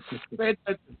 Lana.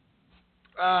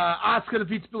 Asuka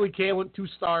defeats Billie Kay, went 2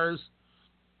 stars.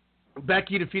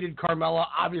 Becky defeated Carmella.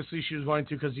 Obviously, she was going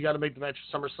to because you got to make the match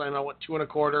for SummerSlam. I went 2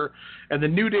 1/4. And the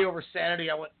New Day over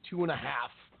Sanity, I went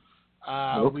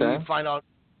 2.5. Okay. We find out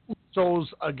Usos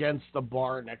against the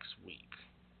Bar next week.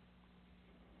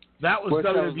 That was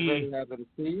WWE. Happy to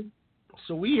see.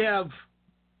 So we have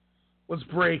let's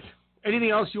break.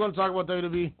 Anything else you want to talk about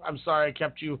WWE? I'm sorry I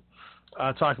kept you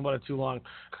talking about it too long.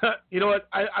 You know what?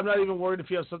 I'm not even worried if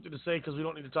you have something to say because we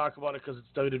don't need to talk about it because it's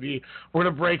WWE. We're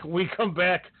going to break. When we come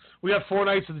back, we have 4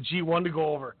 nights of the G1 to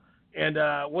go over. And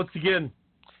once again,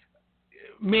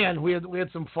 man, we had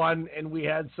some fun and we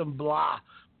had some blah.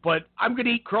 But I'm going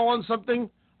to eat crow on something.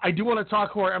 I do want to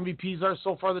talk who our MVPs are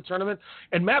so far in the tournament.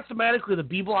 And mathematically, the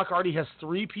B block already has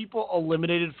 3 people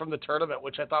eliminated from the tournament,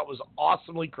 which I thought was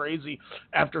awesomely crazy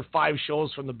after 5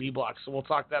 shows from the B block. So we'll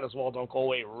talk that as well. Don't go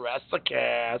away.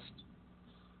 WrestleCast.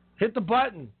 Hit the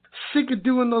button. Sick of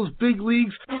doing those big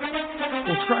leagues?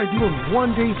 We'll try doing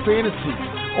one-day fantasy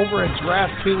over at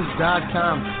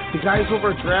DraftKings.com. The guys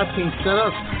over at DraftKings set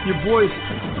us, your boys,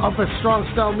 up at Strong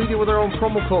Style Media with our own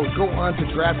promo code. Go on to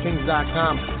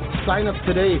DraftKings.com. Sign up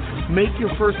today. Make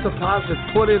your first deposit.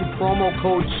 Put in promo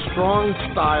code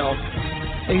STRONGSTYLE,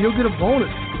 and you'll get a bonus.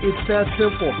 It's that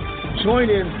simple. Join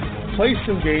in, play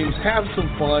some games, have some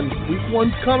fun. Week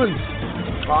 1's coming.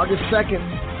 August 2nd.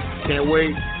 Can't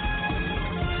wait.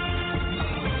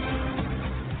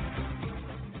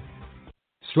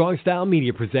 Strong Style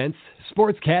Media presents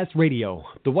Sportscast Radio,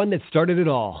 the one that started it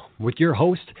all, with your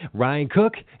host, Ryan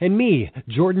Cook, and me,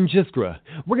 Jordan Jiskra.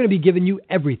 We're going to be giving you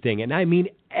everything, and I mean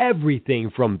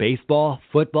everything from baseball,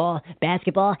 football,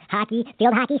 basketball, hockey,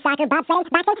 field hockey, soccer, bobsledding,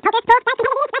 boxing, sports,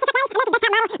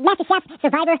 MasterChef,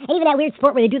 Survivor, and even that weird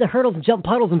sport where they do the hurdles and jump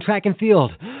puddles and track and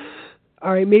field.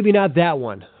 All right, maybe not that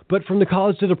one, but from the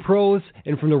college to the pros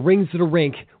and from the rings to the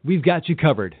rink, we've got you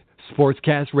covered.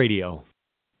 Sportscast Radio.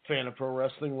 Fan of pro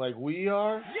wrestling like we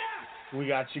are? Yeah! We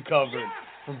got you covered. Yeah!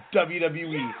 From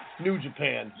WWE, New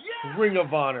Japan, Ring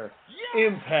of Honor,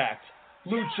 Impact,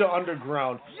 Lucha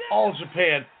Underground, All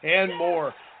Japan, and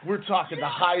more. We're talking the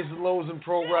highs and lows in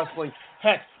pro wrestling.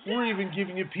 Heck, we're even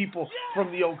giving you people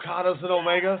from the Okadas and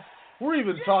Omega. We're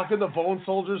even talking the Bone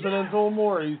Soldiers and Enzo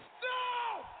Amoris. No!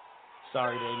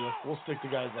 Sorry, Daniel. We'll stick to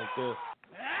guys like this.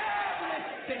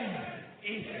 Everything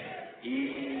is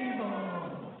evil.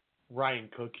 Ryan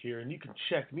Cook here, and you can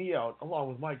check me out along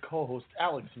with my co-host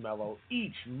Alex Mello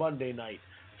each Monday night,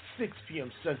 6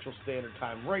 p.m. Central Standard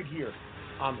Time, right here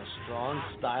on the Strong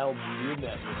Style Media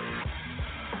Network.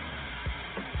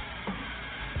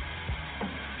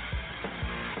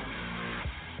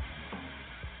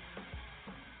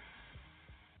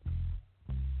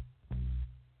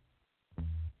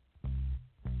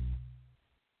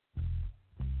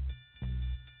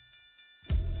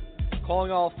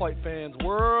 Calling all fight fans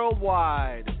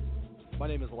worldwide. My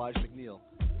name is Elijah McNeil,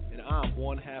 and I'm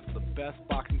one half of the best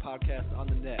boxing podcast on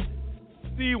the net,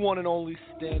 the one and only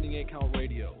Standing 8 Count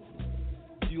Radio.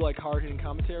 Do you like hard-hitting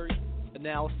commentary,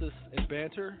 analysis, and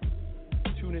banter?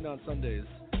 Tune in on Sundays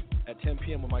at 10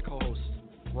 p.m. with my co-host,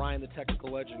 Ryan the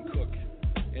Technical Legend Cook,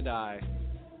 and I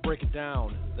break it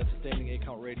down. That's Standing 8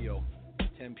 Count Radio,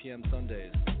 10 p.m.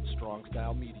 Sundays, Strong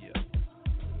Style Media.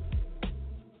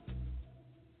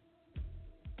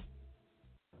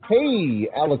 Hey,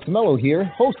 Alex Mello here,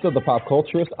 host of The Pop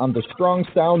Culturist on the Strong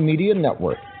Style Media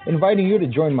Network, inviting you to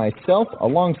join myself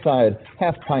alongside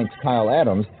Half Pint's Kyle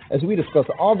Adams as we discuss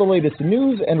all the latest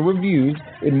news and reviews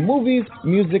in movies,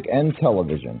 music, and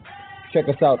television. Check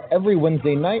us out every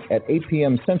Wednesday night at 8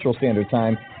 p.m. Central Standard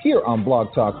Time here on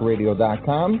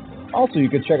blogtalkradio.com. Also, you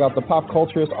can check out the Pop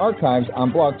Culturist archives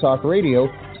on Blog Talk Radio,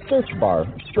 search bar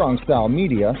Strong Style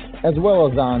Media, as well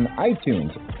as on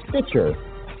iTunes, Stitcher,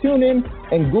 TuneIn,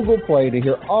 and Google Play to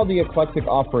hear all the eclectic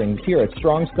offerings here at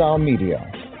Strong Style Media.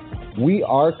 We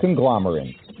are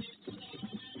conglomerates.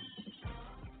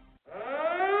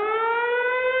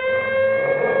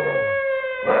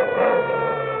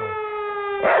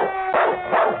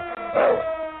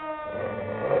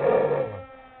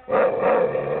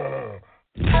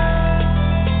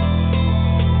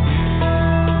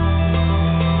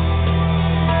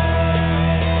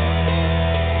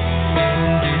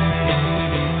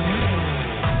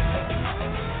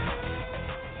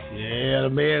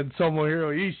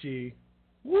 Tomohiro Ishii.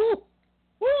 Woo!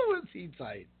 Woo! Is he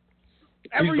tight?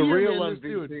 Every He's the year, real man,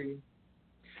 MVP. Dude.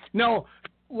 No,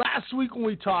 last week when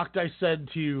we talked, I said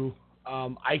to you,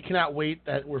 I cannot wait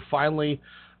that we're finally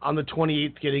on the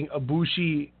 28th getting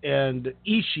Ibushi and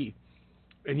Ishii.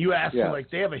 And you asked me,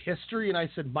 like, they have a history? And I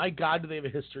said, my God, do they have a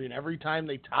history? And every time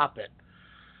they top it.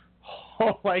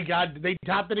 Oh, my God, did they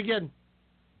top it again?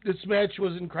 This match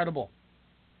was incredible.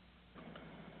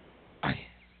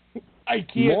 I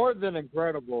can't. More than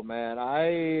incredible, man.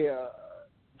 I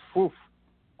would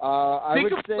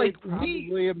say like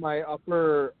probably in my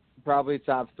probably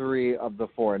top 3 of the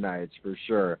 4 nights for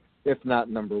sure, if not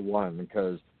number 1,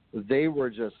 because they were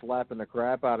just slapping the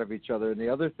crap out of each other. And the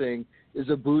other thing is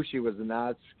Ibushi was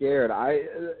not scared.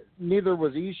 Neither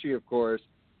was Ishii, of course,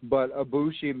 but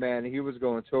Ibushi, man, he was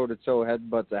going toe-to-toe,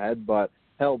 headbutt to headbutt.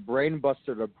 Hell,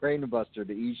 brainbuster to brainbuster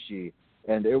to Ishii.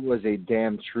 And it was a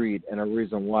damn treat and a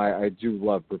reason why I do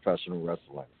love professional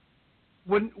wrestling.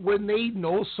 When they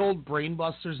no-sold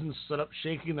brainbusters and stood up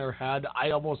shaking their head,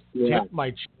 I almost tipped my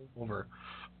chair over.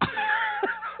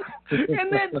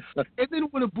 and then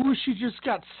when Ibushi just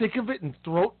got sick of it and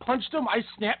throat punched him, I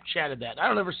Snapchatted that. I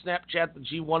don't ever Snapchat the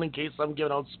G1 in case I'm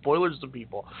giving out spoilers to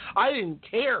people. I didn't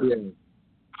care. Yeah.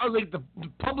 I was like, the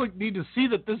public need to see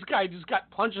that this guy just got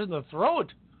punched in the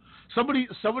throat. Somebody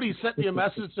sent me a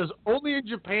message that says, only in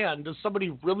Japan does somebody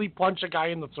really punch a guy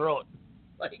in the throat.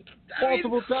 Like,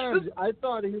 multiple times. I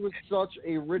thought he was such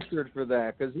a Richard for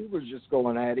that because he was just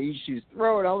going at Ishii's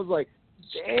throat. I was like,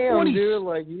 damn, dude.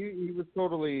 Like, he was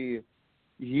totally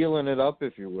healing it up,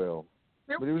 if you will.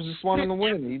 But he was just wanting to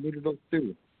win. He needed those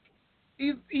two.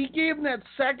 He gave him that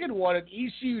second one, and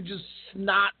Ishii just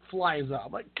snot flies out.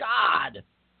 I'm like, God.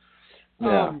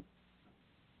 Yeah.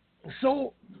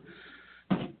 So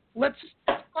let's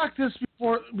talk this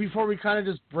before we kind of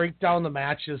just break down the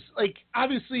matches. Like,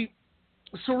 obviously,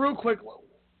 so real quick,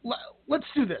 let's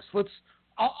do this.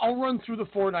 I'll run through the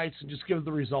 4 nights and just give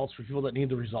the results for people that need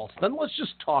the results. Then let's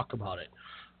just talk about it.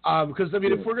 Because I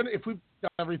mean, if we've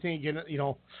done everything again,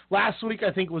 last week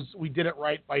I think we did it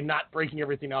right by not breaking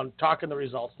everything down, talking the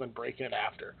results, and then breaking it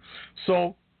after.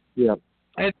 So yeah.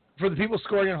 And for the people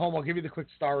scoring at home, I'll give you the quick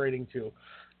star rating too.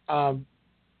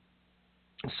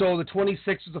 So the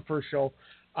 26 was the first show.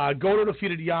 Goto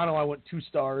defeated Yano. I went 2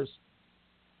 stars.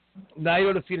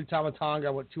 Naito defeated Tama Tonga. I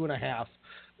went 2.5.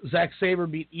 Zack Sabre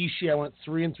beat Ishii. I went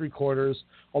 3 3/4.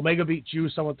 Omega beat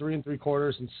Juice. I went 3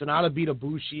 3/4. And Sonata beat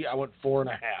Ibushi. I went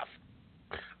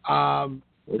 4.5.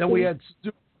 Then we had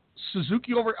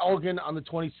Suzuki over Elgin on the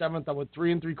 27th. I went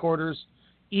 3 3/4.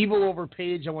 Evil over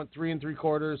Page. I went 3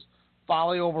 3/4.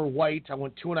 Fale over White. I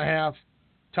went 2.5.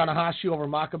 Tanahashi over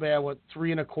Makabe. I went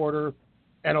 3 1/4.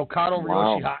 And Okada over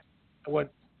Yoshihashi. I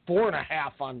went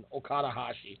 4.5 on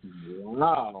Okada-Hashi.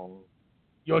 Wow.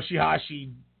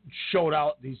 Yoshihashi showed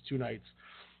out these 2 nights.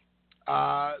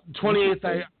 28th,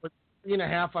 I went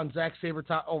 3.5 on Zack Sabre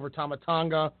over Tama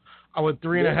Tonga. I went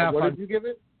 3.5 What did you give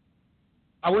it?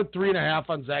 I went 3.5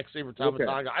 on Zack Sabre Tama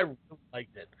Tonga. I really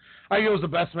liked it. I think it was the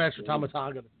best match for Tama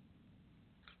Tonga.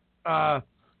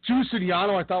 Juice and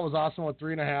Yano I thought was awesome. I went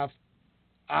 3.5.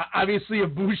 Obviously,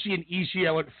 Ibushi and Ishii,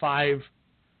 I went 5.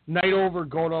 Naito over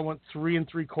Goto, I went 3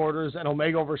 3/4, and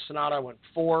Omega over Sonata, I went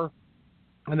 4.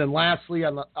 And then lastly,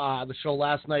 on the show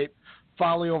last night,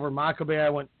 Fale over Makabe, I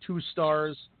went 2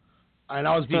 stars. And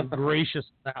I was being gracious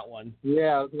in that one.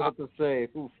 Yeah, I was about to say.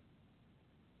 Oof.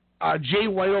 Jay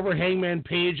White over Hangman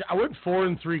Page, I went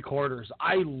 4 3/4.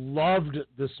 I loved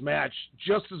this match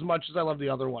just as much as I loved the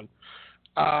other one.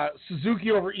 Suzuki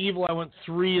over Evil, I went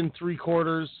 3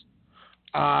 3/4.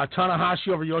 Tanahashi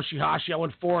over Yoshihashi, I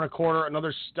went 4 1/4.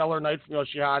 Another stellar night from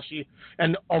Yoshihashi.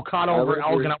 And Okada over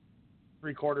Elgin, I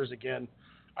went 3/4 again.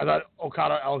 I thought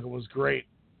Okada Elgin was great.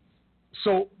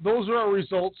 So those are our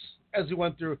results as we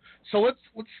went through. So let's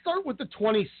start with the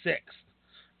 26th.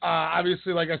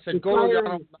 Obviously, like I said,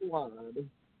 Goto.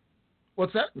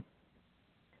 What's that?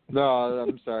 No,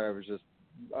 I'm sorry. I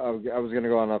was going to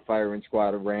go on a firing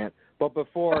squad rant. But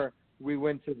before we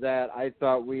went to that, I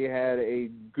thought we had a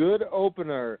good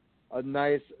opener, a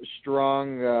nice,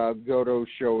 strong Goto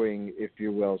showing, if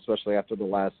you will, especially after the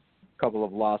last couple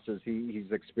of losses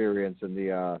he's experienced in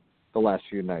the last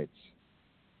few nights.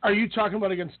 Are you talking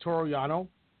about against Toru Yano?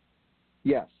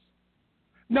 Yes.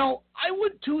 No, I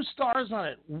went 2 stars on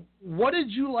it. What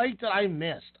did you like that I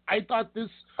missed? I thought this...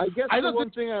 I guess the one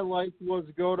thing I liked was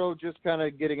Goto just kind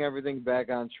of getting everything back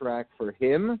on track for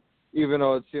him, even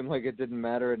though it seemed like it didn't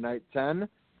matter at night 10.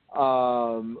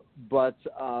 No,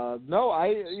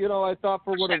 I thought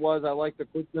for what it was, I liked the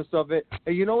quickness of it.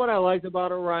 And you know what I liked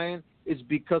about it, Ryan? Is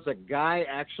because a guy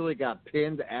actually got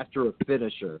pinned after a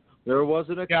finisher. There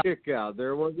wasn't a kick out.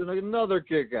 There wasn't another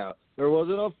kick out. There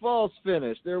wasn't a false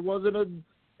finish. There wasn't an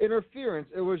interference.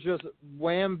 It was just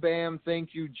wham, bam,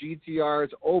 thank you, GTR,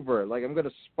 it's over. Like, I'm going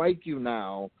to spike you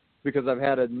now because I've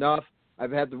had enough.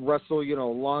 I've had to wrestle,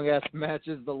 long-ass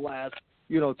matches the last,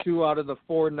 2 out of the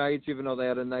 4 nights, even though they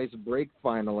had a nice break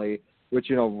finally,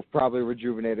 which, probably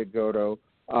rejuvenated Goto.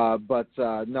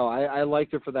 No, I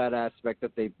liked it for that aspect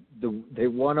that they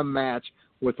won a match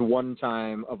with one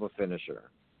time of a finisher.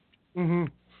 Mm-hmm.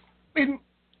 And,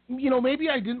 maybe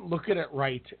I didn't look at it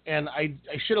right, and I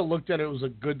should have looked at it as a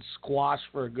good squash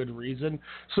for a good reason.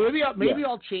 So maybe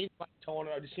I'll change my tone.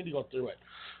 I just need to go through it.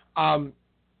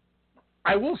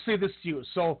 I will say this to you.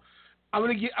 So I'm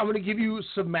gonna give you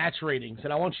some match ratings,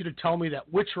 and I want you to tell me that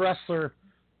which wrestler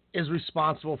is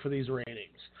responsible for these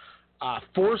ratings.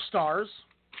 4 stars.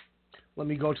 Let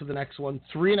me go to the next one.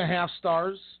 3.5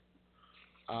 stars.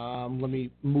 Let me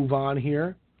move on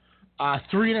here.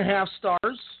 3.5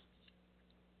 stars.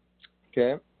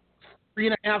 Okay.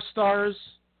 3.5 stars,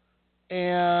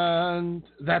 and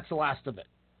that's the last of it.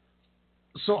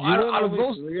 So out of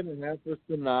those, 3.5 for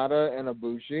Sonata and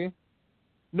Ibushi.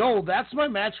 No, that's my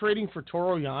match rating for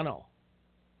Toru Yano.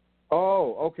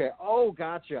 Oh, okay. Oh,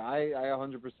 gotcha. I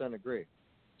 100% agree.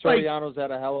 Toru Yano's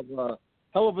had a hell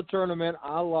of a tournament,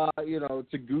 a la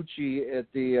Taguchi at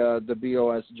the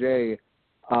BOSJ.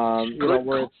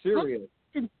 Where it's serious.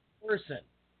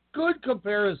 Good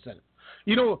comparison.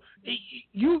 You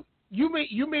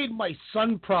made my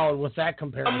son proud with that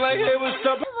comparison. I'm like, hey, what's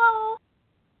up?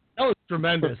 That was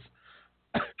tremendous.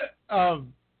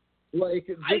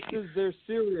 They're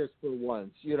serious for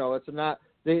once. It's not.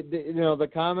 The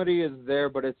comedy is there,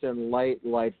 but it's in light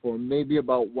form, maybe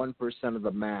about 1% of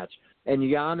the match. And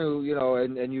Yano,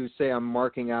 and you say I'm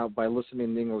marking out by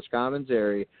listening to English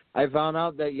commentary. I found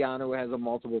out that Yano has a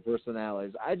multiple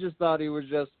personalities. I just thought he was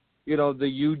just, the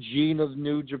Eugene of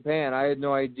New Japan. I had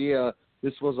no idea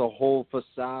this was a whole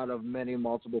facade of many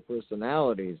multiple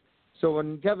personalities. So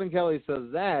when Kevin Kelly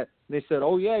says that, they said,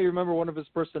 oh, yeah, you remember one of his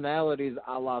personalities,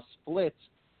 a la Split,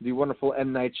 the wonderful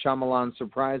M. Night Shyamalan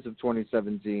surprise of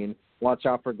 2017, Watch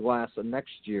Out for Glass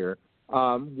next year,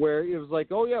 where it was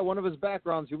like, oh, yeah, one of his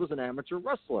backgrounds, he was an amateur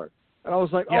wrestler. And I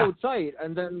was like, oh, tight.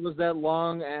 And then it was that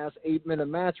long-ass 8-minute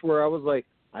match where I was like,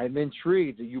 I'm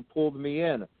intrigued. You pulled me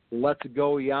in. Let's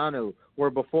go, Yano. Where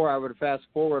before I would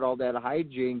fast-forward all that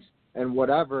hijinks and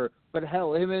whatever. But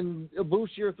hell, him and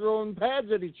Ibushi are throwing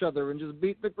pads at each other and just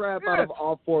beat the crap out of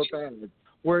all 4 pads.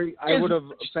 Where I would have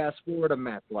fast-forwarded a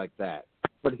match like that.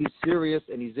 But he's serious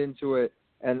and he's into it.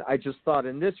 And I just thought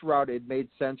in this route it made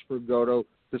sense for Goto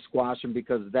to squash him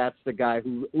because that's the guy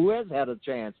who has had a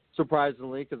chance,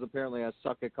 surprisingly, because apparently I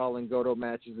suck at calling Goto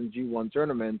matches in G1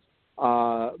 tournaments.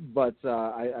 But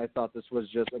I thought this was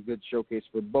just a good showcase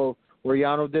for both, where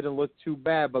Yano didn't look too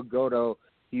bad, but Goto,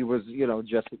 he was,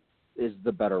 just is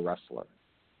the better wrestler.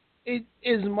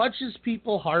 As much as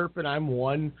people harp, and I'm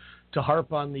one to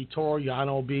harp on the Toru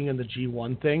Yano being in the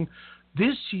G1 thing,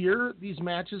 this year these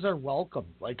matches are welcome.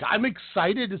 Like, I'm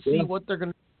excited to see what they're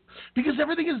going to do because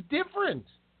everything is different.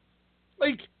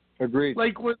 Agreed.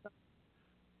 Like what,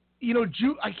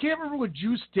 I can't remember what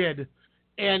Juice did,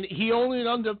 and he only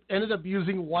ended up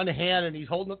using one hand, and he's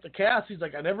holding up the cast. He's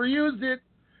like, I never used it,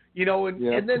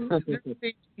 and then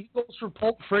he goes for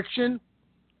Pulp Friction,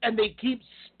 and they keep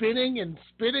spinning, and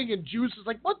Juice is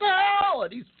like, what the hell?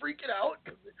 And he's freaking out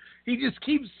because he just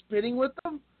keeps spinning with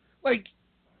them. Like,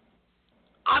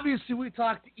 obviously, we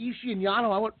talked to Ishii and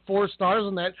Yano. I went 4 stars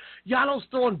on that. Yano's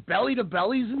throwing belly to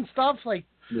bellies and stuff.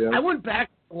 I went back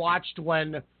and watched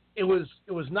when it was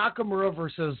Nakamura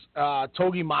versus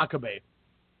Togi Makabe,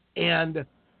 and this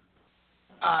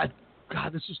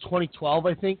was 2012,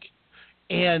 I think.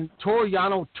 And Toru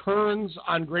Yano turns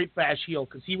on Great Bash heel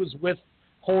because he was with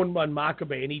Honma and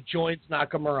Makabe, and he joins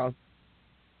Nakamura.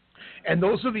 And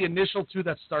those are the initial 2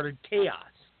 that started chaos.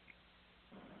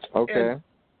 Okay. And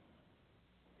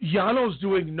Yano's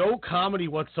doing no comedy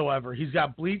whatsoever. He's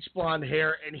got bleach blonde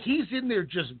hair, and he's in there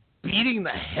just beating the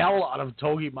hell out of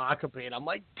Togi Makabe. And I'm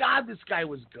like, God, this guy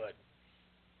was good.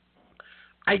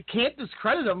 I can't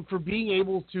discredit him for being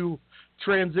able to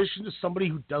transition to somebody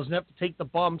who doesn't have to take the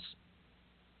bumps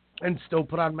and still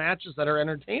put on matches that are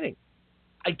entertaining.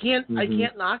 I can't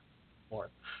knock him for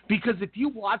it. Because if you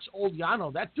watch old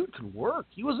Yano, that dude could work.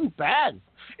 He wasn't bad.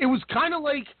 It was kind of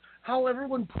like how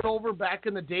everyone put over back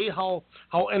in the day how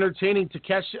entertaining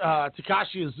Takashi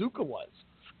Iizuka was.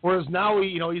 Whereas now,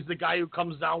 he's the guy who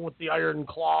comes down with the iron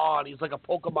claw, and he's like a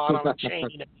Pokemon on a chain,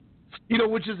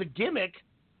 which is a gimmick.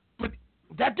 But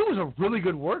that dude was a really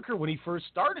good worker when he first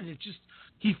started. It just,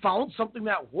 he found something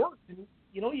that worked. And,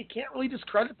 you can't really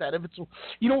discredit that. If it's,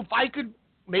 if I could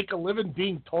make a living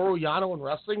being Toru Yano in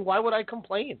wrestling, why would I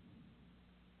complain?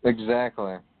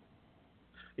 Exactly.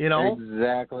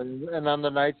 Exactly. And on the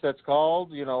nights that's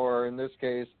called, or in this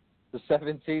case, the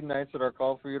 17 nights that are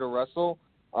called for you to wrestle,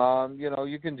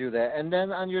 you can do that. And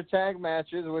then on your tag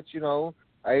matches, which,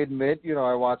 I admit,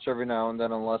 I watch every now and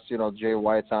then, unless, Jay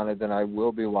White's on it, then I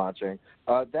will be watching.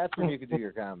 That's when you can do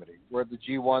your comedy. Where the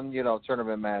G1,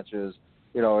 tournament matches,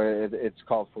 it's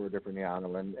called for a different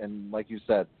Yano. And like you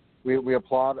said, we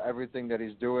applaud everything that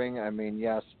he's doing. I mean,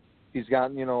 yes, he's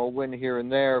gotten, a win here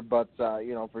and there, but,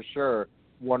 for sure,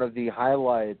 one of the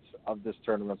highlights of this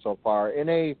tournament so far in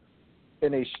a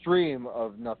in a stream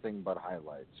of nothing but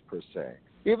highlights per se.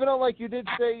 Even though, like you did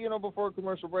say, before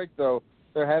commercial break, though,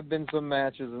 there have been some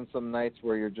matches and some nights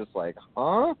where you're just like,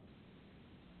 huh?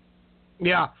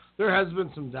 Yeah, there has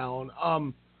been some down.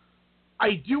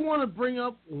 I do want to bring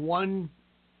up one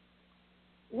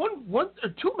or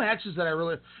two matches that I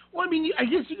really. Well, I mean, I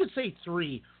guess you could say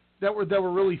three that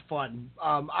were really fun.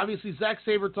 Obviously, Zack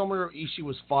Sabre Tomohiro Ishii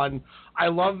was fun. I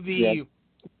love the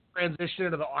transition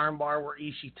into the armbar where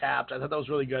Ishii tapped. I thought that was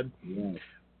really good. Yeah.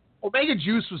 Omega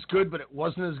Juice was good, but it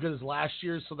wasn't as good as last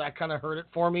year's, so that kind of hurt it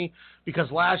for me. Because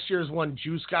last year's when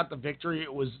Juice got the victory,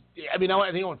 it was. I mean,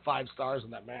 I think I went 5 stars in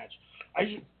that match.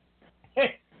 Hey,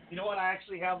 you know what? I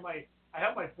actually have my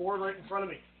board right in front of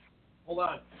me. Hold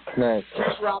on. Nice.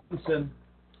 Juice Robinson.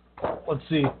 Let's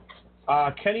see.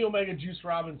 Kenny Omega, Juice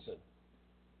Robinson.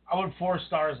 I went 4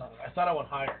 stars on it. I thought I went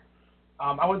higher.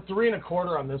 I went 3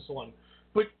 1/4 on this one.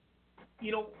 But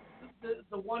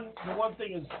the one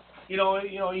thing is,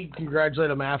 you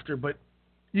congratulate him after, but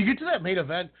you get to that main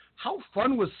event. How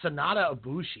fun was Sanada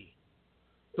Ibushi?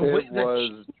 It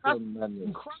was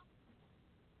tremendous.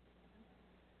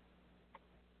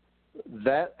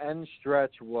 That end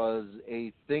stretch was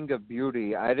a thing of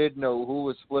beauty. I didn't know who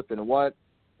was flipping what,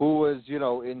 who was,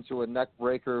 into a neck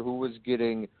breaker, who was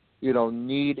getting,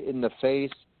 kneed in the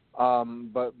face.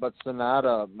 But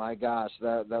Sanada, my gosh,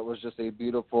 that was just a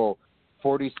beautiful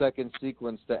 40-second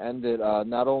sequence to end it.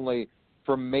 Not only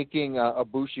from making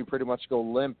Ibushi pretty much go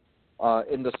limp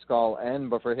in the skull end,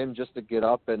 but for him just to get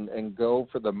up and go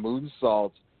for the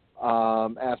moonsault.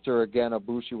 After, again,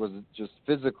 Ibushi was just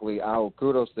physically out.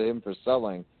 Kudos to him for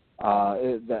selling.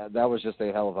 That was just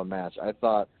a hell of a match. I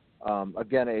thought,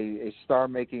 again, a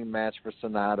star-making match for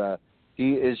Sanada.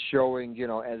 He is showing,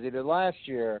 as he did last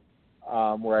year,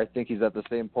 where I think he's at the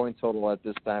same point total at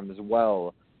this time as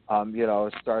well.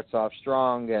 Starts off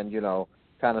strong and,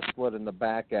 kind of split in the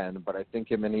back end. But I think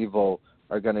him and Evil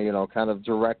are going to, kind of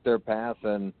direct their path,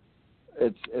 and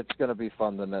it's going to be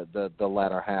fun the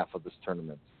latter half of this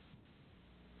tournament.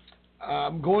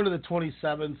 I'm going to the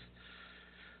 27th.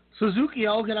 Suzuki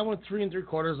Elgin, I went 3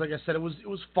 3/4. Like I said, it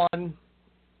was fun.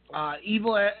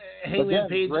 Evil Haley and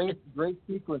Page. Great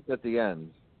sequence at the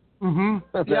end. Mm-hmm.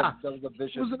 Yeah, that was a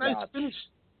vicious. It was a nice finish.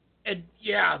 And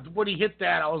yeah, when he hit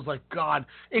that, I was like, God.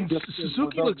 And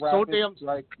Suzuki looks so damn.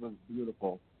 Strike was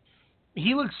beautiful.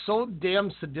 He looks so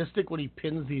damn sadistic when he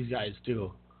pins these guys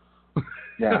too.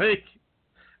 Yeah.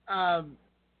 I'm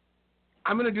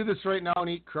gonna do this right now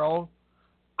and eat crow.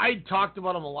 I talked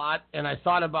about him a lot, and I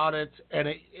thought about it, and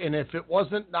if it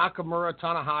wasn't Nakamura,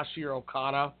 Tanahashi, or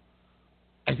Okada,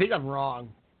 I think I'm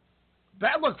wrong.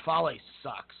 Bad Luck Fale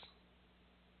sucks.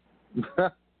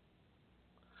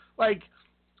 Like,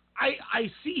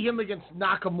 I see him against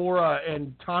Nakamura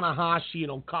and Tanahashi and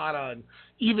Okada and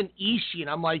even Ishii, and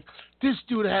I'm like, this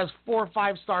dude has 4 or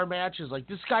 5 star matches. Like,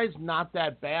 this guy's not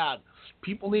that bad.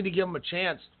 People need to give him a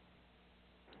chance.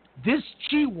 This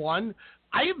G1,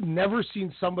 I have never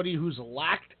seen somebody who's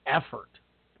lacked effort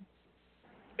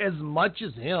as much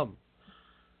as him.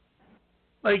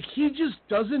 Like, he just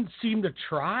doesn't seem to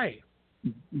try.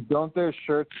 Don't their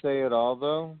shirts say it all,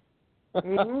 though?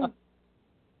 Mm-hmm.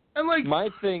 And like, my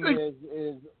thing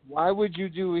is why would you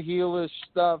do heelish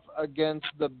stuff against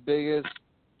the biggest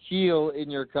heel in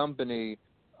your company?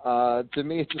 To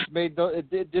me,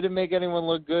 it didn't make anyone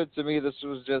look good. To me, this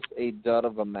was just a dud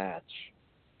of a match.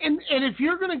 And if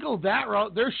you're going to go that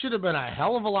route, there should have been a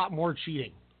hell of a lot more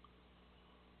cheating.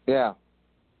 Yeah.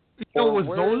 With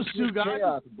those two guys.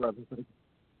 Chaos, brother?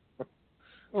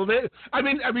 Well, I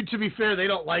mean, to be fair, they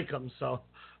don't like him, so.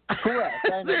 Correct.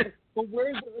 I know. But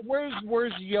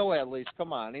where's Yo at least?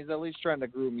 Come on, he's at least trying to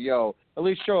groom Yo. At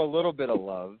least show a little bit of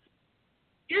love.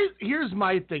 Here's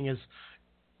my thing is,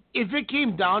 if it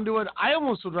came down to it, I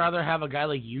almost would rather have a guy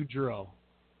like Yujiro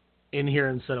in here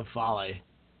instead of Fale.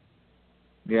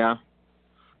 Yeah.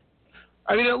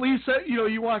 I mean, at least,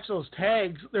 you watch those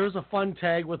tags. There was a fun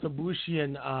tag with Ibushi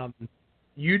and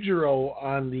Yujiro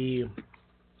on the,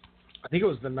 I think it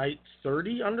was the night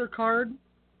 30 undercard.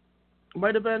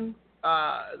 Might have been,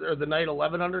 or the night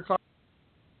 11 undercard.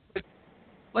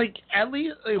 Like, at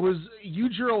least it was,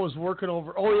 Yujiro was working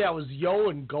over, it was Yo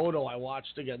and Goto I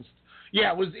watched against.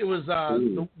 Yeah, it was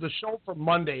the show from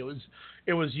Monday.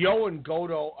 It was Yo and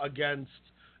Goto against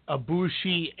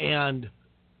Ibushi and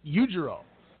Yujiro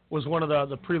was one of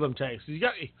the prelim tags. You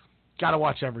got to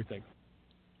watch everything,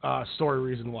 story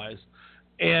reason wise,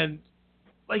 and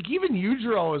like even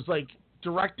Yujiro is like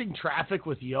directing traffic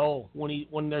with Yo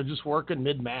when they're just working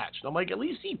mid match. I'm like, at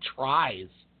least he tries.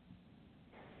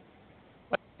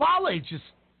 Like Fale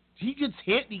he gets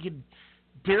hit and he can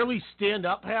barely stand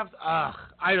up half.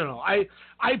 I don't know. I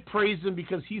praise him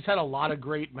because he's had a lot of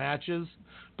great matches,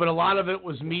 but a lot of it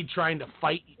was me trying to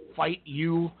fight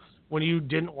you when you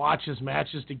didn't watch his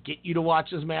matches to get you to watch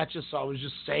his matches. So I was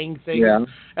just saying things,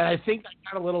 and I think I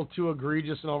got a little too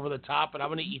egregious and over the top. And I'm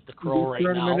going to eat the crow right now.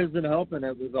 The tournament isn't helping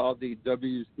it with all the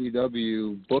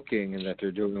WCW booking and that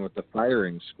they're doing with the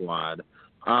firing squad.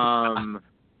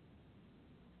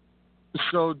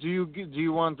 So do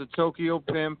you want the Tokyo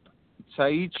Pimp,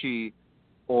 Taichi,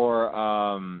 or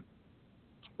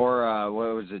what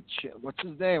was it? What's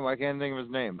his name? I can't think of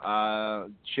his name.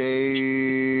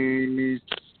 Chase.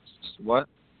 What?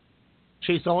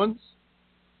 Chase Owens?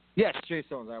 Yes, Chase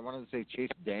Owens. I wanted to say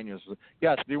Chase Daniels.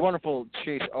 Yes, the wonderful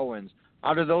Chase Owens.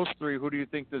 Out of those three, who do you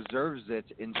think deserves it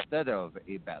instead of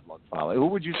a Bad Luck Fale? Who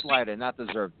would you slide in? Not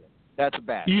deserved it. That's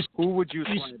bad. Who would you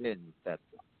slide in?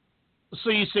 So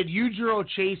you said Yujiro,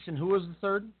 Chase, and who was the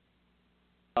third?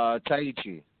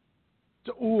 Taichi.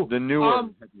 Ooh, the newer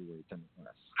heavyweight in the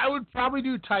class. I would probably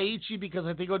do Taichi because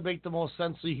I think it would make the most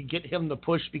sense so you could get him the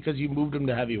push because you moved him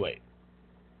to heavyweight.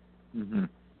 Mm-hmm.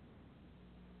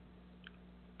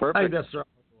 Perfect. I think that's the right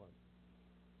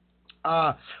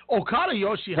one. Okada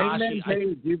Yoshihashi.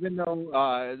 Page, even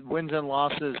though wins and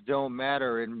losses don't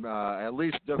matter in at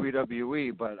least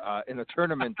WWE, but in a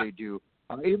tournament they do.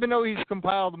 Even though he's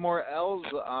compiled more L's,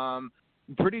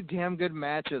 pretty damn good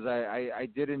matches. I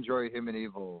did enjoy him and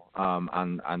Evil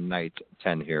on night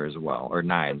 10 here as well, or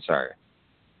 9, sorry.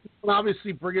 Well,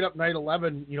 obviously, bringing up night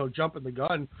 11, jumping the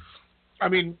gun. I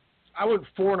mean, I went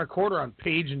 4 1/4 on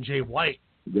Page and Jay White.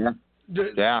 Yeah.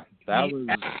 That was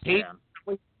Page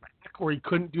back where he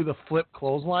couldn't do the flip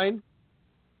clothesline.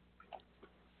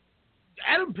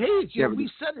 Adam Page, we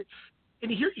said it.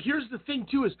 And here's the thing,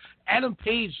 too, is Adam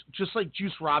Page, just like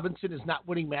Juice Robinson, is not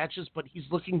winning matches, but he's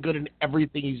looking good in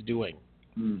everything he's doing.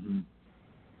 Mm-hmm.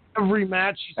 Every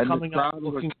match he's coming up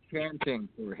looking. Was chanting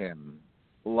for him.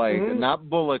 Not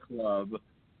Bullet Club,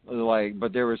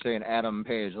 but they were saying Adam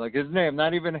Page. Like his name,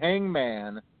 not even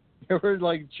Hangman. They were,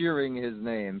 cheering his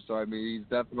name. So, I mean, he's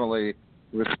definitely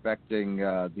respecting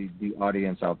the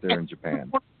audience out there in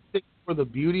Japan. For the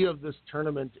beauty of this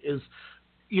tournament is,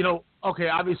 okay,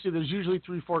 obviously there's usually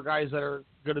 3-4 guys that are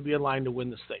going to be in line to win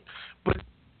this thing. But,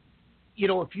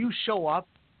 if you show up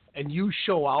and you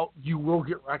show out, you will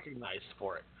get recognized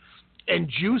for it. And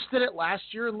Juice did it last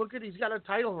year, and look he's got a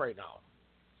title right now.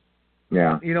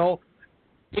 Yeah.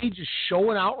 Page is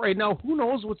showing out right now. Who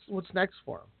knows what's next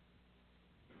for him?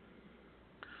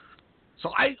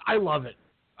 So I love it.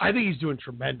 I think he's doing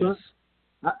tremendous.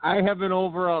 I have an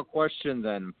overall question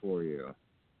then for you.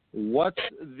 What's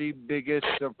the biggest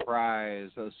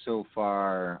surprise so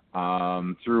far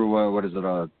through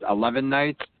 11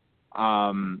 nights?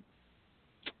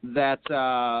 That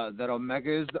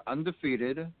Omega is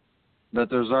undefeated, that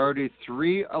there's already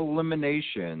 3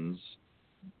 eliminations,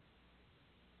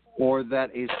 or that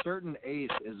a certain ace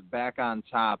is back on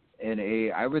top in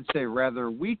a, I would say, rather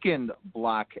weakened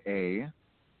Block A.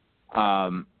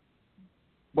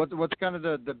 What's kind of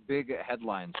the big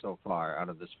headline so far out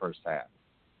of this first half?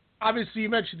 Obviously, you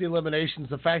mentioned the eliminations.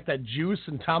 The fact that Juice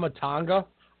and Tama Tonga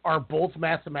are both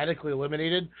mathematically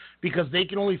eliminated because they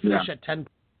can only finish at 10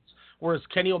 points, whereas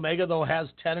Kenny Omega, though, has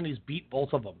 10, and he's beat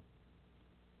both of them.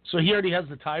 So he already has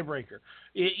the tiebreaker.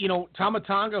 Tama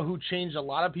Tonga, who changed a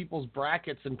lot of people's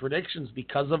brackets and predictions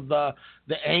because of the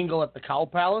angle at the Cow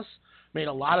Palace, made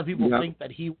a lot of people think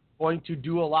that he was going to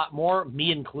do a lot more,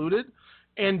 me included.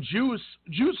 And Juice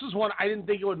is one I didn't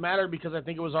think it would matter because I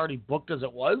think it was already booked as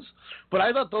it was. But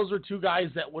I thought those were 2 guys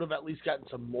that would have at least gotten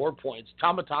some more points.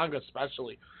 Tama Tonga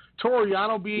especially. Toru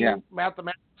Yano being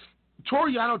mathematical.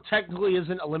 Toru Yano technically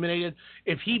isn't eliminated.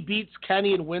 If he beats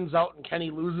Kenny and wins out and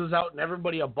Kenny loses out and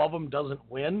everybody above him doesn't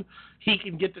win, he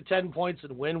can get to 10 points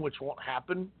and win, which won't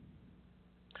happen.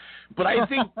 But I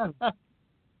think that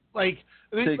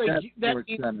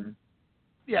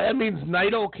means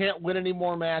Naito can't win any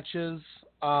more matches.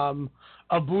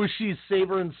 Ibushi,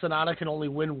 Sabre, and Sonata can only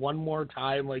win 1 more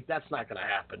time. That's not going to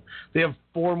happen. They have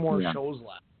 4 more shows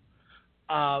left.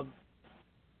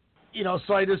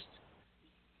 So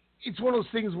it's one of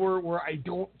those things where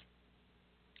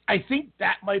I think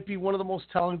that might be one of the most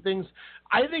telling things.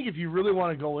 I think if you really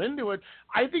want to go into it,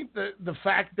 I think the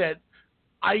fact that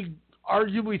I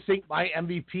arguably think my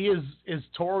MVP is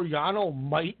Toru Yano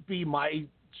might be my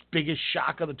biggest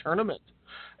shock of the tournament.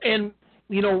 And,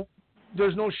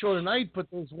 there's no show tonight, but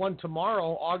there's one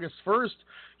tomorrow, August 1st.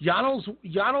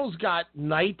 Yano's got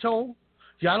Naito.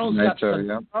 Got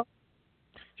Sonata.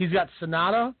 He's got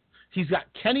Sonata. He's got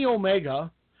Kenny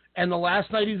Omega. And the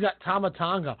last night he's got Tama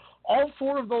Tonga. All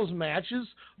 4 of those matches,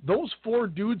 those 4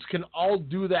 dudes can all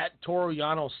do that Toru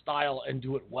Yano style and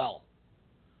do it well.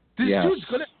 This dude's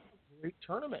going to have a great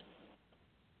tournament.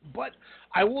 But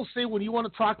I will say, when you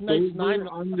want to talk nights 9...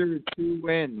 under 2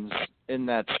 wins in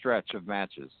that stretch of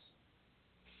matches.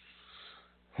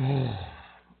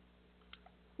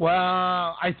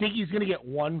 Well, I think he's going to get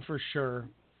 1 for sure.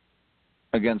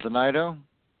 Against Naito?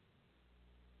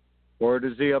 Or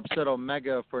does he upset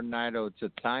Omega for Naito to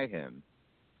tie him?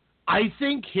 I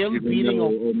think him Even beating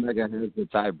Omega has the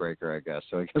tiebreaker, I guess,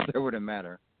 so I guess that wouldn't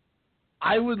matter.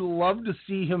 I would love to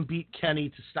see him beat Kenny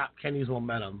to stop Kenny's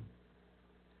momentum.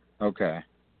 Okay.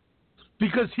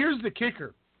 Because here's the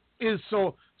kicker: is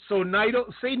so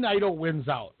Naito, say Naito wins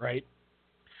out, right?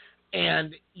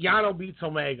 And Yano beats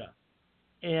Omega,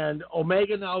 and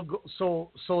Omega now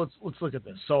so let's look at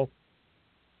this. So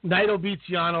Naito beats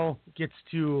Yano, gets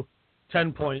to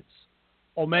 10 points.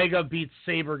 Omega beats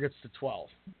Sabre, gets to 12.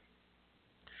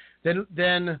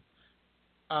 Then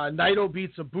Naito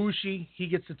beats Ibushi, he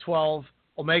gets to 12.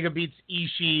 Omega beats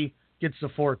Ishii, gets to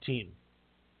 14.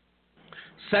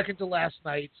 Second to last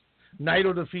night,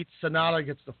 Naito defeats Sonata,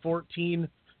 gets to 14.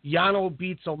 Yano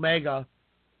beats Omega,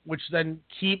 which then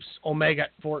keeps Omega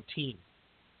at 14.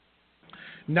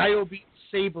 Naito beats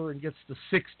Sabre and gets to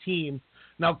 16.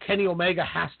 Now Kenny Omega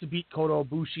has to beat Kota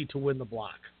Ibushi to win the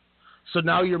block. So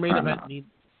now your main event needs...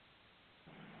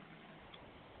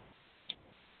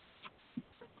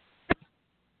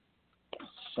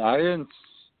 Science.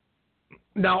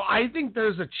 Now, I think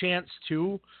there's a chance,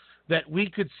 too, that we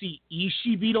could see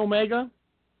Ishii beat Omega,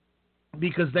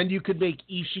 because then you could make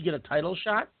Ishii get a title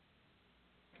shot.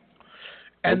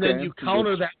 And then you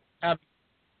counter that.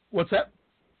 What's that?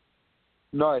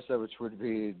 No, I said which would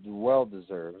be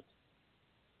well-deserved.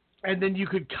 And then you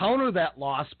could counter that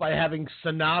loss by having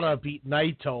Sonata beat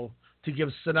Naito to give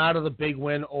Sonata the big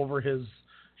win over his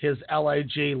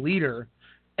LIJ leader.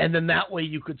 And then that way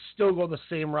you could still go the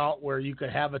same route where you could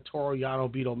have a Toru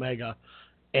Yano beat Omega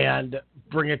and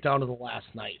bring it down to the last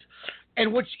night.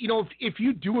 And which, if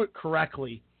you do it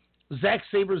correctly, Zack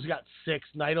Sabre's got 6,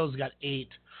 Naito's got 8.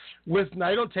 With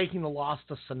Naito taking the loss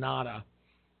to Sonata,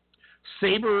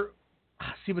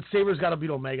 but Sabre's got to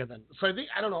beat Omega then. So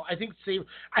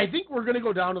I think we're going to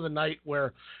go down to the night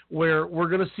where we're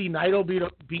going to see Naito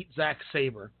beat Zack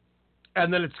Sabre.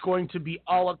 And then it's going to be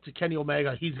all up to Kenny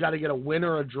Omega. He's got to get a win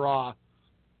or a draw.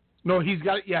 No, he's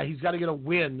got to get a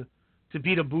win to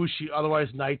beat Ibushi. Otherwise,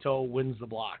 Naito wins the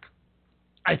block.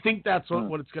 I think that's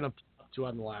what it's going to put up to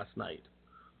on the last night.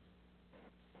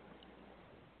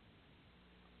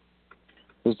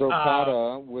 Does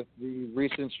Okada, with the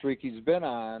recent streak he's been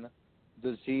on,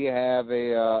 does he have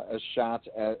a shot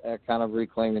at kind of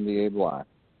reclaiming the A block?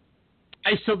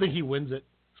 I still think he wins it.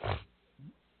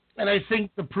 And I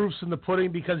think the proof's in the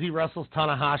pudding because he wrestles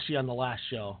Tanahashi on the last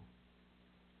show.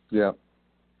 Yeah.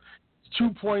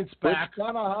 2 points back. With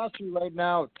Tanahashi right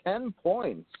now, 10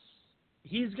 points.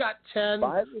 He's got 10.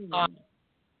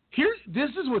 This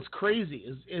is what's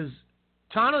crazy is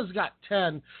Tana's got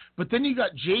 10, but then you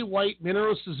got Jay White,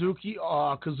 Minoru Suzuki,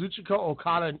 Kazuchika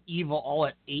Okada, and Evil all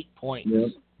at 8 points. Yep.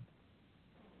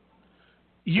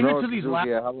 You get to these last.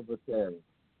 A hell of a carry.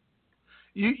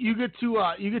 You get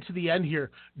to the end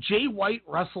here. Jay White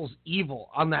wrestles Evil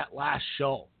on that last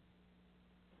show.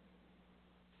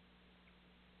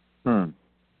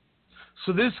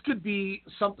 So this could be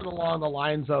something along the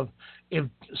lines of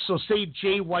say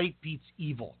Jay White beats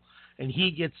Evil and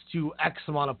he gets to X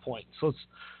amount of points. So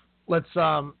let's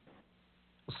talk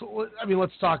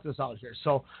this out here.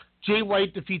 So Jay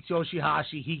White defeats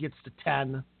Yoshihashi, he gets to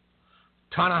 10.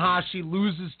 Tanahashi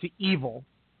loses to Evil.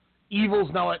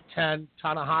 Evil's now at 10,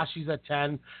 Tanahashi's at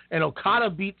 10, and Okada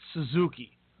beats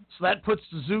Suzuki. So that puts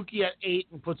Suzuki at 8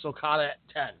 and puts Okada at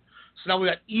 10. So now we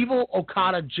got Evil,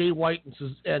 Okada, Jay White,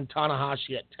 and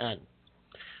Tanahashi at 10.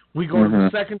 We go to the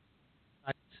second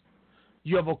night.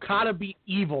 You have Okada beat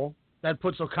Evil. That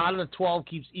puts Okada at 12,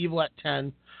 keeps Evil at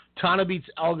 10. Tana beats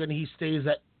Elgin. He stays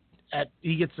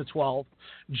he gets to 12.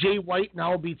 Jay White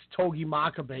now beats Togi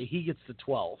Makabe. He gets to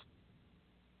 12.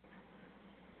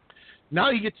 Now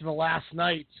you get to the last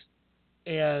night,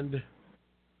 and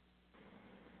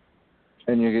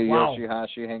you get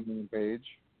Yoshihashi, Hangman Page.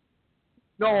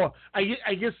 No, I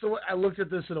guess I looked at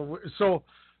this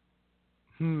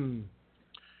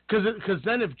because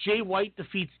then if Jay White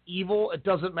defeats Evil, it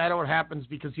doesn't matter what happens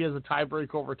because he has a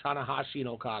tiebreak over Tanahashi and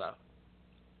Okada.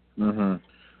 So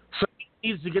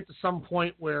he needs to get to some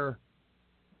point where,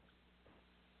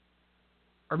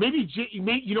 or maybe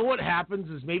you know what happens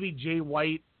is maybe Jay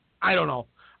White. I don't know.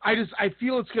 I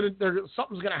feel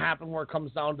something's gonna happen where it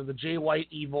comes down to the Jay White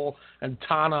Evil and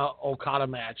Tana Okada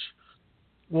match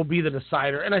will be the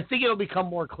decider, and I think it'll become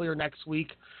more clear next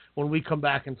week when we come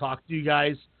back and talk to you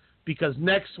guys, because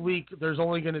next week there's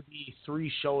only going to be 3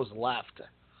 shows left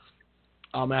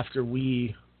after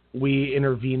we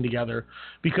intervene together,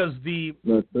 because That's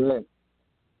it. there'll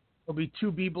be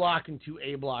 2 B block and 2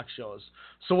 A block shows.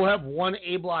 So we'll have 1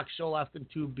 A block show left and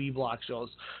 2 B block shows.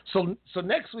 So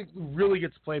next week we really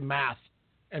get to play math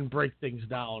and break things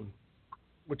down,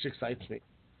 which excites me.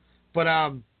 But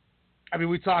I mean,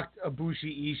 we talked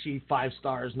Ibushi, Ishii, 5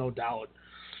 stars, no doubt.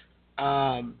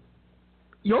 Yoshihashi,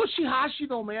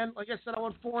 though, man, like I said, I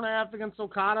went 4.5 against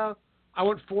Okada. I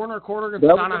went 4.25 against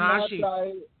Tanahashi.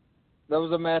 That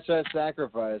was a match I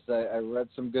sacrificed. I read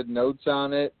some good notes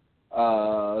on it.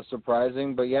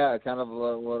 Surprising, but yeah, kind of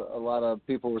what a lot of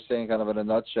people were saying, kind of in a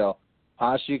nutshell.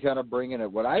 Hashi kind of bringing it.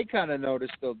 What I kind of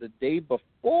noticed, though, the day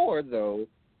before, though,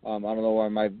 I don't know why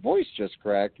my voice just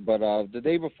cracked, but the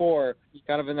day before,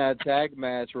 kind of in that tag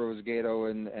match where it was Gato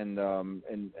and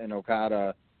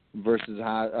Okada versus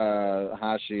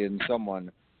Hashi and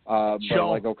someone. But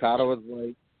like Okada was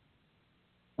like,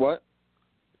 what?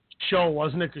 Show,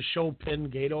 wasn't it? Because Show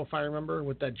pinned Gato, if I remember,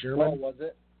 with that German. What was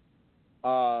it?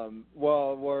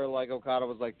 Well, where like Okada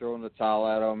was like throwing the towel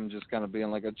at him, just kind of being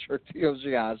like a jerk to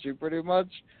Yoshihashi, pretty much.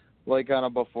 Like kind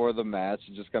of before the match,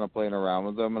 just kind of playing around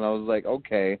with them, and I was like,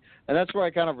 okay. And that's where I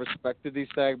kind of respected these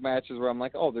tag matches, where I'm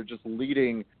like, oh, they're just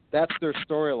leading. That's their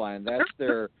storyline. That's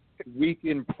their week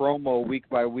in promo, week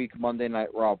by week Monday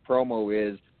Night Raw promo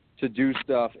is to do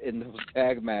stuff in those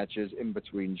tag matches in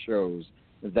between shows.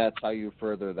 That's how you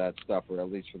further that stuff, or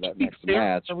at least for that next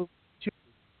match.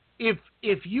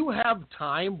 If you have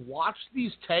time, watch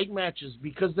these tag matches,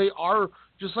 because they are,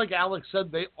 just like Alex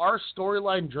said, they are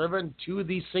storyline driven to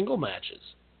these single matches.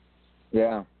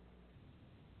 Yeah.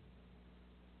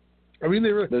 I mean,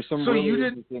 there's some really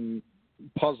interesting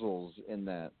puzzles in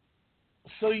that.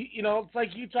 So, you know, it's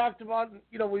like you talked about,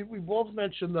 you know, we both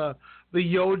mentioned the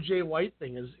Yo Jay White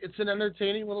thing. It's an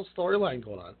entertaining little storyline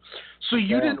going on. So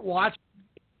you didn't watch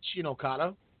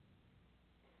Okada?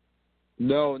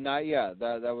 No, not yet.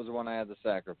 That was the one I had to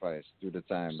sacrifice due to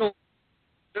time. So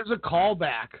there's a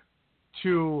callback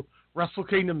to Wrestle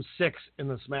Kingdom 6 in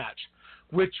this match,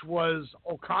 which was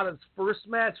Okada's first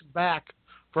match back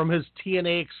from his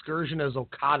TNA excursion as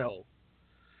Okado.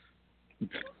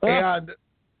 And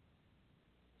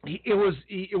it was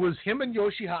him and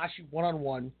Yoshihashi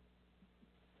one-on-one.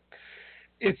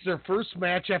 It's their first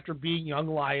match after being Young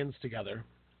Lions together,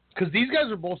 because these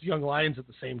guys are both Young Lions at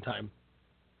the same time,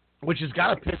 which has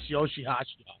got to piss Yoshihashi off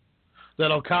that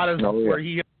Okada's where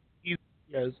he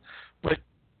is. But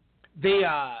they,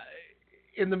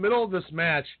 in the middle of this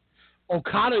match,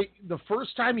 Okada, the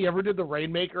first time he ever did the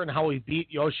Rainmaker and how he beat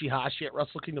Yoshihashi at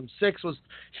Wrestle Kingdom 6 was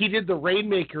he did the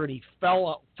Rainmaker and he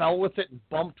fell with it and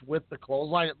bumped with the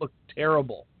clothesline. It looked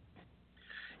terrible.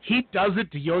 He does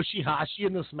it to Yoshihashi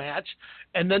in this match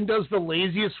and then does the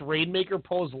laziest Rainmaker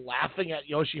pose, laughing at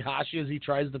Yoshihashi as he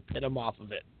tries to pin him off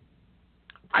of it.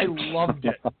 I loved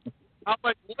it. I'm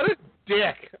like, what a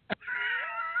dick.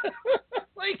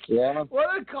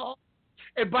 What a call.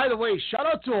 And by the way, shout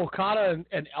out to Okada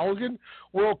and Elgin,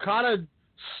 where Okada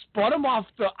spun him off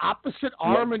the opposite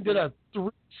arm and did a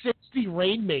 360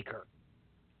 Rainmaker.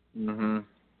 Mm-hmm.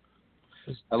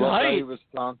 I love how he was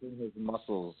taunting his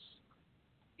muscles.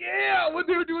 Yeah, when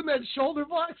they were doing that shoulder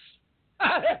box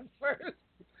at first.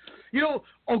 You know,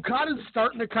 Okada's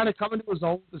starting to kind of come into his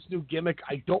own with this new gimmick.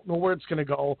 I don't know where it's going to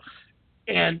go,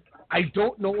 and I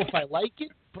don't know if I like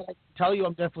it, but I can tell you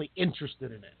I'm definitely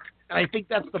interested in it. And I think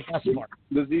that's the best part.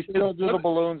 Does he still do the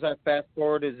balloons? I fast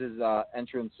forward his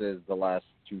entrances the last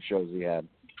 2 shows he had.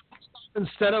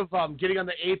 Instead of getting on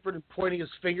the apron and pointing his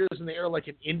fingers in the air like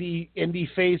an indie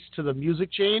face to the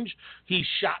music change, he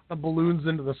shot the balloons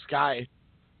into the sky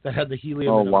that had the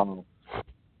helium in them. Wow.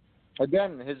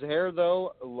 Again, his hair,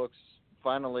 though, looks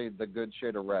finally the good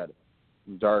shade of red.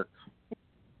 Dark,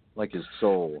 like his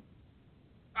soul.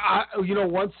 You know,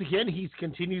 once again, he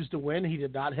continues to win. He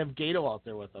did not have Gato out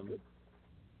there with him.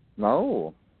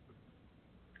 No.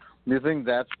 Do you think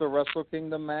that's the Wrestle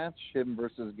Kingdom match, him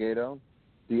versus Gato?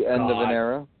 The end of an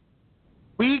era?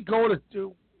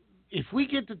 If we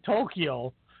get to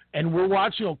Tokyo and we're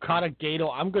watching Okada Gato,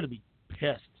 I'm going to be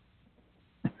pissed.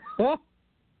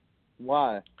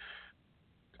 Why?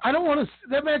 I don't want to.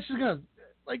 That match is going to,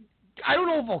 like, I don't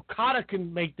know if Okada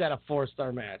can make that a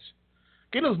 4-star match.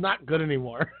 Gato's not good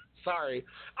anymore. Sorry.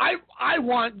 I'm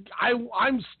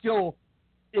still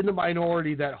in the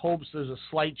minority that hopes there's a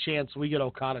slight chance we get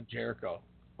Okada Jericho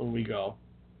when we go.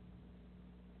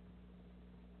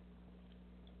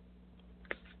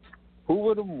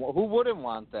 Who wouldn't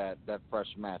want that fresh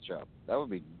matchup? That would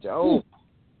be dope.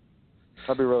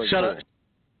 That'd be really cool.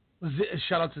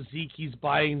 Shout out to Zeke. He's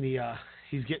buying the.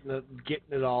 He's getting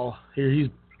it all here. He's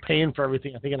paying for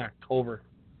everything. I think in October.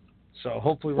 So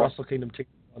hopefully Wrestle Kingdom tickets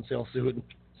on sale soon,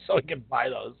 so he can buy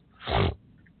those.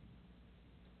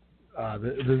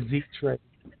 The Zeke trade,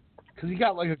 because he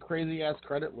got like a crazy ass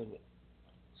credit limit.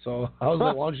 So I was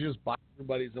like, why don't you just buy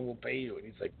everybody's and we'll pay you? And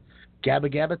he's like,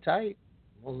 gabba gabba tight.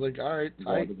 I was like, all right,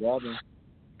 tight. Gabba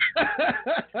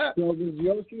gabba. So does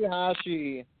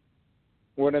Yoshihashi,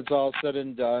 when it's all said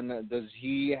and done, does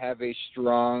he have a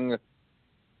strong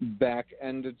back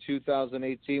end of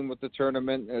 2018 with the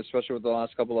tournament, especially with the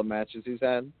last couple of matches he's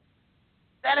had?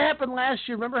 That happened last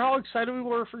year. Remember how excited we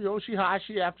were for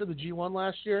Yoshihashi after the G1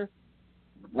 last year?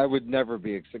 I would never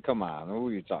be excited. Come on, who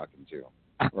are you talking to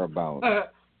or about?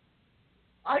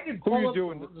 I can Who pull are you up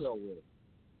doing the show with?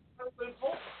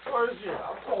 Where is he?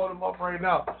 I'm pulling him up right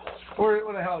now. Where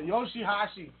the hell?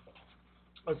 Yoshihashi.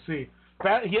 Let's see.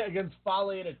 He against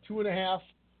Fale at a 2.5.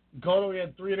 Goto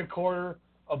had 3.25.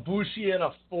 Ibushi at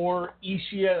a 4.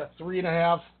 Ishii at a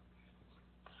 3.5.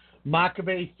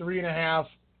 Makabe 3.5.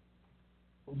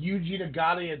 Yuji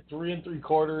Nagata at 3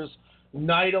 3/4.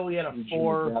 Naito he had a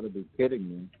 4. You gotta be kidding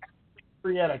me.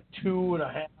 3 at a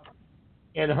 2.5.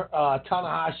 And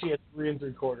Tanahashi at 3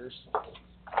 3/4.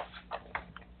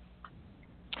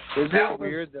 Isn't it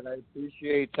weird that I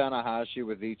appreciate Tanahashi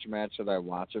with each match that I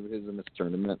watch of his in this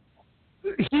tournament?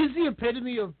 He's the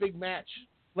epitome of big match.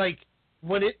 Like,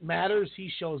 when it matters, he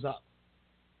shows up.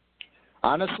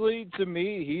 Honestly, to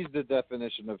me, he's the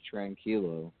definition of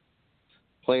tranquilo.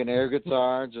 Playing air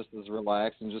guitar, just as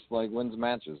relaxed and just like wins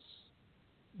matches.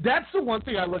 That's the one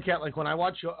thing I look at, like when I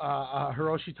watch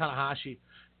Hiroshi Tanahashi,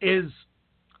 is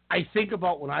I think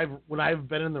about when I've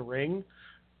been in the ring,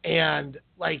 and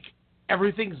like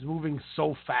everything's moving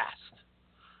so fast,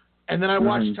 and then I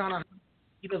watch Tanahashi.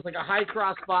 He does like a high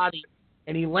cross body,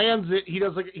 and he lands it. He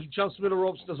jumps middle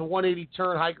ropes, does a 180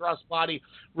 turn, high cross body,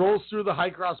 rolls through the high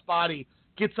cross body,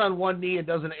 gets on one knee and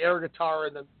does an air guitar,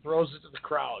 and then throws it to the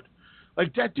crowd.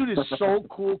 Like, that dude is so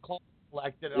cool, calm,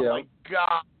 collected. And I'm like,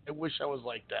 God, I wish I was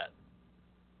like that.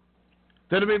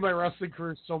 That'd have made my wrestling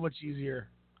career so much easier.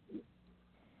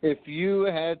 If you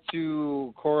had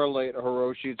to correlate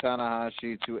Hiroshi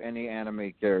Tanahashi to any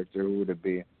anime character, who would it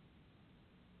be?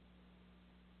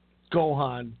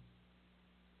 Gohan.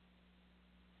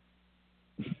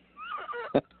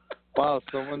 Wow,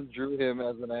 someone drew him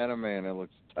as an anime and it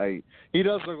looks tight. He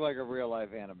does look like a real life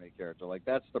anime character. Like,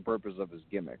 that's the purpose of his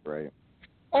gimmick, right?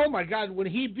 Oh my God, when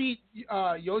he beat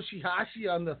Yoshihashi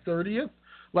on the 30th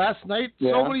last night,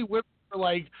 so many women were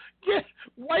like,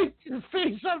 wipe your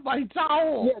face on my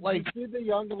towel. Yeah, like, you see the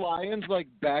young lions like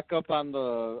back up on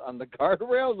the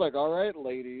guardrails, like, all right,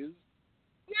 ladies.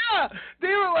 Yeah, they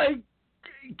were like,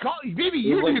 maybe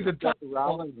you like need the towel.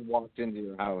 Rollins walked into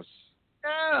your house.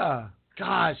 Yeah.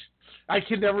 Gosh, I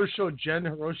can never show Jen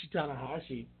Hiroshi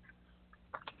Tanahashi.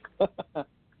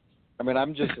 I mean,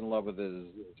 I'm just in love with his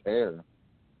hair.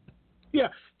 Yeah,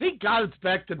 thank God it's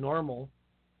back to normal.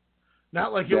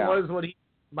 Not like it was when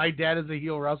my dad is a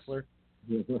heel wrestler.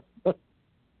 I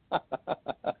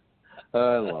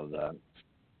love that.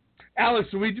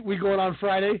 Alex, are we going on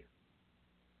Friday?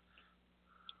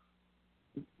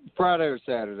 Friday or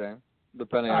Saturday,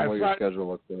 depending on what your schedule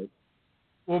looks like.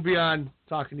 We'll be on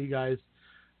talking to you guys.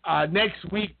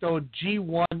 Next week, though,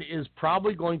 G1 is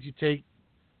probably going to take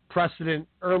precedent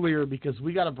earlier because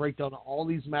we got to break down all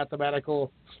these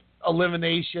mathematical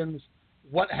eliminations,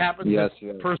 what happens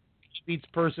if person A beats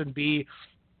person B.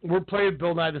 We're playing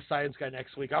Bill Nye the Science Guy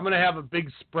next week. I'm going to have a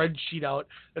big spreadsheet out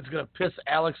that's going to piss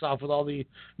Alex off with all the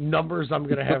numbers I'm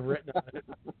going to have written on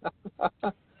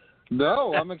it.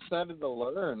 No, I'm excited to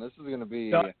learn. This is going to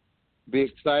be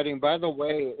exciting. By the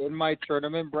way, in my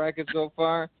tournament bracket so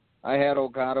far, I had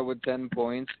Okada with 10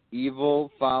 points,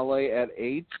 Evil, Fale at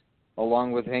 8,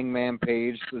 along with Hangman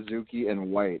Page, Suzuki,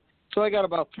 and White. So I got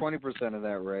about 20% of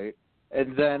that right.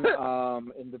 And then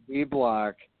in the B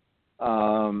block,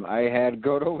 I had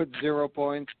Goto with 0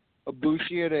 points,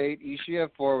 Ibushi at 8, Ishii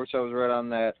at 4, which I was right on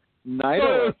that,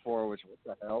 Naito at 4, which what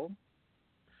the hell?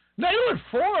 Naito at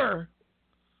 4?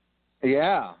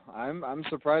 Yeah, I'm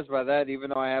surprised by that,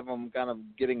 even though I have them kind of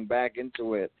getting back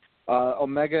into it.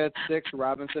 Omega at 6,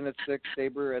 Robinson at 6,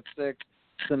 Sabre at 6,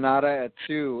 Sonata at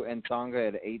 2, and Tonga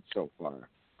at 8 so far.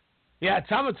 Yeah,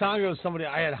 Tama Tonga is somebody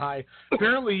I had high.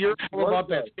 Apparently, you're all about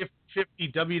that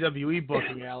 50-50 WWE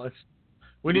booking, Alex.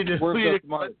 We need to.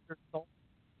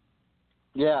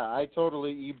 Yeah, I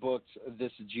totally e-booked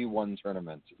this G1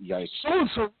 tournament. Yikes.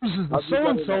 So-and-so loses to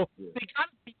so-and-so. They got to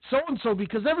beat so-and-so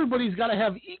because everybody's got to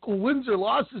have equal wins or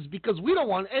losses because we don't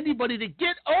want anybody to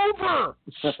get over.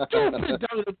 Stupid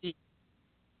WWE.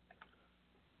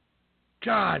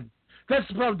 God, that's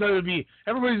the problem with WWE.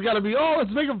 Everybody's got to be, let's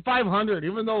make them 500,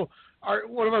 even though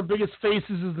one of our biggest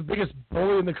faces is the biggest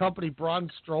bully in the company,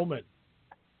 Braun Strowman.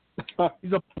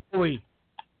 He's a bully.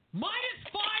 -5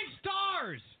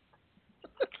 stars.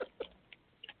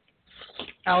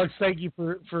 Alex, thank you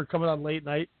for coming on late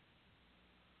night.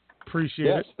 Appreciate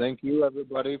it. Yes, thank you,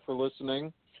 everybody, for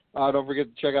listening. Don't forget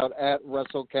to check out at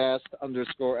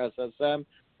WrestleCast_SSM.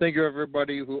 Thank you,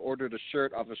 everybody who ordered a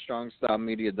shirt off of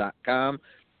StrongStyleMedia.com.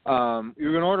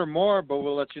 You're going to order more, but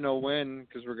we'll let you know when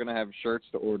because we're going to have shirts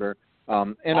to order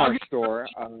in our store.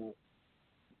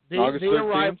 They August 13th?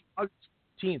 arrive August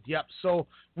 15th, yep. So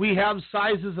we have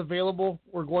sizes available.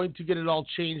 We're going to get it all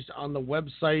changed on the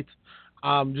website.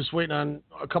 Just waiting on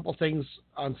a couple things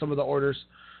on some of the orders.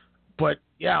 But,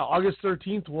 yeah, August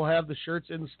 13th, we'll have the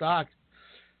shirts in stock.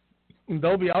 And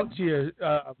they'll be out to you.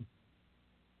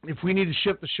 If we need to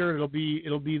ship the shirt, it'll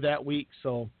be that week.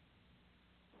 So,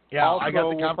 yeah, also, I got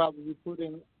the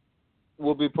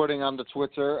we'll be putting on the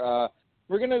Twitter.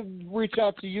 We're going to reach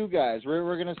out to you guys.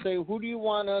 We're going to say, who do you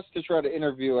want us to try to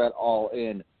interview at All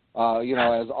In?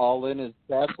 As All In is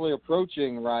fastly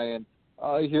approaching, Ryan,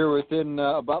 here within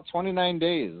about 29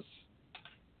 days.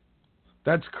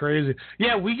 That's crazy.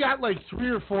 Yeah, we got like 3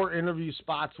 or 4 interview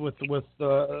spots with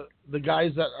the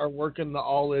guys that are working the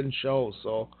All In show.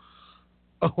 So,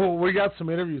 we got some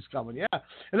interviews coming. Yeah,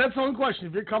 and that's the one question.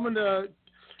 If you're coming to,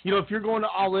 if you're going to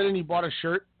All In and you bought a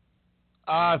shirt,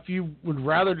 if you would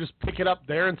rather just pick it up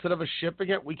there instead of shipping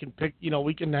it, we can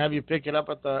we can have you pick it up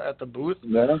at the booth.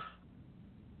 Yeah.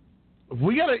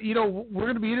 We got to, we're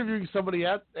going to be interviewing somebody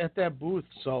at that booth.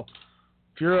 So,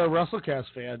 if you're a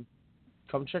WrestleCast fan,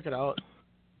 come check it out.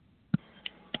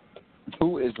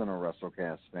 Who isn't a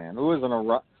WrestleCast fan? Who isn't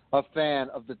a fan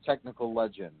of the technical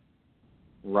legend,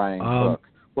 Ryan Cook?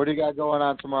 What do you got going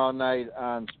on tomorrow night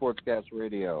on Sportscast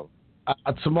Radio?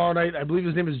 Tomorrow night, I believe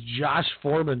his name is Josh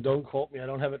Foreman. Don't quote me. I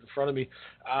don't have it in front of me.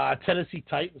 Tennessee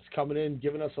Titans coming in,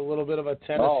 giving us a little bit of a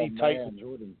Tennessee Titans.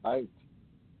 Jordan Titans.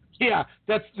 Yeah,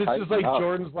 this is like up.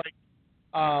 Jordan's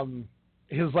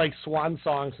his swan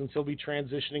song since he'll be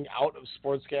transitioning out of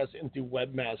Sportscast into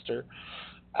Webmaster.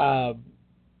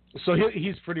 So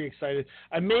he's pretty excited.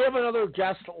 I may have another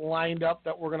guest lined up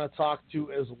that we're going to talk to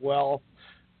as well.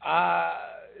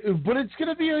 But it's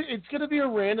gonna be a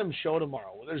random show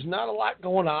tomorrow. There's not a lot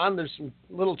going on. There's some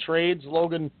little trades.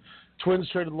 Twins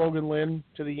traded Logan Lynn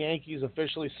to the Yankees,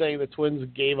 officially saying the Twins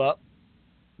gave up.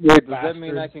 Wait, does that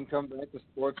mean I can come back to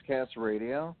Sportscast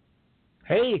Radio?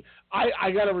 Hey,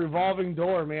 I got a revolving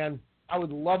door, man. I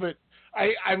would love it.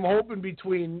 I'm hoping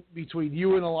between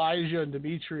you and Elijah and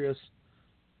Demetrius,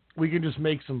 we can just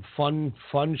make some fun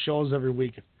shows every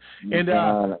week. And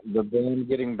the band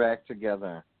getting back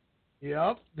together.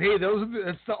 Yep. Hey,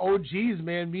 that's the OGs,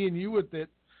 man. Me and you with it.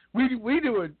 We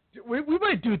do it. We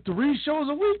might do 3 shows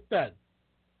a week then.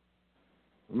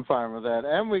 I'm fine with that.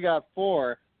 And we got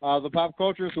 4. The Pop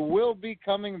Cultures will be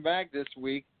coming back this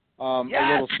week. A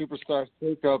little superstar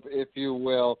shake-up, if you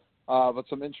will. But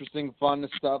some interesting, fun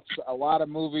stuff. A lot of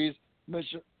movies.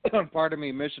 Mission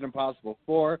Impossible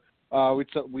 4.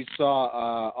 We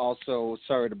saw also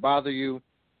Sorry to Bother You.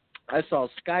 I saw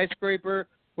Skyscraper,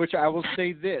 which I will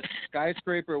say this.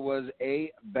 Skyscraper was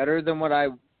A, better than what I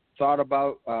thought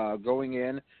about going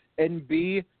in, and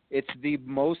B, it's the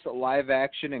most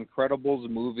live-action Incredibles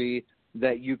movie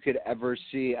that you could ever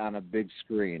see on a big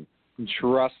screen.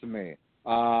 Trust me.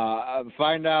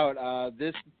 Find out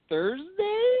this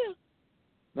Thursday?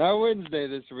 Not Wednesday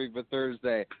this week, but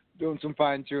Thursday. Doing some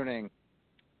fine-tuning.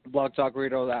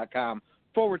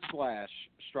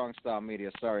 blogtalkradio.com/Strong Style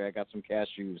Media. Sorry, I got some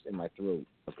cashews in my throat,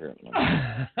 apparently.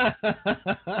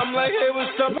 I'm like, hey,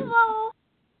 what's up? Hello.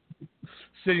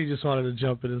 City just wanted to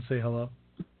jump in and say hello,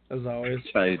 as always.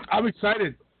 Right. I'm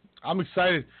excited.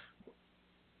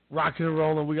 Rocking and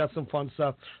rolling. We got some fun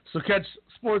stuff. So catch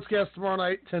Sportscast tomorrow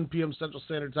night, 10 p.m. Central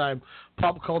Standard Time.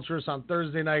 Pop Cultures on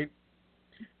Thursday night.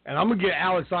 And I'm going to get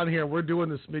Alex on here. We're doing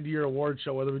this mid-year award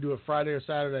show, whether we do it Friday or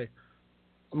Saturday.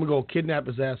 I'm going to go kidnap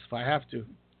his ass if I have to.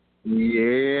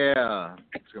 Yeah.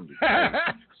 It's going to be fun.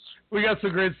 We got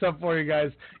some great stuff for you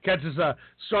guys. Catch us.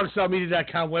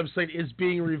 StrongStyleMedia.com website is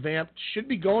being revamped. Should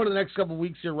be going in the next couple of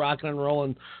weeks here, rocking and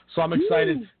rolling. So I'm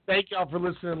excited. Thank y'all for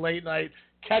listening late night.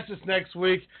 Catch us next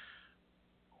week.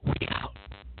 We